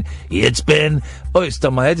going, it's been... Oh, it's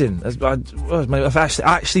done my head in. I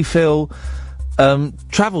actually feel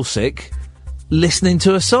travel sick listening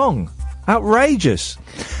to a song. Outrageous.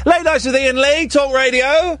 Late Nights with Iain Lee, Talk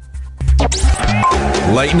Radio.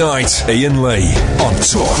 Late Night, Iain Lee on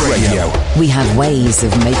Talk Radio. We have ways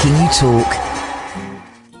of making you talk.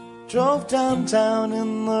 Drove downtown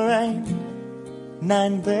in the rain,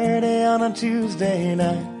 9:30 on a Tuesday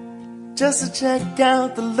night, just to check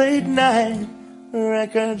out the late night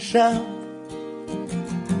record shop.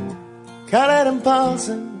 Call it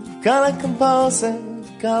impulsive, call it compulsive,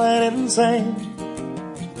 call it insane.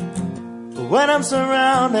 But when I'm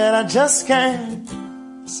surrounded, I just can't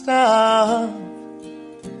stop.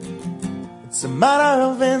 It's a matter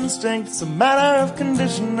of instinct, it's a matter of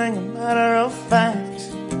conditioning, a matter of fact.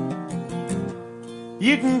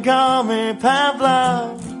 You can call me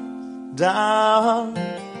Pavlov's dog.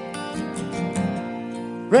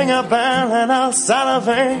 Ring a bell and I'll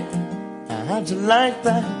salivate. How'd you like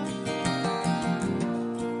that?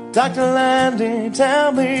 Dr. Landy,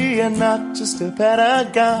 tell me you're not just a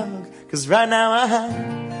pedagogue. 'Cause right now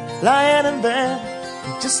I'm lying in bed,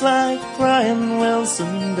 just like Brian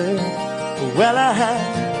Wilson did. Well,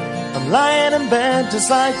 I'm lying in bed just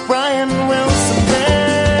like Brian Wilson did.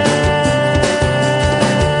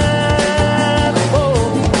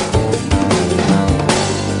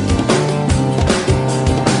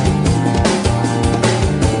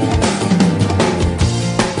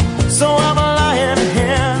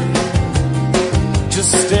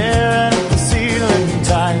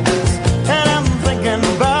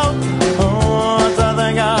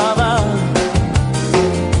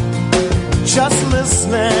 just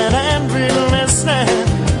listening and re-listening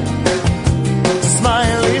to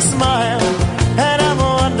Smiley Smile. And I'm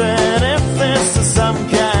wondering if this is some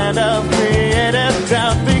kind of creative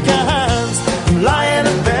drought, because I'm lying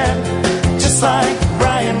in bed just like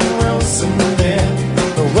Brian Wilson did.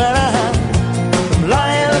 Well, I'm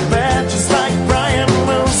lying in bed just like Brian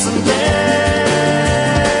Wilson did.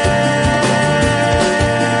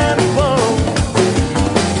 Whoa.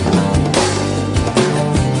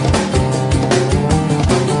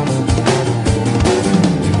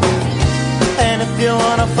 And if you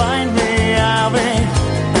wanna find me, I'll be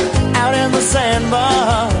out in the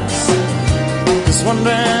sandbox, just wondering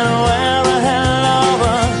where the hell all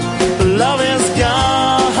the love is gone.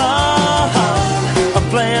 I'm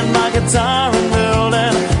playing my guitar and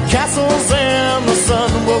building castles in the sun.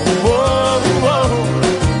 Whoa, whoa, whoa,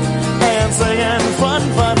 and singing fun,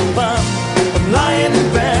 fun, fun. I'm lying in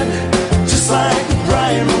bed just like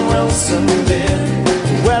Brian Wilson did.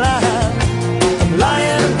 Well, I'm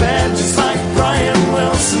lying in bed just like Brian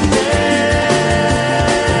Wilson did.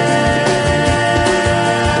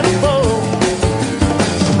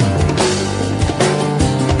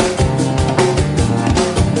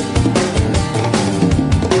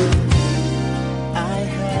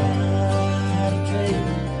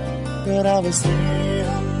 But I was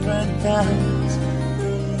 300 pounds.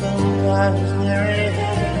 No, I was very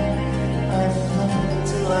high. I floated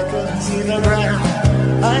till I couldn't see the ground.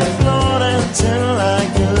 I floated till I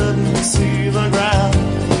couldn't see the ground.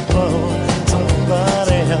 Oh,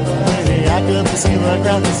 somebody help me. I couldn't see the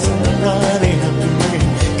ground. Somebody help me.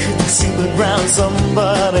 Couldn't see the ground.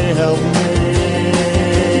 Somebody help me.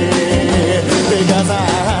 Because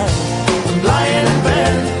I'm lying in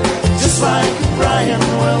bed just like Brian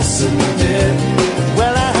Wilson did.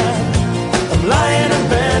 Well, I'm lying in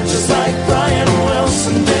bed just like Brian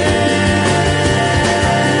Wilson did.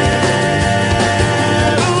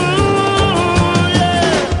 Ooh,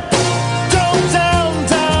 yeah. Drove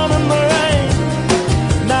downtown in the rain,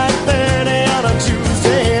 9:30 on a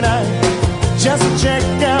Tuesday night, just to check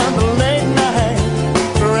out the late night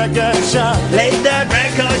record shop. Late night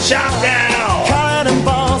record shop now. Call it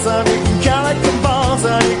balls, or you can call it balls,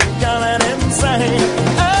 or you can call it insane.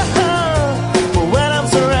 But when I'm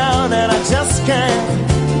surrounded, I just can't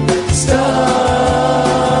stop.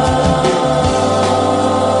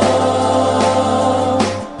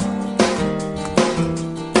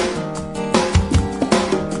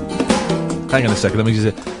 Hang on a second, let me just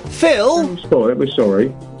say, Phil? We're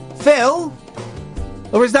sorry. Phil?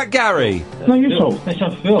 Or is that Gary? No, you're sorry. That's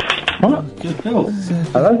not Phil. What? Just Phil.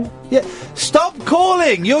 Hello? Yeah. Stop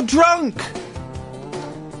calling! You're drunk!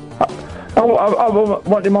 I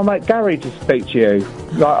wanted my mate Gary to speak to you.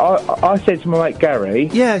 Like, I said to my mate Gary,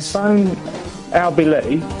 yes, phone Albie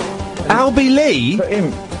Lee. Albie Lee? Put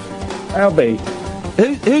him. Albie.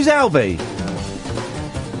 Who's Albie?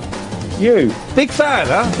 You. Big fan,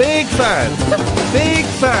 huh? Big fan. Big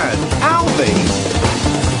fan. Albie?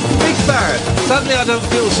 Big fan. Suddenly I don't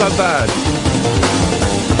feel so bad.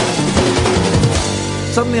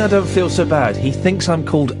 Suddenly I don't feel so bad. He thinks I'm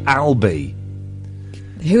called Albie.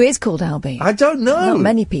 Who is called Albie? I don't know. Not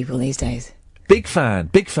many people these days. Big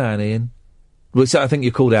fan, Ian. Well, so I think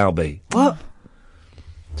you're called Albie. What?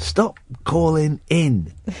 Stop calling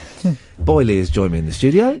in. Boyley has joined me in the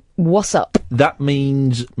studio. What's up? That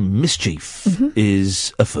means mischief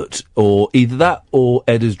is afoot. Or either that or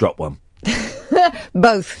Ed has dropped one.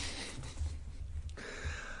 Both.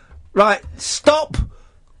 Right, stop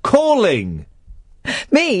calling.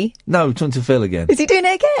 Me? No, talking to Phil again. Is he doing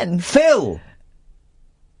it again? Phil!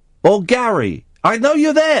 Or Gary. I know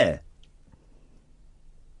you're there.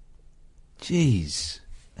 Jeez.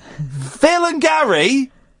 Phil and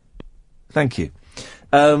Gary? Thank you.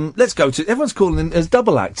 Let's go to... Everyone's calling in as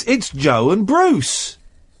double acts. It's Joe and Bruce.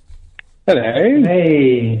 Hello.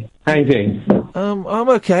 Hey. How you doing? I'm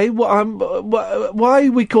okay. Why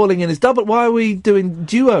are we calling in as double... Why are we doing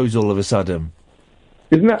duos all of a sudden?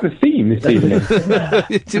 Isn't that the theme this evening?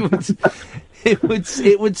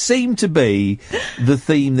 It would seem to be the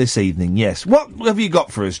theme this evening, yes. What have you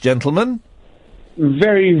got for us, gentlemen?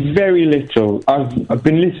 Very, very little. I've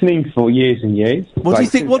been listening for years and years. What do you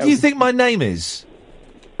think? What do you think my name is?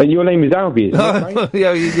 And your name is Albie, isn't it, mate?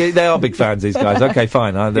 Yeah, they are big fans, these guys. Okay,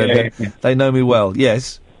 fine. They know me well.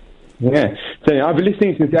 Yes. Yeah. So I've been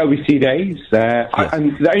listening since LBC days,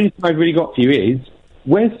 and the only thing I've really got for you is,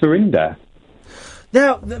 where's Verinda?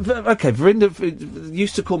 Now, okay, Verinda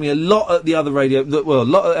used to call me a lot at the other radio, well, a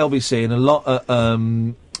lot at LBC and a lot at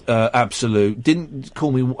Absolute. Didn't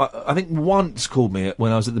call me, I think once called me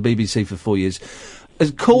when I was at the BBC for 4 years.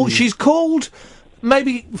 She's called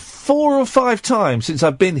maybe 4 or 5 times since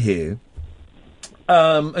I've been here,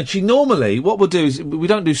 And she normally, what we'll do is, we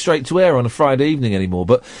don't do straight to air on a Friday evening anymore,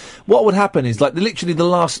 but what would happen is, like, literally the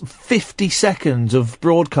last 50 seconds of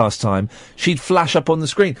broadcast time, she'd flash up on the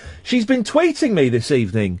screen. She's been tweeting me this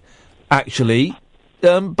evening, actually,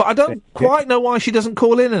 but I don't quite know why she doesn't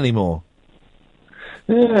call in anymore.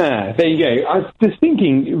 Yeah, there you go. I was just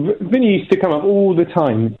thinking, Vinny used to come up all the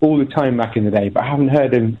time back in the day, but I haven't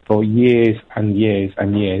heard him for years and years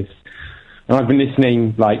and years. And I've been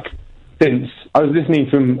listening, since I was listening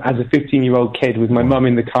as a 15-year-old kid with my mum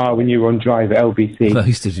in the car when you were on drive at LBC. I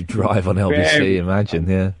used to drive on LBC, imagine,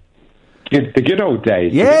 yeah. The good old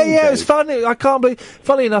days. Yeah, it was funny. I can't believe.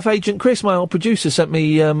 Funny enough, Agent Chris, my old producer, sent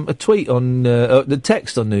me a tweet on the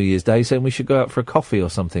text on New Year's Day saying we should go out for a coffee or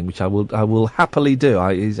something, which I will happily do.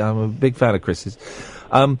 I'm a big fan of Chris's.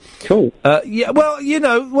 Cool. Yeah.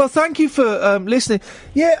 Well, thank you for listening.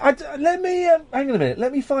 Yeah. Let me hang on a minute.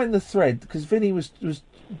 Let me find the thread because Vinny was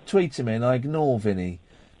tweeting me, and I ignore Vinny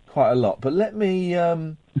quite a lot. But let me.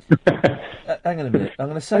 Hang on a minute. I'm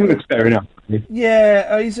going to say. That's fair enough.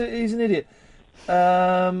 Yeah, he's an idiot.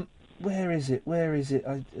 Where is it? It's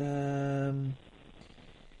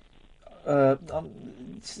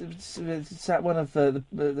that one of the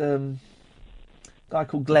guy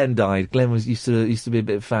called Glenn died. Glenn used to be a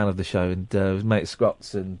bit of a fan of the show and was mate of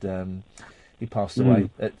Scott's, and he passed away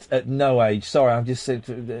at no age. Sorry, I'm just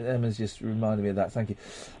Emma's just reminded me of that. Thank you.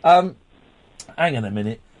 Hang on a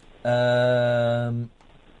minute.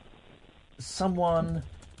 Someone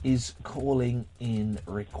is calling in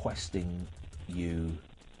requesting you,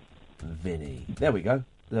 Vinny. There we go.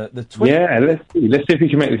 The tweet. Yeah, let's see if we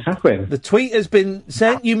can make this happen. The tweet has been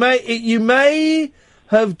sent. You may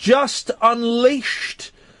have just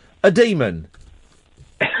unleashed a demon.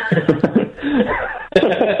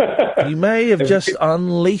 You may have just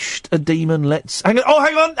unleashed a demon. Let's hang on. Oh,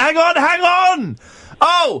 hang on.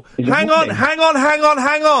 Oh, hang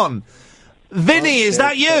on. Vinny, is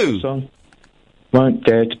that you? Won't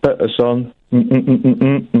get better song. Hello,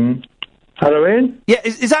 Ian? Yeah,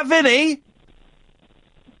 is that Vinny?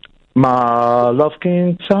 My love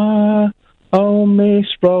guitar, oh Miss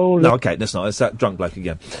Roller. No, okay, that's not. It's that drunk bloke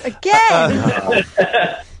again. Again?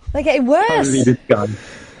 They're getting worse.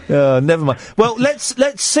 Never mind. Well, let's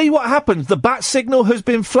see what happens. The bat signal has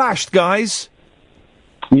been flashed, guys.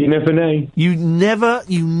 You never know. You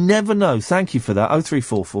never know. Thank you for that.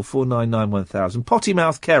 0344 499 1000. Potty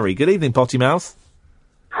Mouth Kerry. Good evening, Potty Mouth.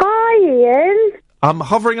 Hi, Ian. I'm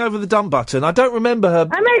hovering over the dumb button. I don't remember her.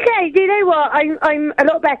 I'm okay. Do you know what? I'm a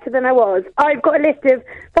lot better than I was. I've got a list of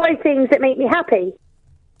 5 things that make me happy.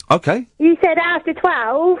 Okay. You said after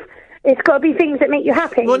 12, it's got to be things that make you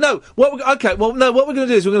happy. Well, no. What we're going to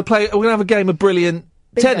do is we're going to have a game of brilliant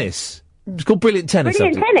tennis. It's called Brilliant Tennis.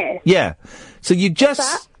 Brilliant Tennis? Yeah. So you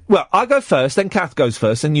just... Well, I go first, then Kath goes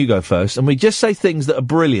first, then you go first, and we just say things that are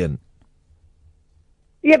brilliant.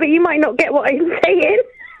 Yeah, but you might not get what I'm saying.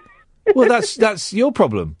 Well, that's your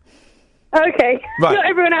problem. Okay. Right. Not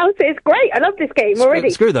everyone else is. Great. I love this game already.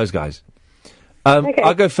 Screw those guys. Okay.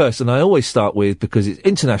 I go first, and I always start with, because it's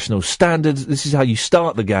international standard, this is how you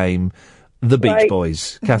start the game, the Beach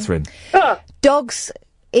Boys. Catherine. Dogs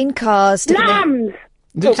in cars. Lambs!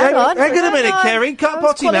 Hang on a minute, Kerry. Can't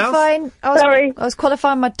potty mouth. Sorry. I was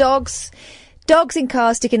qualifying my dogs. Dogs in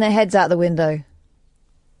cars sticking their heads out the window.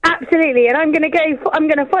 Absolutely, and I'm going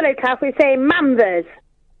to follow Kath with saying mambas.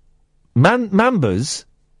 Mambas?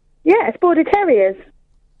 Yes, border terriers.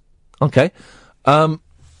 Okay.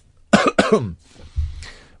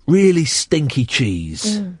 Really stinky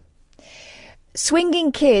cheese.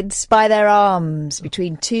 Swinging kids by their arms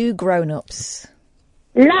between 2 grown-ups.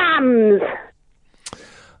 Lambs.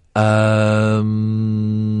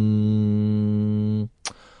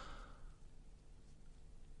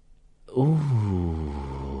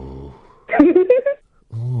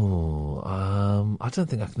 I don't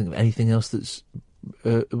think I can think of anything else that's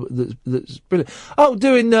brilliant. Oh,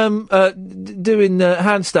 doing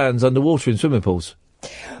handstands underwater in swimming pools.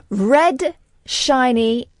 Red,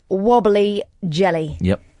 shiny, wobbly jelly.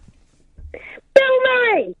 Yep. Bill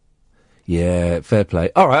Murray. Yeah, fair play.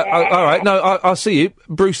 All right, all right. No, I'll see you,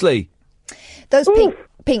 Bruce Lee. Those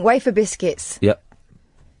pink wafer biscuits. Yep.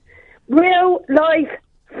 Real life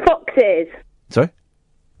foxes. Sorry?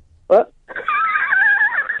 What?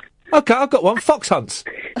 Okay, I've got one. Fox hunts.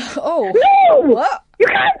 Oh. No! What? You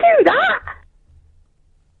can't do that!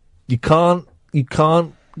 You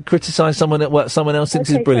can't criticise someone at what someone else thinks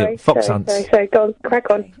is brilliant. Fox hunts. Sorry, go on, crack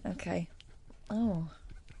on. Okay. Oh.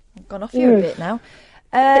 I've gone off you a bit now.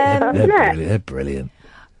 They're brilliant.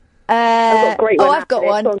 I've got a great one.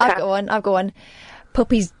 I've got one.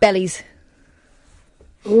 Puppies' bellies.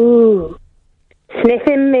 Ooh.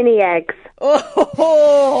 Sniffing mini eggs.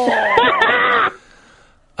 Oh,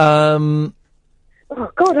 Oh,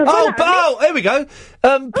 God, here we go.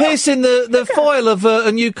 Piercing the foil of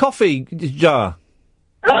a new coffee jar.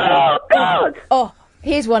 Oh, God! Oh,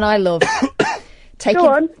 here's one I love.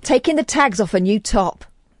 Taking the tags off a new top.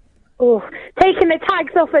 Oh, taking the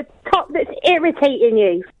tags off a top that's irritating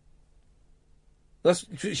you.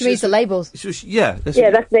 She means the labels. Yeah.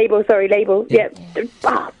 That's label. Sorry, label. Yeah.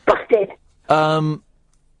 Busted. Oh,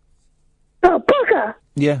 bugger!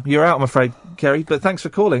 Yeah, you're out, I'm afraid, Kerry, but thanks for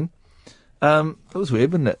calling. That was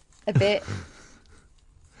weird, wasn't it? A bit.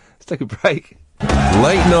 Let's take a break.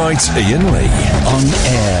 Late night Iain Lee. On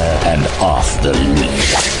air and off the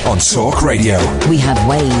leash. On Talk Radio. We have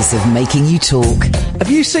ways of making you talk. Have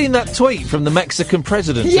you seen that tweet from the Mexican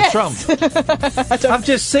president to Trump? I've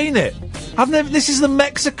just seen it. This is the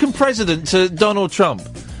Mexican president to Donald Trump.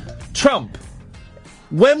 Trump,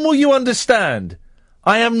 when will you understand?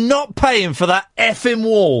 I am not paying for that effing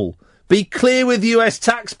wall. Be clear with US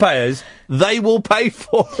taxpayers, they will pay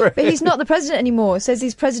for it. But he's not the president anymore. It says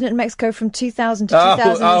he's president of Mexico from 2000 to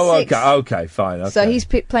 2006. Okay, fine. Okay. So he's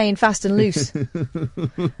playing fast and loose. De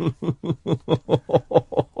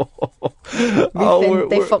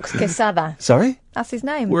Fox Quesada. Sorry? That's his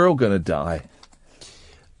name. We're all going to die.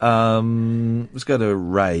 Let's go to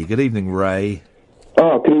Ray. Good evening, Ray.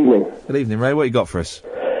 Oh, good evening. Good evening, Ray. What you got for us?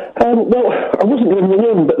 Well, I wasn't going to ring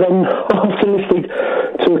in, but then after listening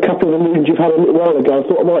to a couple of the news you've had a little while ago, I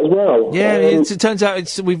thought I might as well. Yeah, it turns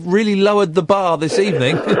out we've really lowered the bar this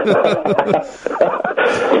evening. So I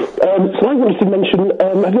wanted to mention,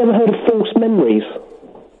 have you ever heard of false memories?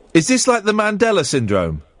 Is this like the Mandela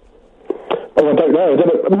syndrome? Oh, I don't know.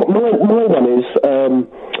 My one is,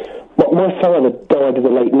 my father died in the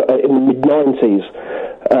mid-90s,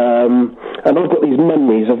 and I've got these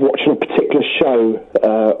memories of watching a particular show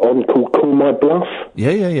called Call My Bluff.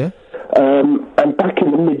 Yeah. And back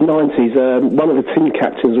in the mid-90s, one of the team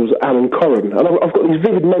captains was Alan Corran, and I've got these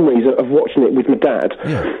vivid memories of watching it with my dad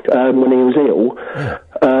when he was ill.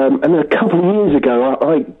 And then a couple of years ago,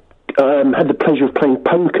 I had the pleasure of playing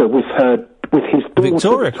poker with his daughter.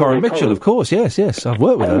 Victoria Corran-Mitchell, of course, yes. I've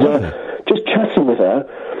worked with her. Just chatting with her,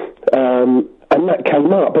 and that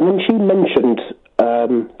came up, and then she mentioned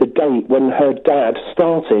the date when her dad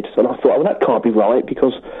started, and I thought, well, that can't be right,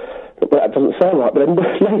 because that doesn't sound right. But then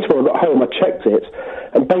later on I got home, I checked it,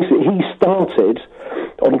 and basically he started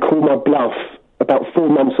on Call My Bluff about 4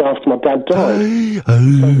 months after my dad died.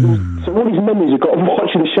 So all these memories I've got of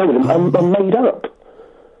watching the show with him are made up.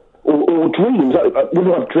 Or dreams.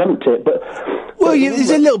 Whether I've dreamt it, but... Well,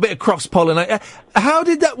 there's a little bit of cross-pollination. How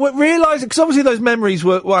did that... realise... Because obviously those memories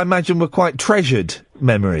I imagine, were quite treasured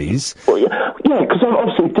memories. Well, yeah, because I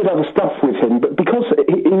obviously did other stuff with him, but because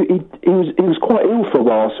he was quite ill for a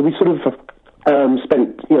while, so we sort of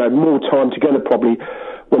spent, more time together probably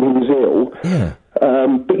when he was ill. Yeah.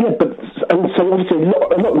 And so obviously a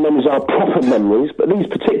lot of the memories are proper memories, but these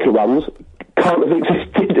particular ones can't have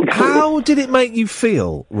existed. How did it make you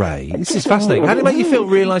feel, Ray? This is fascinating. How did it make you feel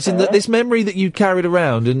realising that this memory that you carried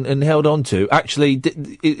around and held on to, actually,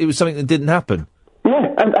 it was something that didn't happen?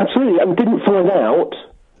 Yeah, absolutely, and didn't find out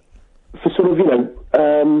for sort of,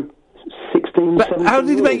 16, but 17 how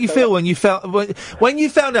did it make you years. feel when you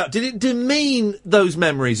found out? Did it demean those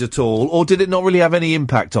memories at all, or did it not really have any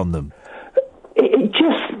impact on them? It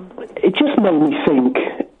just made me think,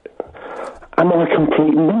 am I a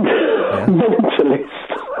complete mentalist?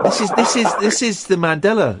 This is the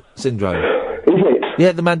Mandela syndrome. Is it?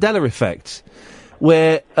 Yeah, the Mandela effect,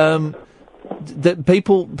 where that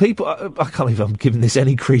people I can't believe I'm giving this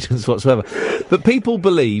any credence whatsoever, but people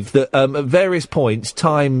believe that at various points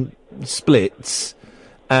time splits,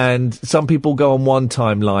 and some people go on one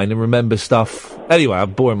timeline and remember stuff. Anyway,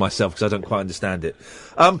 I'm boring myself because I don't quite understand it.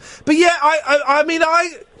 But yeah, I mean,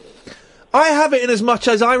 I have it in as much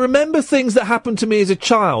as I remember things that happened to me as a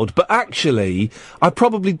child, but actually, I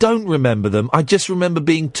probably don't remember them. I just remember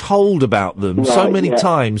being told about them so many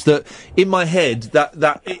times that in my head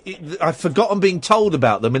that I've forgotten being told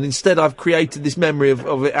about them, and instead I've created this memory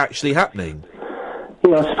of it actually happening.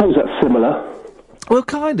 Yeah, I suppose that's similar. Well,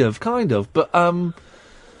 kind of, but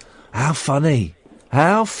how funny,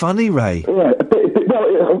 Ray. Yeah, but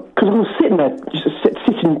because I was sitting there,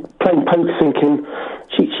 sitting playing poker, thinking.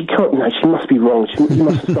 She can't, she must be wrong. She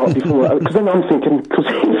must have started before. Because then I'm thinking, because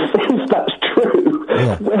if that's true,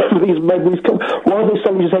 where have these memories come? Why have they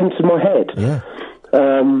suddenly just entered my head? Yeah.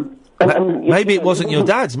 Maybe it wasn't your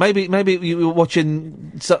dad's. Maybe you were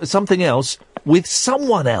watching something else with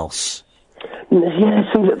someone else. Yeah,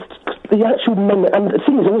 see, the actual memory, and the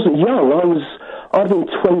thing is, I wasn't young. I'd been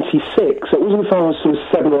 26. It wasn't until I was sort of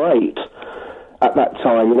 7 or 8. at that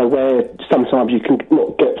time, you know, where sometimes you can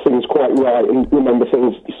not get things quite right and remember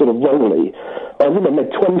things sort of wrongly. I was in my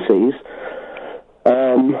mid-20s,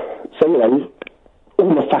 so, you know, all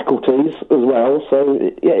my faculties as well, so,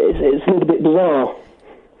 yeah, it's a little bit bizarre.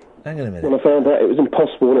 Hang on a minute. When I found out it was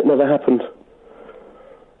impossible and it never happened.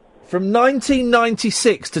 From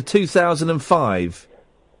 1996 to 2005,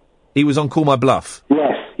 he was on Call My Bluff.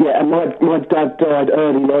 Yes, yeah, and my dad died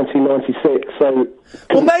early 1996, so...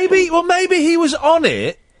 Well, maybe he was on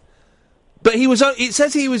it, but he was on... It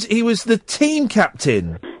says he was the team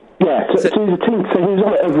captain. Yeah, so he was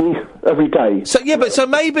on it every day. So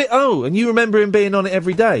maybe... Oh, and you remember him being on it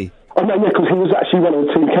every day? Oh, no, yeah, because he was actually one of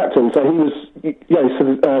the team captains, so he was...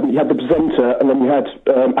 you had the presenter, and then you had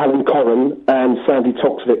Alan Corran, and Sandy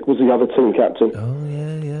Toksvik was the other team captain. Oh,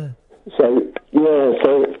 yeah. So,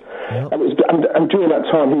 and during that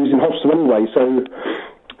time he was in hospital anyway, so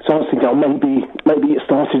I was thinking, maybe it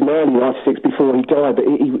started in early 96 before he died, but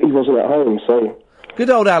he wasn't at home, so... Good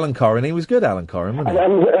old Alan Corran. He was good, Alan Corran, wasn't he?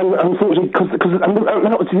 And unfortunately, because there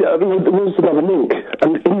was another link,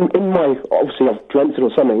 and in my, obviously I've dreamt it or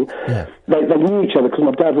something, they knew each other, because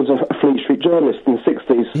my dad was a Fleet Street journalist in the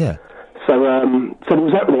 60s. Yeah. So there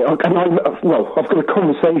was happening, and I've got a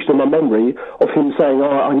conversation in my memory of him saying,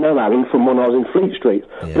 I know Alan from when I was in Fleet Street.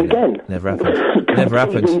 Yeah, but again... Never happened. Never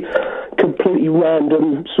happened. Completely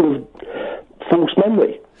random, sort of, false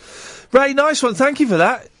memory. Ray, nice one. Thank you for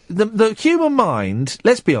that. The human mind,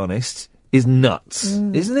 let's be honest, is nuts,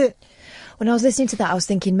 isn't it? When I was listening to that, I was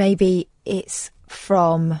thinking maybe it's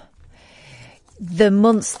from the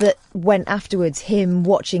months that went afterwards, him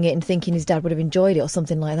watching it and thinking his dad would have enjoyed it or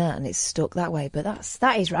something like that, and it's stuck that way. But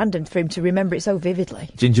that is random for him to remember it so vividly.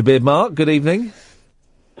 Gingerbeard Mark, good evening.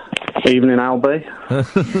 Evening, Albie.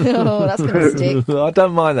 Oh, that's going to stick. I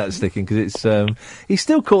don't mind that sticking, because it's he's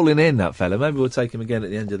still calling in, that fella. Maybe we'll take him again at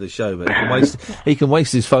the end of the show, but he can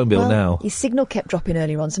waste his phone bill now. His signal kept dropping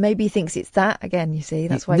earlier on, so maybe he thinks it's that again, you see.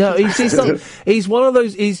 That's why. No, he's one of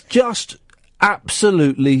those, he's just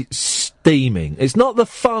absolutely steaming. It's not the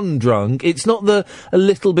fun drunk, it's not the a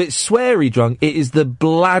little bit sweary drunk, it is the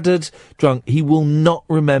bladdered drunk. He will not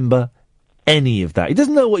remember any of that. He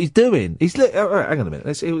doesn't know what he's doing. He's hang on a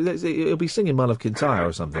minute. He'll be singing "My Love Kintyre"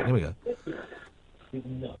 or something. Here we go.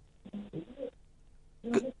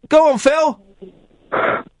 Go on, Phil.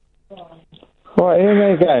 Right, Ian,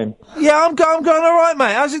 there you go. Yeah, I'm going all right,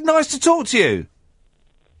 mate. How's it nice to talk to you?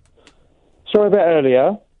 Sorry about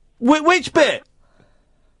earlier. Which bit?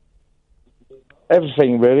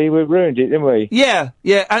 Everything, really. We ruined it, didn't we? Yeah.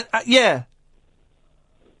 Yeah.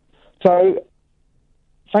 So,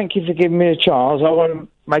 thank you for giving me a chance. I want to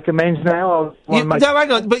make amends now. No,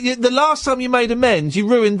 hang on. But the last time you made amends, you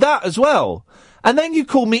ruined that as well. And then you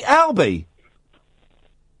called me Albie.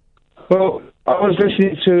 Well, I was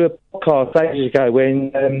listening to a podcast ages ago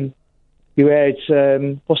when you had,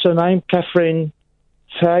 what's her name? Catherine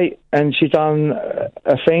Tate, and she done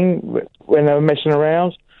a thing when they were messing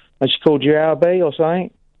around, and she called you Albie or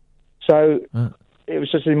something. So, it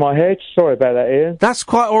was just in my head. Sorry about that, Ian. That's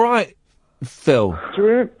quite all right, Phil.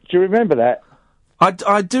 Do you remember that?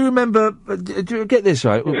 I do remember. Do you get this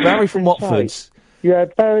right? Barry from Watford. You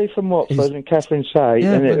had Barry from Watford and Catherine Tate,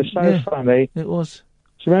 and it was so funny. It was.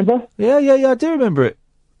 Do you remember? Yeah, I do remember it,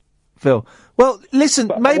 Phil. Well, listen,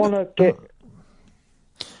 but maybe... I want to get...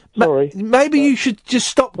 Sorry. Maybe you should just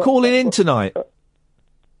stop calling in tonight.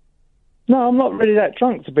 No, I'm not really that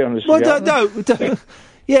drunk, to be honest with you. Don't.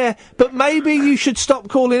 Yeah, but maybe you should stop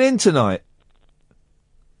calling in tonight.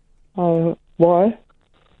 Why?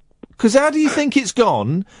 Because how do you think it's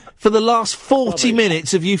gone for the last 40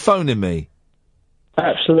 minutes of you phoning me?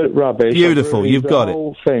 Absolute rubbish. Beautiful, you've got it.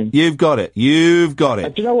 Whole thing. You've got it. Do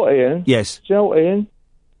you know what, Ian? Yes. Do you know what, Ian?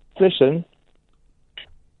 Listen,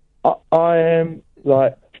 I am,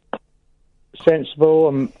 like,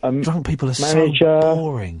 sensible. I'm drunk people are manager. So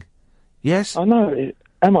boring. Yes? I know.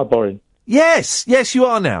 Am I boring? Yes, you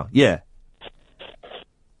are now. Yeah.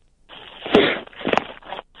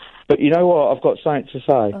 But you know what? I've got something to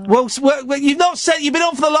say. Well, you've not said. You've been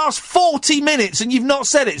on for the last 40 minutes and you've not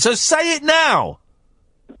said it. So say it now.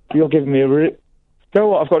 You're giving me a... You know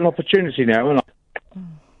what? I've got an opportunity now, haven't I?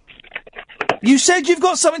 You said you've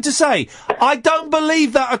got something to say. I don't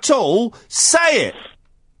believe that at all. Say it.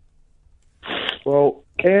 Well,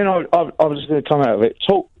 Ian, I was going to come out of it.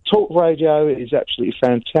 Talk radio is absolutely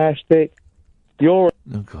fantastic. You're...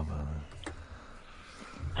 Oh, come on.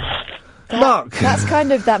 Mark. That's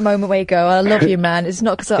kind of that moment where you go, I love you, man. It's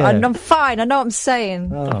not because I'm fine. I know what I'm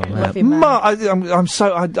saying. Oh, I love you, man. Mark, I'm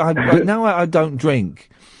so... now I don't drink.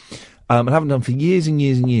 I haven't done for years and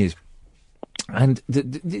years and years. And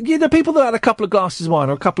people that had a couple of glasses of wine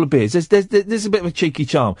or a couple of beers, there's a bit of a cheeky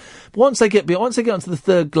charm. But once they get onto the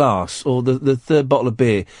third glass or the third bottle of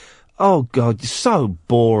beer, oh God, so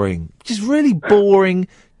boring. Just really boring,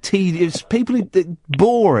 tedious.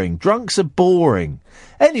 Boring. Drunks are boring.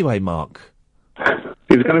 Anyway, Mark.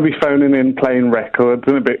 He's going to be phoning in, playing records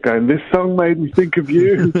in a bit, going, "This song made me think of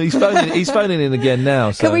you." He's phoning in again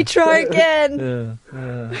now. So. Can we try again?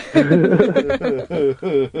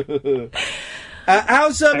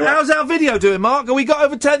 How's our video doing, Mark? Have we got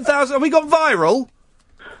over 10,000? Have we gone viral?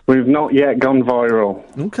 We've not yet gone viral.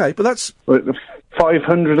 Okay, but that's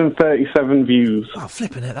 537 views. Oh,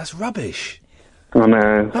 flipping it! That's rubbish. I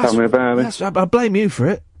know. Tell me about it. I blame you for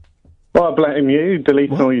it. Well, I blame you,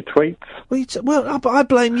 deleting all your tweets. I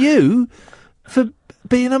blame you for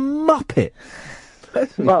being a muppet.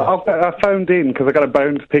 Well, I phoned in because I got a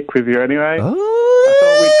bone to pick with you anyway. I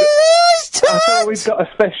thought we'd got a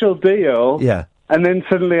special deal. Yeah. And then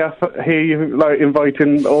suddenly I hear you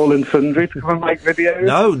inviting all and sundry to come and make videos.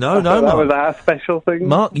 No, Mark. That was our special thing.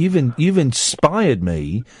 Mark, you've inspired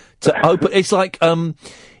me to open.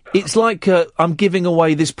 It's like I'm giving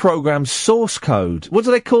away this program's source code. What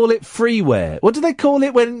do they call it? Freeware. What do they call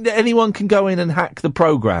it when anyone can go in and hack the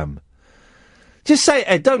program? Just say it,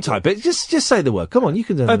 Ed, don't type it. Just say the word. Come on, you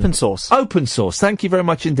can do it. Open source. Open source. Thank you very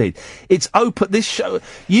much indeed. It's open. This show,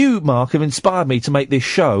 you, Mark, have inspired me to make this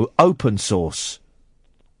show open source.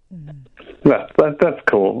 That's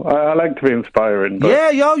cool. I like to be inspiring. But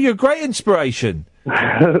Yeah, you're a great inspiration.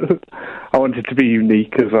 I want it to be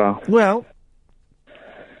unique as well. Well,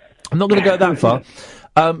 I'm not going to go that far.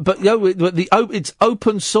 But it's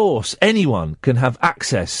open source. Anyone can have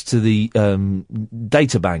access to the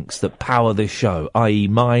data banks that power this show, i.e.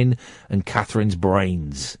 mine and Catherine's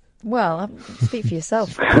brains. Well, speak for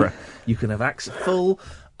yourself. You can have full,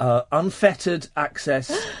 unfettered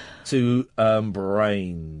access to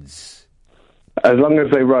brains. As long as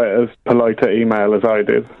they write as polite an email as I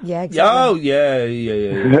did. Yeah, exactly. Oh, yeah.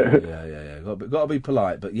 Got to be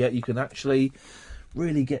polite, but yeah, you can actually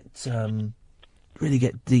really get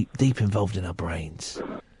deep involved in our brains.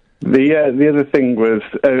 The other thing was,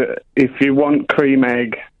 if you want cream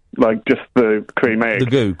egg, like just the cream egg, the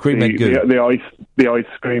goo, cream egg goo, the ice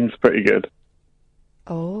cream's pretty good.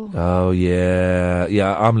 Oh yeah.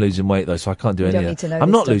 I'm losing weight though, so I can't do any of that. I'm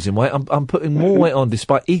not losing weight. I'm putting more weight on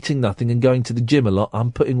despite eating nothing and going to the gym a lot.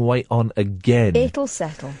 I'm putting weight on again. It'll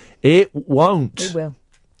settle. It won't. It will.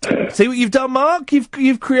 See what you've done, Mark?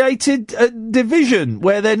 You've created a division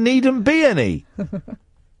where there needn't be any.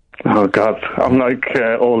 Oh God, I'm like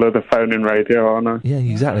all of the phone-in radio, aren't I? Yeah,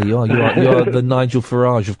 exactly. You are the Nigel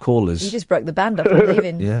Farage of callers. You just broke the band up and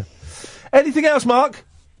leaving. Yeah. Anything else, Mark?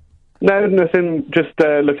 No, nothing. Just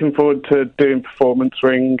looking forward to doing Performance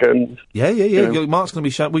Ring and. Yeah. Mark's going to be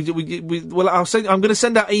showing. I'm going to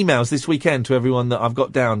send out emails this weekend to everyone that I've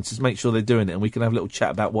got down to make sure they're doing it, and we can have a little chat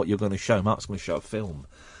about what you're going to show. Mark's going to show a film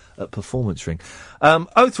at Performance Ring.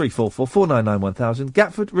 0344 499 1000.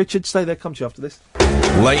 Gatford, Richard, stay there. Come to you after this.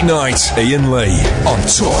 Late night, Iain Lee on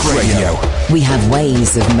Talk Radio. We have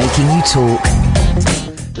ways of making you talk.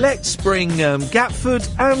 Let's bring Gatford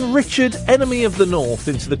and Richard, enemy of the North,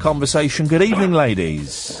 into the conversation. Good evening,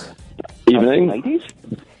 ladies. Evening. Ladies.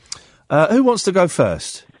 Who wants to go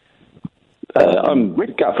first? I'm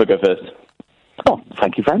Gatford, go first. Oh,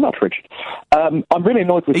 thank you very much, Richard. I'm really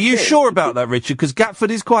annoyed with... Are you sure about that, Richard? Because Gatford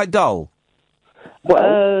is quite dull.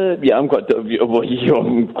 Well, yeah, I'm quite dull. You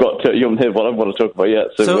haven't heard what I want to talk about yet.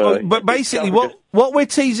 But basically, what we're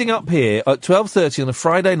teasing up here at 12:30 on a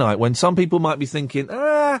Friday night, when some people might be thinking,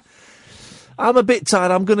 I'm a bit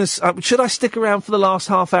tired, should I stick around for the last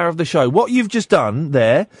half hour of the show? What you've just done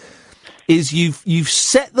there is you've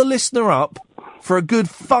set the listener up for a good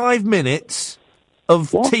 5 minutes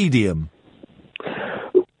of tedium.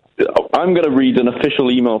 I'm going to read an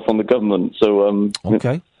official email from the government, so...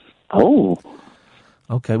 Okay. Oh.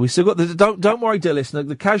 Okay, we still got the... Don't worry, dear listener,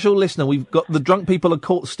 the casual listener, we've got... The drunk people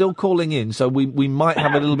are still calling in, so we might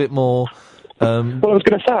have a little bit more... Well, I was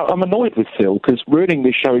going to say, I'm annoyed with Phil, because ruining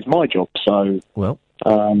this show is my job, so... Well,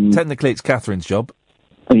 technically it's Catherine's job.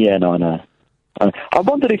 Yeah, no, I know. I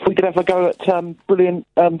wondered if we could ever go at brilliant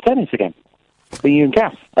tennis again. For you and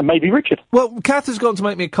Kath, and maybe Richard. Well, Kath has gone to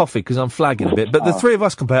make me a coffee because I'm flagging a bit, but the three of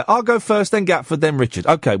us compare. I'll go first, then Gatford, then Richard.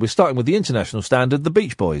 Okay, we're starting with the international standard, the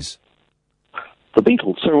Beach Boys. The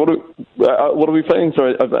Beatles? Sorry, what are we playing?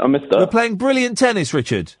 Sorry, I missed that. We're playing brilliant tennis,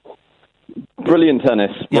 Richard. Brilliant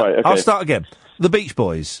tennis, yeah, right, okay. I'll start again. The Beach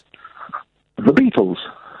Boys. The Beatles.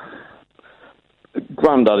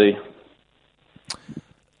 Grandaddy.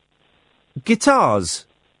 Guitars.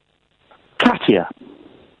 Katia.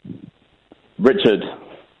 Richard.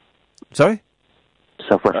 Sorry?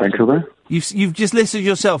 self-referential there. You've just listed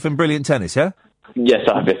yourself in Brilliant Tennis, yeah? Yes,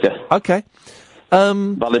 I have, yes. Okay.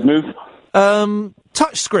 Valid move.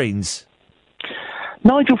 Touch screens.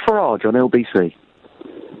 Nigel Farage on LBC.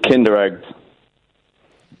 Kinder eggs.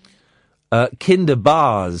 Kinder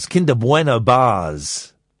bars. Kinder Bueno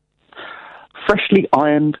bars. Freshly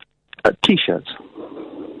ironed T-shirts.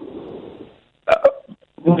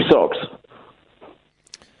 Socks.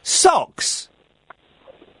 Socks?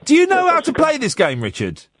 Do you know how to play this game,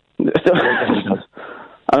 Richard?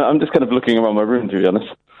 I'm just kind of looking around my room, to be honest.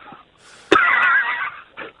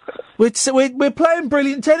 We're playing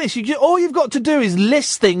Brilliant Tennis. All you've got to do is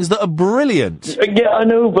list things that are brilliant. Yeah, I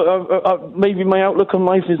know, but maybe my outlook on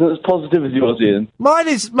life isn't as positive as yours, Ian. Mine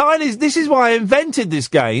is. This is why I invented this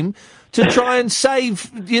game, to try and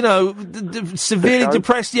save, severely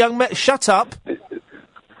depressed young men. Shut up.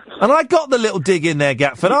 And I got the little dig in there,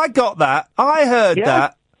 Gatford. I got that. I heard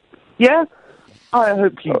that. Yeah? I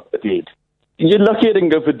hope you did. You're lucky I didn't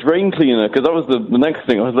go for drain cleaner, because that was the next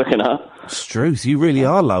thing I was looking at. Struth, you really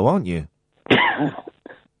are low, aren't you? I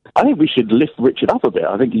think we should lift Richard up a bit.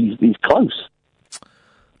 I think he's close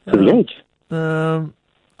to the edge.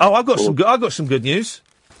 I've got some good news.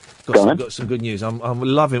 Got some good news. I'm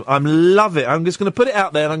loving. I'm just going to put it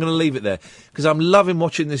out there and I'm going to leave it there because I'm loving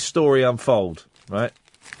watching this story unfold. Right.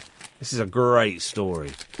 This is a great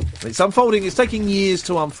story. It's unfolding. It's taking years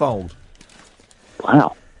to unfold.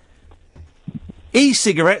 Wow.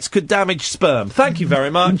 E-cigarettes could damage sperm. Thank you very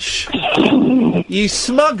much. You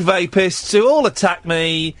smug vapists who all attacked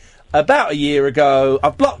me about a year ago.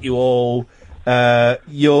 I've blocked you all.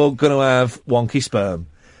 You're going to have wonky sperm.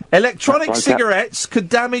 Electronic cigarettes could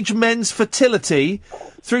damage men's fertility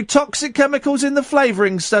through toxic chemicals in the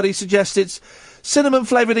flavouring study suggested.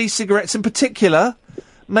 Cinnamon-flavoured e-cigarettes in particular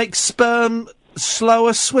make sperm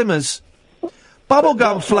slower swimmers.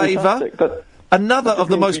 Bubblegum flavour, another of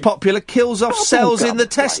the most popular, kills off cells in the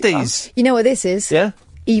testes. You know what this is? Yeah?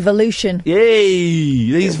 Evolution.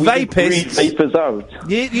 Yay! These vapists. Vapors out.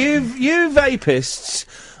 You vapists.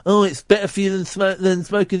 Oh, it's better for you than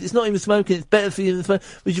smoking. It's not even smoking. It's better for you than smoking.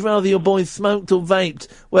 Would you rather your boys smoked or vaped?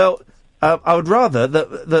 Well, I would rather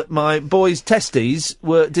that my boys' testes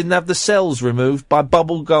didn't have the cells removed by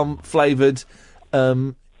bubblegum flavoured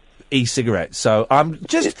e-cigarettes. So I'm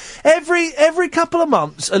just every couple of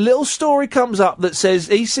months a little story comes up that says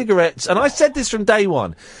e-cigarettes, and I said this from day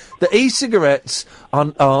one, that e-cigarettes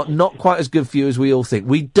are not quite as good for you as we all think.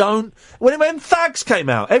 We don't. When fags came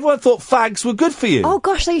out, everyone thought fags were good for you. Oh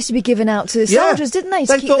gosh, they used to be given out to soldiers, didn't they?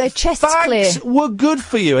 To keep their chests clear. Fags were good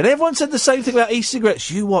for you, and everyone said the same thing about e-cigarettes.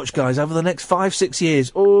 You watch, guys, over the next 5-6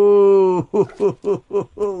 years. Oh,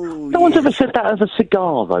 no one's ever said that of a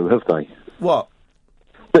cigar, though, have they? What?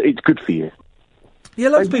 That it's good for you. Yeah,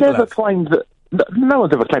 lots of people never claimed that. No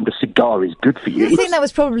one's ever claimed a cigar is good for you. I think that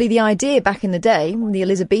was probably the idea back in the day when the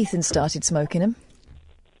Elizabethans started smoking them.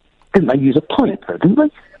 Didn't they use a pipe, though, didn't they?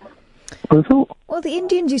 I thought. Well, the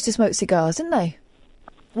Indians used to smoke cigars, didn't they?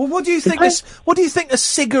 Well, what do you think? What do you think a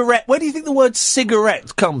cigarette? Where do you think the word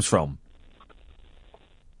cigarette comes from?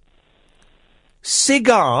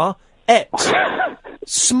 Cigar-ette.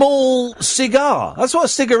 Small cigar. That's what a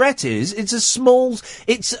cigarette is. It's a small.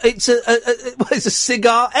 It's a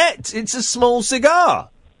cigarette. It's a small cigar.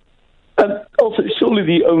 Also, surely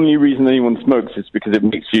the only reason anyone smokes is because it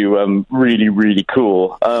makes you really, really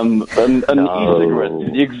cool. And e-cigarettes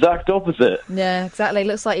is the exact opposite. Yeah, exactly.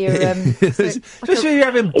 Looks like you're just when you're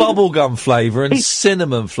having bubblegum flavour and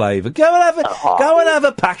cinnamon flavour. Go and have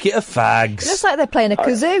a packet of fags. It looks like they're playing a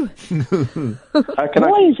kazoo.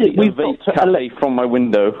 Why is it we've vape cafe from my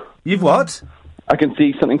window? You've what? I can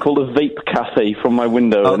see something called a vape cafe from my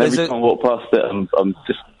window, and every time I walk past it, I'm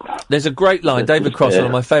just... There's a great line. David Cross, one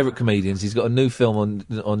of my favourite comedians, he's got a new film on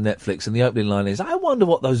Netflix, and the opening line is, I wonder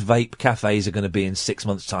what those vape cafes are going to be in 6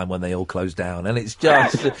 months' time when they all close down. And it's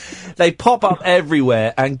just... they pop up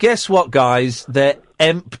everywhere, and guess what, guys? They're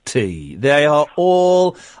empty. They are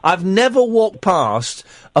all... I've never walked past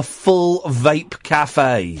a full vape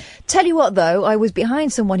cafe. Tell you what, though, I was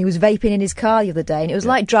behind someone who was vaping in his car the other day, and it was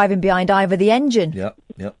like driving behind Ivor the engine. Yep.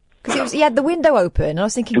 Because he had the window open, and I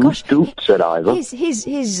was thinking, gosh, said Ivor.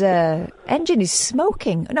 His engine is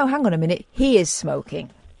smoking. No, hang on a minute. He is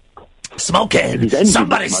smoking. Smoking!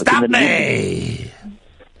 Somebody stop me!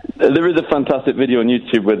 There is a fantastic video on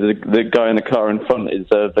YouTube where the guy in the car in front is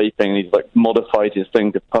vaping, and he's modified his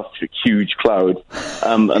thing to puff through a huge cloud.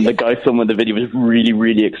 And the guy filming the video was really,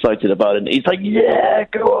 really excited about it. And he's like, yeah,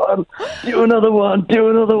 go on, do another one.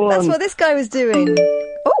 That's what this guy was doing.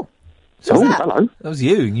 Oh, hello. That was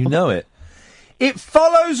you, and you know it. It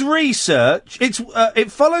follows research.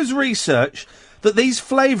 It follows research that these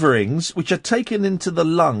flavourings, which are taken into the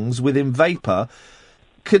lungs within vapour,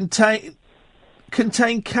 contain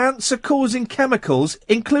cancer-causing chemicals,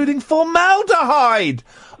 including formaldehyde.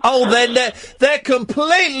 Oh, then they're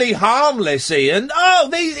completely harmless, Iain. Oh,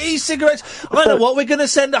 these e-cigarettes. I know what, we're going to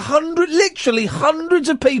send literally hundreds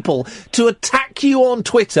of people to attack you on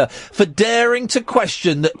Twitter for daring to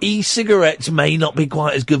question that e-cigarettes may not be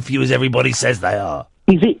quite as good for you as everybody says they are.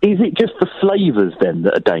 Is it just the flavours then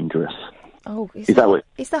that are dangerous? Oh, is that what?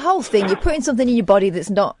 It's the whole thing. You're putting something in your body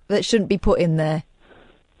that shouldn't be put in there.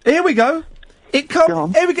 Here we go. Here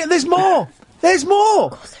we go. There's more. There's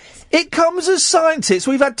more. It comes as scientists.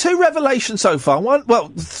 We've had 2 revelations so far.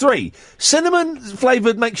 3. Cinnamon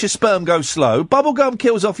flavoured makes your sperm go slow. Bubblegum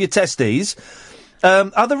kills off your testes.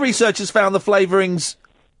 Other researchers found the flavourings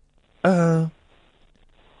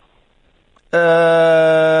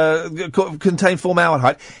contain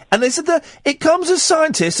formaldehyde. And they said that it comes as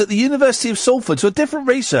scientists at the University of Salford, so a different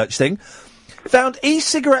research thing, found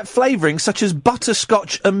e-cigarette flavourings such as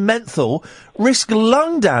butterscotch and menthol risk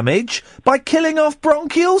lung damage by killing off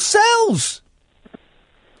bronchial cells.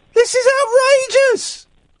 This is outrageous.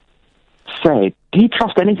 Fred, do you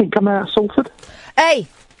trust anything coming out of Salford? Hey!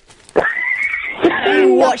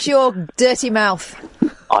 Watch your dirty mouth.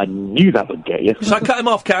 I knew that would get you. Shall I cut him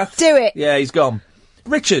off, Kath? Do it. Yeah, he's gone.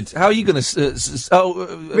 Richard, how are you going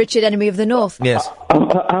to... Richard, enemy of the North. Yes. I'm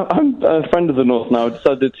a friend of the North now. I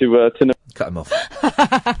decided to know. Cut him off.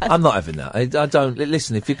 I'm not having that. I don't...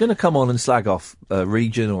 Listen, if you're going to come on and slag off a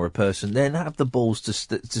region or a person, then have the balls to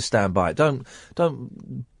stand by it. Don't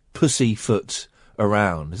pussyfoot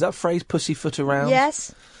around. Is that phrase, pussyfoot around?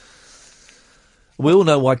 Yes. We all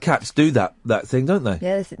know why cats do that thing, don't they?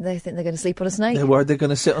 Yeah, they think they're going to sleep on a snake. They're worried they're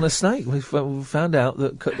going to sit on a snake. We've found out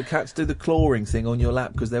that the cats do the clawing thing on your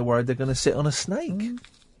lap because they're worried they're going to sit on a snake.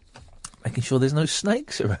 Making sure there's no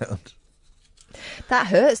snakes around. That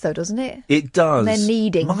hurts, though, doesn't it? It does. They're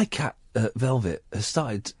needing. My cat, Velvet, has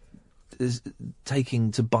started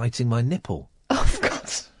taking to biting my nipple. Oh, God.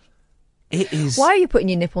 It is... Why are you putting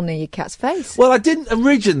your nipple near your cat's face? Well, I didn't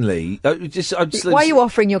originally. Why are you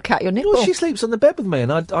offering your cat your nipple? Well, she sleeps on the bed with me,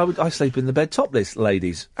 and I sleep in the bed topless,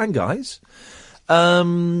 ladies and guys.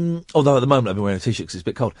 Although at the moment I've been wearing a t-shirt because it's a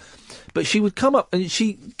bit cold. But she would come up, and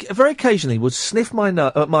she very occasionally would sniff my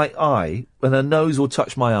eye, and her nose will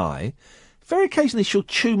touch my eye. Very occasionally she'll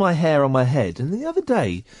chew my hair on my head. And the other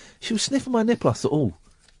day, she was sniffing my nipple. I thought, oh,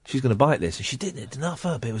 she's going to bite this. And she didn't. It didn't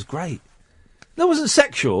hurt, but it was great. That wasn't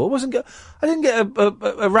sexual. I didn't get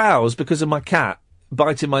aroused because of my cat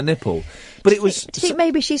biting my nipple. But it was... Do you think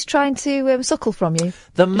maybe she's trying to suckle from you?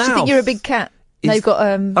 The Does mouth... she think you're a big cat? No, you've got...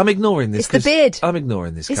 I'm ignoring this. It's the beard. I'm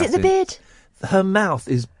ignoring this, Is Kathy. it the beard? Her mouth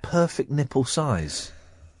is perfect nipple size.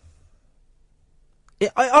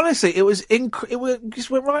 Honestly, it was... it just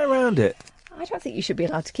went right around it. I don't think you should be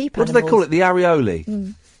allowed to keep What animals. do they call it? The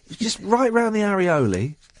areole? Just right round the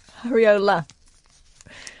areole. Areola.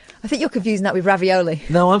 I think you're confusing that with ravioli.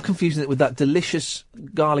 No, I'm confusing it with that delicious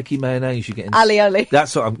garlicky mayonnaise you get in... Alioli.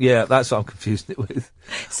 That's what I'm confusing it with.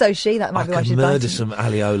 So that might be why she's biting. I could murder some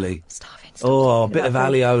alioli. A bit of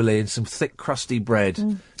alioli and some thick, crusty bread.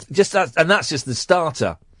 And that's just the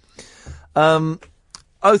starter.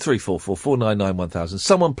 0344 499 1000.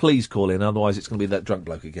 Someone please call in, otherwise it's going to be that drunk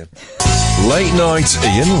bloke again. Late night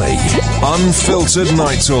Iain Lee. Unfiltered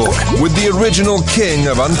night talk with the original king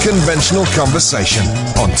of unconventional conversation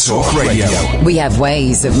on Talk Radio. We have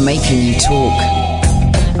ways of making you talk.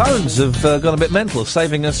 Phones have gone a bit mental,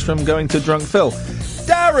 saving us from going to drunk Phil.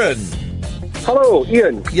 Darren! Hello,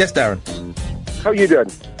 Iain. Yes, Darren. How you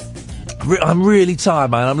doing? I'm really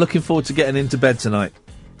tired, man. I'm looking forward to getting into bed tonight.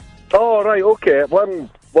 Oh, right, okay. Well, I'm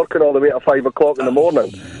working all the way to 5 o'clock in the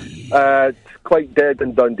morning. It's quite dead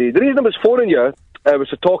in Dundee. The reason I was phoning you was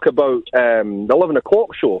to talk about the 11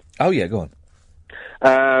 o'clock show. Oh, yeah, go on.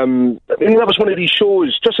 I mean, that was one of these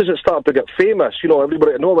shows, just as it started to get famous,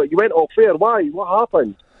 everybody to know about. You went off air. Why? What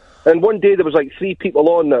happened? And one day there was like 3 people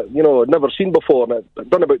on that, I'd never seen before, and I'd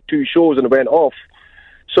done about 2 shows and it went off.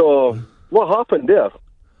 So, what happened there?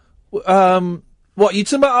 What, you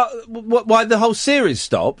talking about why the whole series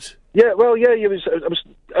stopped? Yeah, well, yeah, it was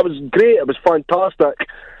great, it was fantastic.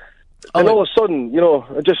 And all of a sudden,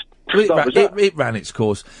 it just... It ran its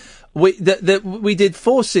course. We did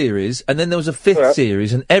 4 series, and then there was a 5th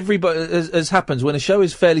series, and everybody, as happens, when a show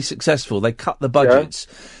is fairly successful, they cut the budgets.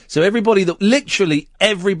 Yeah. So literally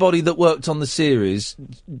everybody that worked on the series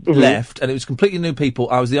left, and it was completely new people.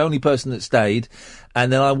 I was the only person that stayed,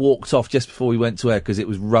 and then I walked off just before we went to air because it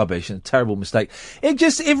was rubbish and a terrible mistake.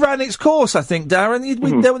 It ran its course, I think,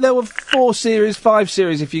 Darren. There were 4 series, 5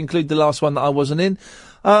 series if you include the last one that I wasn't in.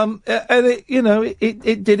 And it,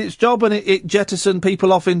 it did its job, and it jettisoned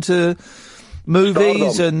people off into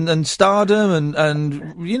movies and stardom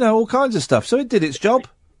and all kinds of stuff. So it did its job.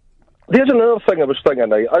 There's another thing I was thinking,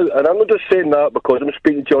 right? And I'm not just saying that because I'm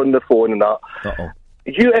speaking to you on the phone and that.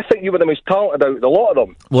 I think you were the most talented out of a lot of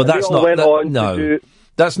them. Well, And that's they all not... went on no. to do...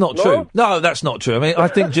 That's not true. No, that's not true. I mean, I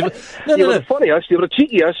think... You were the funniest, you were the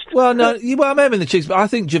cheekiest. Well, no, I may have been the cheekiest, but I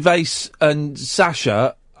think Gervais and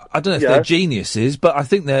Sasha, I don't know if they're geniuses, but I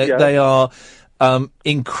think they are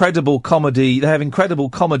incredible comedy... They have incredible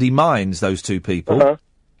comedy minds, those two people.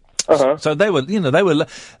 So they were, they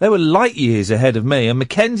were light years ahead of me. And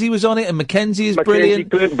Mackenzie was on it, and Mackenzie is brilliant.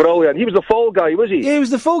 Brilliant. He was the fall guy, was he? Yeah, he was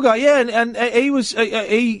the fall guy. Yeah, and he was.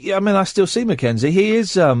 I mean, I still see Mackenzie. He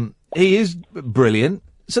is brilliant.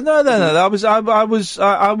 So no.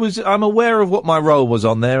 I'm aware of what my role was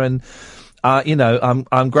on there, and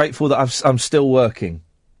I'm grateful that I'm still working.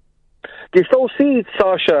 Do you still see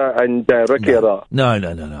Sasha and Ricky or that? No. I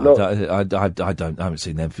don't. I haven't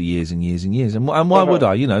seen them for years and years and years. And why would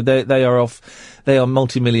I? They are off. They are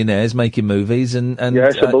multi-millionaires making movies. And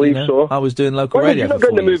yes, I believe so. I was doing local Why radio. Did you not get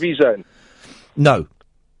in the movies then? No.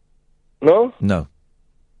 No. No.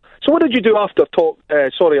 So what did you do after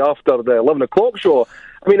after the 11 o'clock show?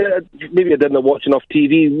 I mean, maybe I didn't watch enough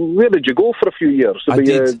TV. Where did you go for a few years?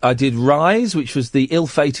 I did Rise, which was the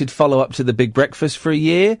ill-fated follow-up to The Big Breakfast for a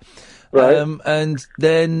year. Right. And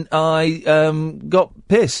then I got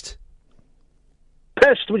pissed.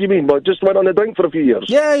 Pissed? What do you mean? Well, just went on a drink for a few years?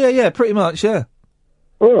 Yeah, pretty much, yeah.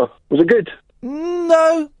 Oh, was it good?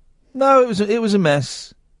 No, it was a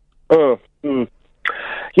mess. Oh, You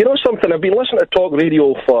know something? I've been listening to talk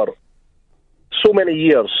radio for so many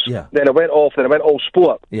years. Yeah. Then I went off, then I went all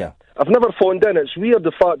sport. Yeah. I've never phoned in. It's weird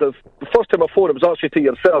the fact that the first time I phoned it was actually to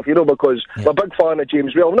yourself, because I'm a big fan of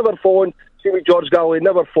James Whale. I've never phoned. Same with George Galloway,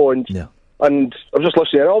 never phoned. Yeah. And I was just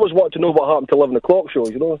listening. I always want to know what happened to 11 o'clock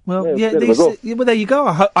shows, Well, well, there you go.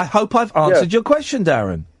 I hope I've answered your question,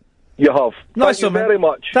 Darren. You have. Nice Thank you one, very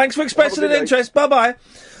much. Thanks for expressing an night. interest. Bye-bye.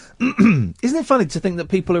 Isn't it funny to think that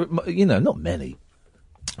people are, not many,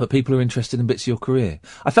 but people are interested in bits of your career?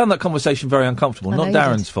 I found that conversation very uncomfortable. Not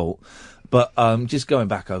Darren's fault, but just going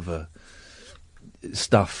back over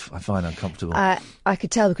stuff I find uncomfortable. I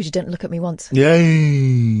could tell because you didn't look at me once.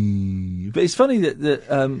 Yay! But it's funny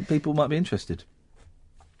that people might be interested.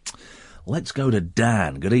 Let's go to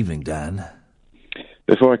Dan. Good evening, Dan.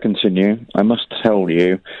 Before I continue, I must tell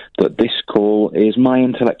you that this call is my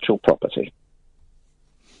intellectual property.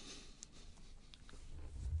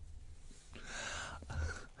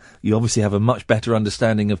 You obviously have a much better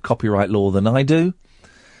understanding of copyright law than I do.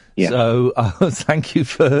 Yeah. So thank you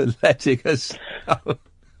for letting us know.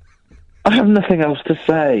 I have nothing else to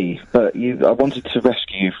say, but I wanted to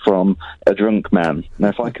rescue you from a drunk man. Now,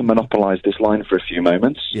 if I can monopolise this line for a few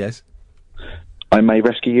moments... Yes. I may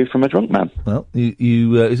rescue you from a drunk man. Well, what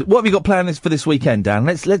have you got planned for this weekend, Dan?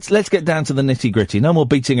 Let's get down to the nitty-gritty. No more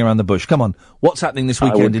beating around the bush. Come on. What's happening this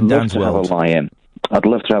weekend in Dan's world? I'd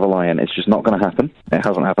love to have a lie-in. It's just not going to happen. It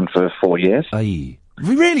hasn't happened for 4 years. Aye.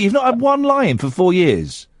 Really? You've not had one lie-in for 4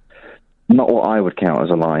 years? Not what I would count as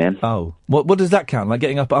a lie-in. Oh. What does that count? Like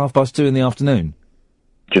getting up at 2:30 in the afternoon?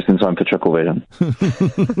 Just in time for chuckle vision.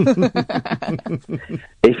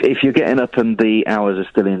 If you're getting up and the hours are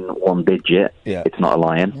still in one digit, it's not a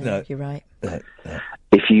lie-in. No, you're right.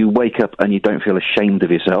 If you wake up and you don't feel ashamed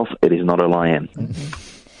of yourself, it is not a lie-in.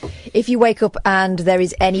 Mm-hmm. If you wake up and there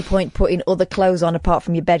is any point putting other clothes on apart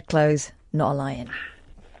from your bedclothes, not a lie-in.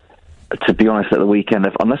 To be honest, at the weekend,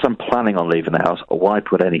 unless I'm planning on leaving the house, why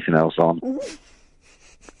put anything else on?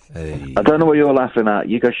 Hey. I don't know what you're laughing at.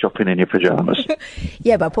 You go shopping in your pyjamas.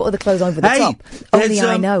 Yeah, but I put other clothes on over the top. Only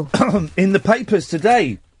I know. In the papers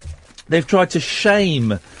today, they've tried to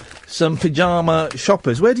shame some pyjama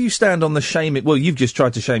shoppers. Where do you stand on the shaming? Well, you've just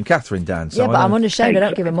tried to shame Catherine, Dan. So yeah, but I'm unashamed. I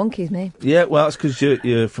don't give a monkey's, me. Yeah, well, that's because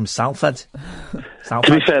you're from Salford. To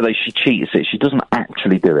be fair, though, she cheats it. She doesn't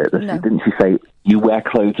actually do it. No. Didn't she say you wear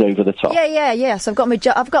clothes over the top? Yeah. So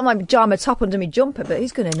I've got my pyjama top under my jumper, but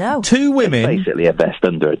who's going to know? Two women... It's basically a vest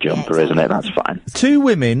under a jumper, isn't it? That's fine. Two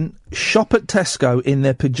women shop at Tesco in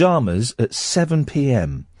their pyjamas at 7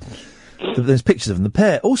 p.m. There's pictures of them. The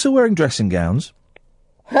pair, also wearing dressing gowns,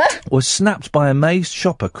 was snapped by amazed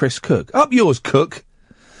shopper Chris Cook. Up yours, Cook!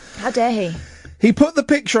 How dare he? He put the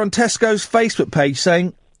picture on Tesco's Facebook page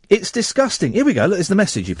saying, "It's disgusting." Here we go. Look, there's the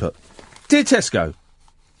message he put. Dear Tesco,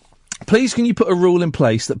 please can you put a rule in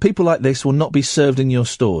place that people like this will not be served in your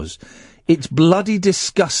stores? It's bloody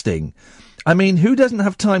disgusting. I mean, who doesn't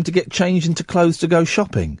have time to get changed into clothes to go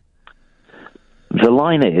shopping? The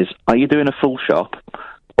line is, are you doing a full shop,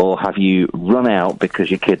 or have you run out because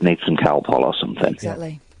your kid needs some Calpol or something?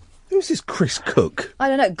 Exactly. Who's this Chris Cook? I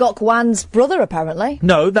don't know. Gok Wan's brother, apparently.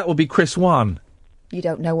 No, that would be Chris Wan. You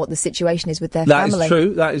don't know what the situation is with their That family. is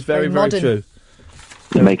true. That is very, very modern. true.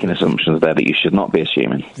 You're making assumptions there that you should not be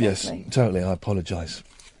assuming. Yes, totally. I apologise.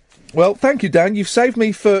 Well, thank you, Dan. You've saved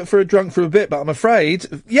me for a drunk for a bit, but I'm afraid...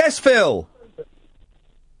 Yes, Phil!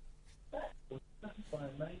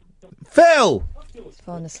 Phil! He's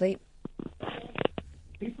fallen asleep.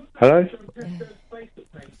 Hello?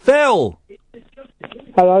 Phil!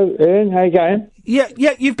 Hello, Ian. How you going?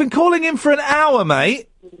 Yeah, you've been calling in for an hour, mate.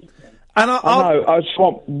 And I know. I just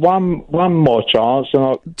want one more chance.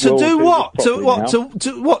 And to do what? To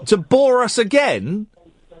what? To bore us again?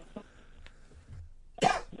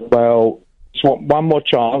 Well, just want one more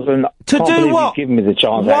chance. And to can't do believe what? You've given me the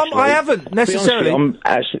chance. I haven't necessarily.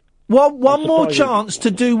 One more chance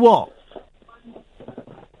to do what?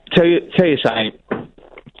 Tell you something.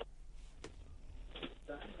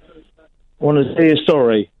 Want to see a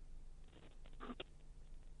story?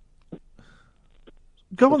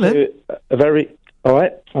 Go on then. All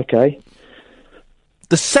right. Okay.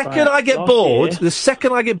 The second I get bored,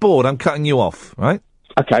 I'm cutting you off. Right.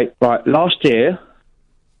 Okay. Right. Last year,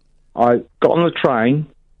 I got on the train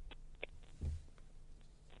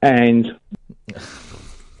and.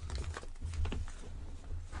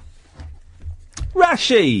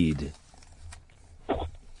 Rashid.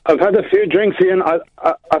 I've had a few drinks, Ian. I've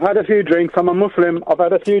had a few drinks. I'm a Muslim. I've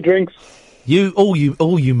had a few drinks. All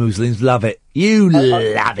you Muslims love it. You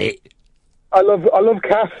love it. I love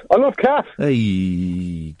Kath. I love Kath.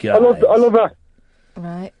 Hey, guys. I love her.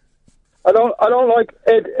 Right. I don't like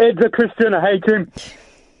Ed. Ed's a Christian. I hate him.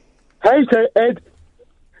 Hate it, Ed.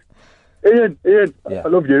 Ian. Yeah. I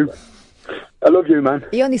love you. I love you, man.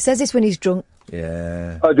 He only says this when he's drunk.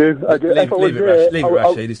 Yeah. I do. Leave it,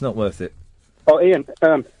 Rashid. It's not worth it. Oh, Ian. What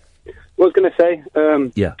I was going to say.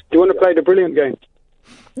 Yeah. Do you want to play the brilliant game?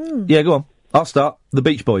 Yeah, go on. I'll start. The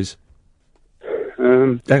Beach Boys.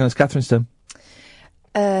 Hang on, it's Catherine's turn.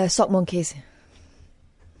 Sock monkeys.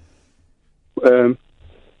 Pulling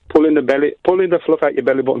the fluff out your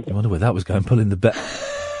belly button. I wonder where that was going. Pulling the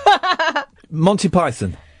Monty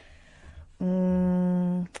Python.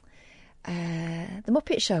 The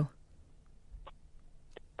Muppet Show.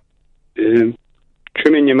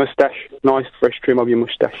 Trimming your moustache. Nice, fresh trim of your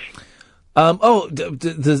moustache.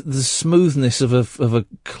 The smoothness of a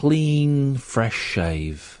clean, fresh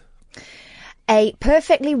shave. A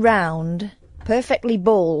perfectly round, perfectly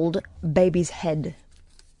bald baby's head.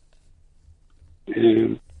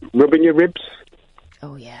 Rubbing your ribs.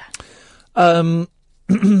 Oh, yeah.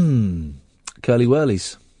 Curly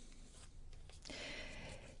whirlies.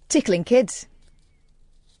 Tickling kids.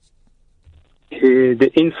 The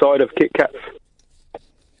inside of Kit Kats.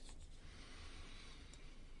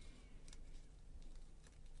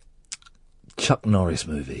 Chuck Norris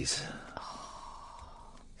movies.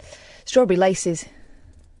 Strawberry laces.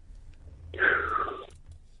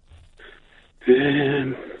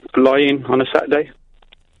 Lying on a Saturday.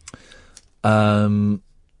 Not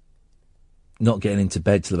getting into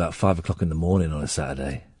bed till about 5 o'clock in the morning on a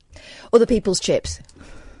Saturday. Other people's chips.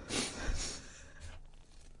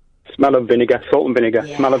 Smell of vinegar, salt and vinegar.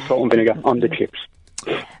 Yeah. Smell of salt and vinegar on the chips.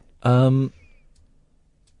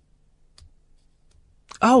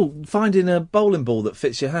 Finding a bowling ball that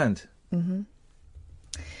fits your hand. Mm-hmm.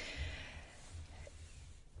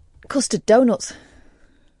 Custard donuts.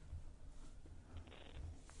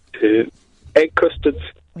 Egg custards.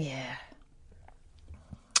 Yeah.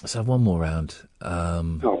 Let's have one more round.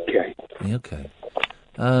 Okay. Yeah, okay.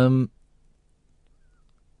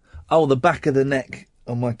 The back of the neck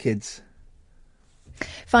on my kids.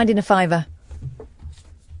 Finding a fiver.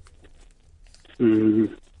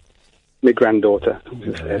 My granddaughter.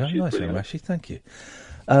 Nice one, Rashid. Thank you.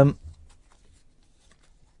 How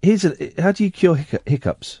do you cure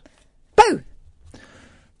hiccups? Boo!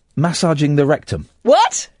 Massaging the rectum.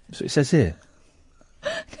 What? That's what it says here.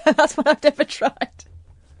 That's what I've never tried.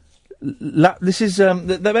 This is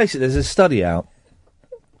basically there's a study out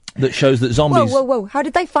that shows that zombies. Whoa! How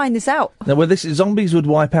did they find this out? Now, zombies would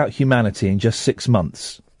wipe out humanity in just 6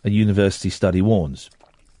 months. A university study warns.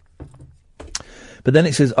 But then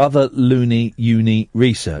it says other uni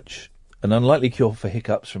research. An unlikely cure for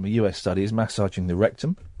hiccups from a US study is massaging the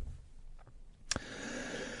rectum.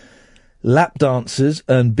 Lap dancers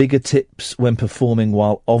earn bigger tips when performing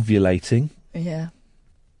while ovulating. Yeah.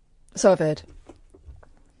 So I've heard.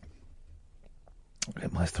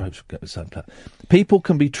 My throat's getting so bad. People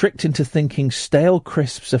can be tricked into thinking stale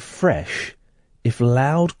crisps are fresh if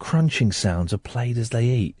loud crunching sounds are played as they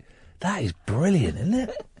eat. That is brilliant, isn't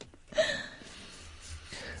it?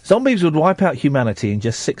 Zombies would wipe out humanity in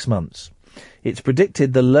just 6 months. It's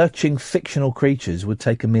predicted the lurching fictional creatures would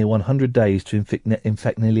take a mere 100 days to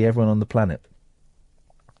infect nearly everyone on the planet.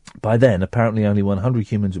 By then, apparently only 100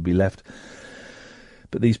 humans would be left,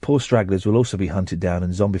 but these poor stragglers will also be hunted down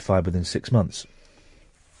and zombified within 6 months.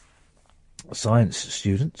 Science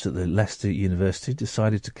students at the Leicester University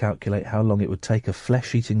decided to calculate how long it would take a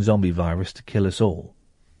flesh-eating zombie virus to kill us all.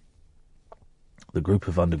 The group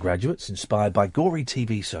of undergraduates, inspired by gory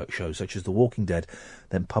TV shows such as The Walking Dead,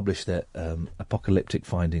 then published their apocalyptic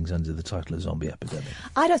findings under the title of Zombie Epidemic.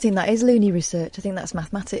 I don't think that is loony research. I think that's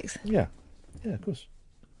mathematics. Yeah, of course.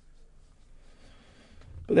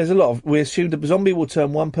 But there's a lot of... We assume the zombie will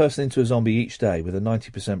turn one person into a zombie each day with a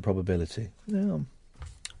 90% probability. Yeah.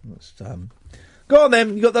 Let's, go on then,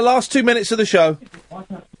 you've got the last 2 minutes of the show.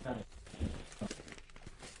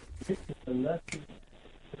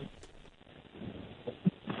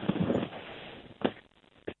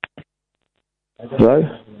 Hello?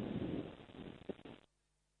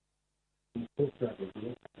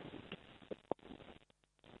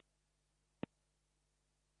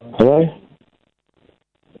 Hello?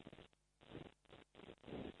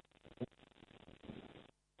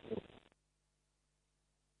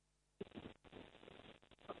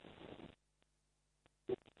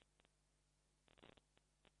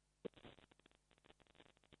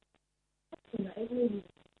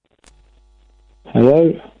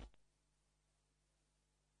 Hello?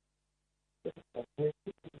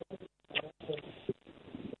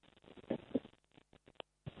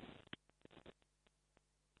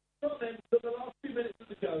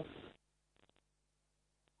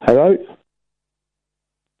 Hello?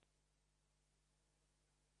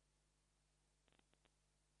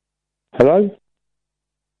 Hello?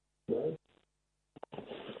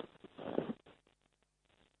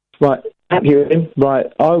 Right, thank you, Ian. Right,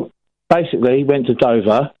 I basically went to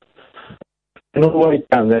Dover and all the way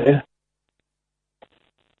down there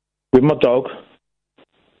with my dog,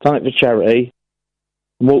 done it for charity,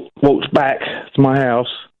 walked back to my house,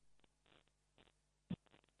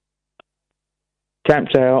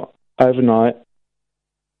 camped out overnight,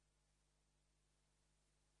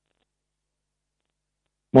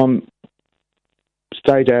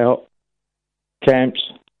 stayed out, camped,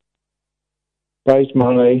 raised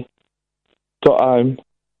money, got home.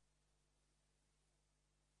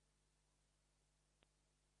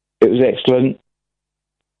 It was excellent.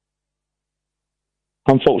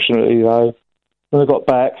 Unfortunately, though, when I got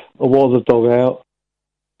back, I wore the dog out.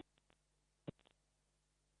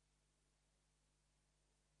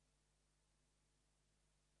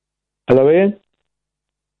 Hello, Ian?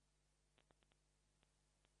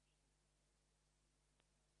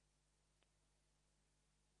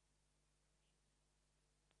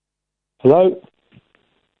 Hello?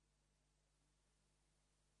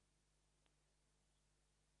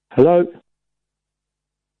 Hello?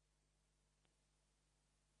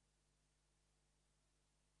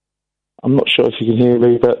 I'm not sure if you can hear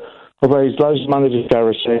me, but I raised loads of money for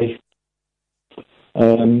charity.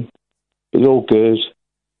 It's all good.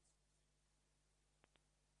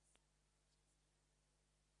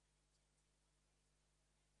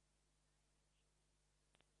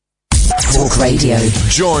 Talk Radio.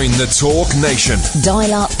 Join the Talk Nation.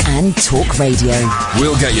 Dial up and talk radio.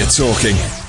 We'll get you talking.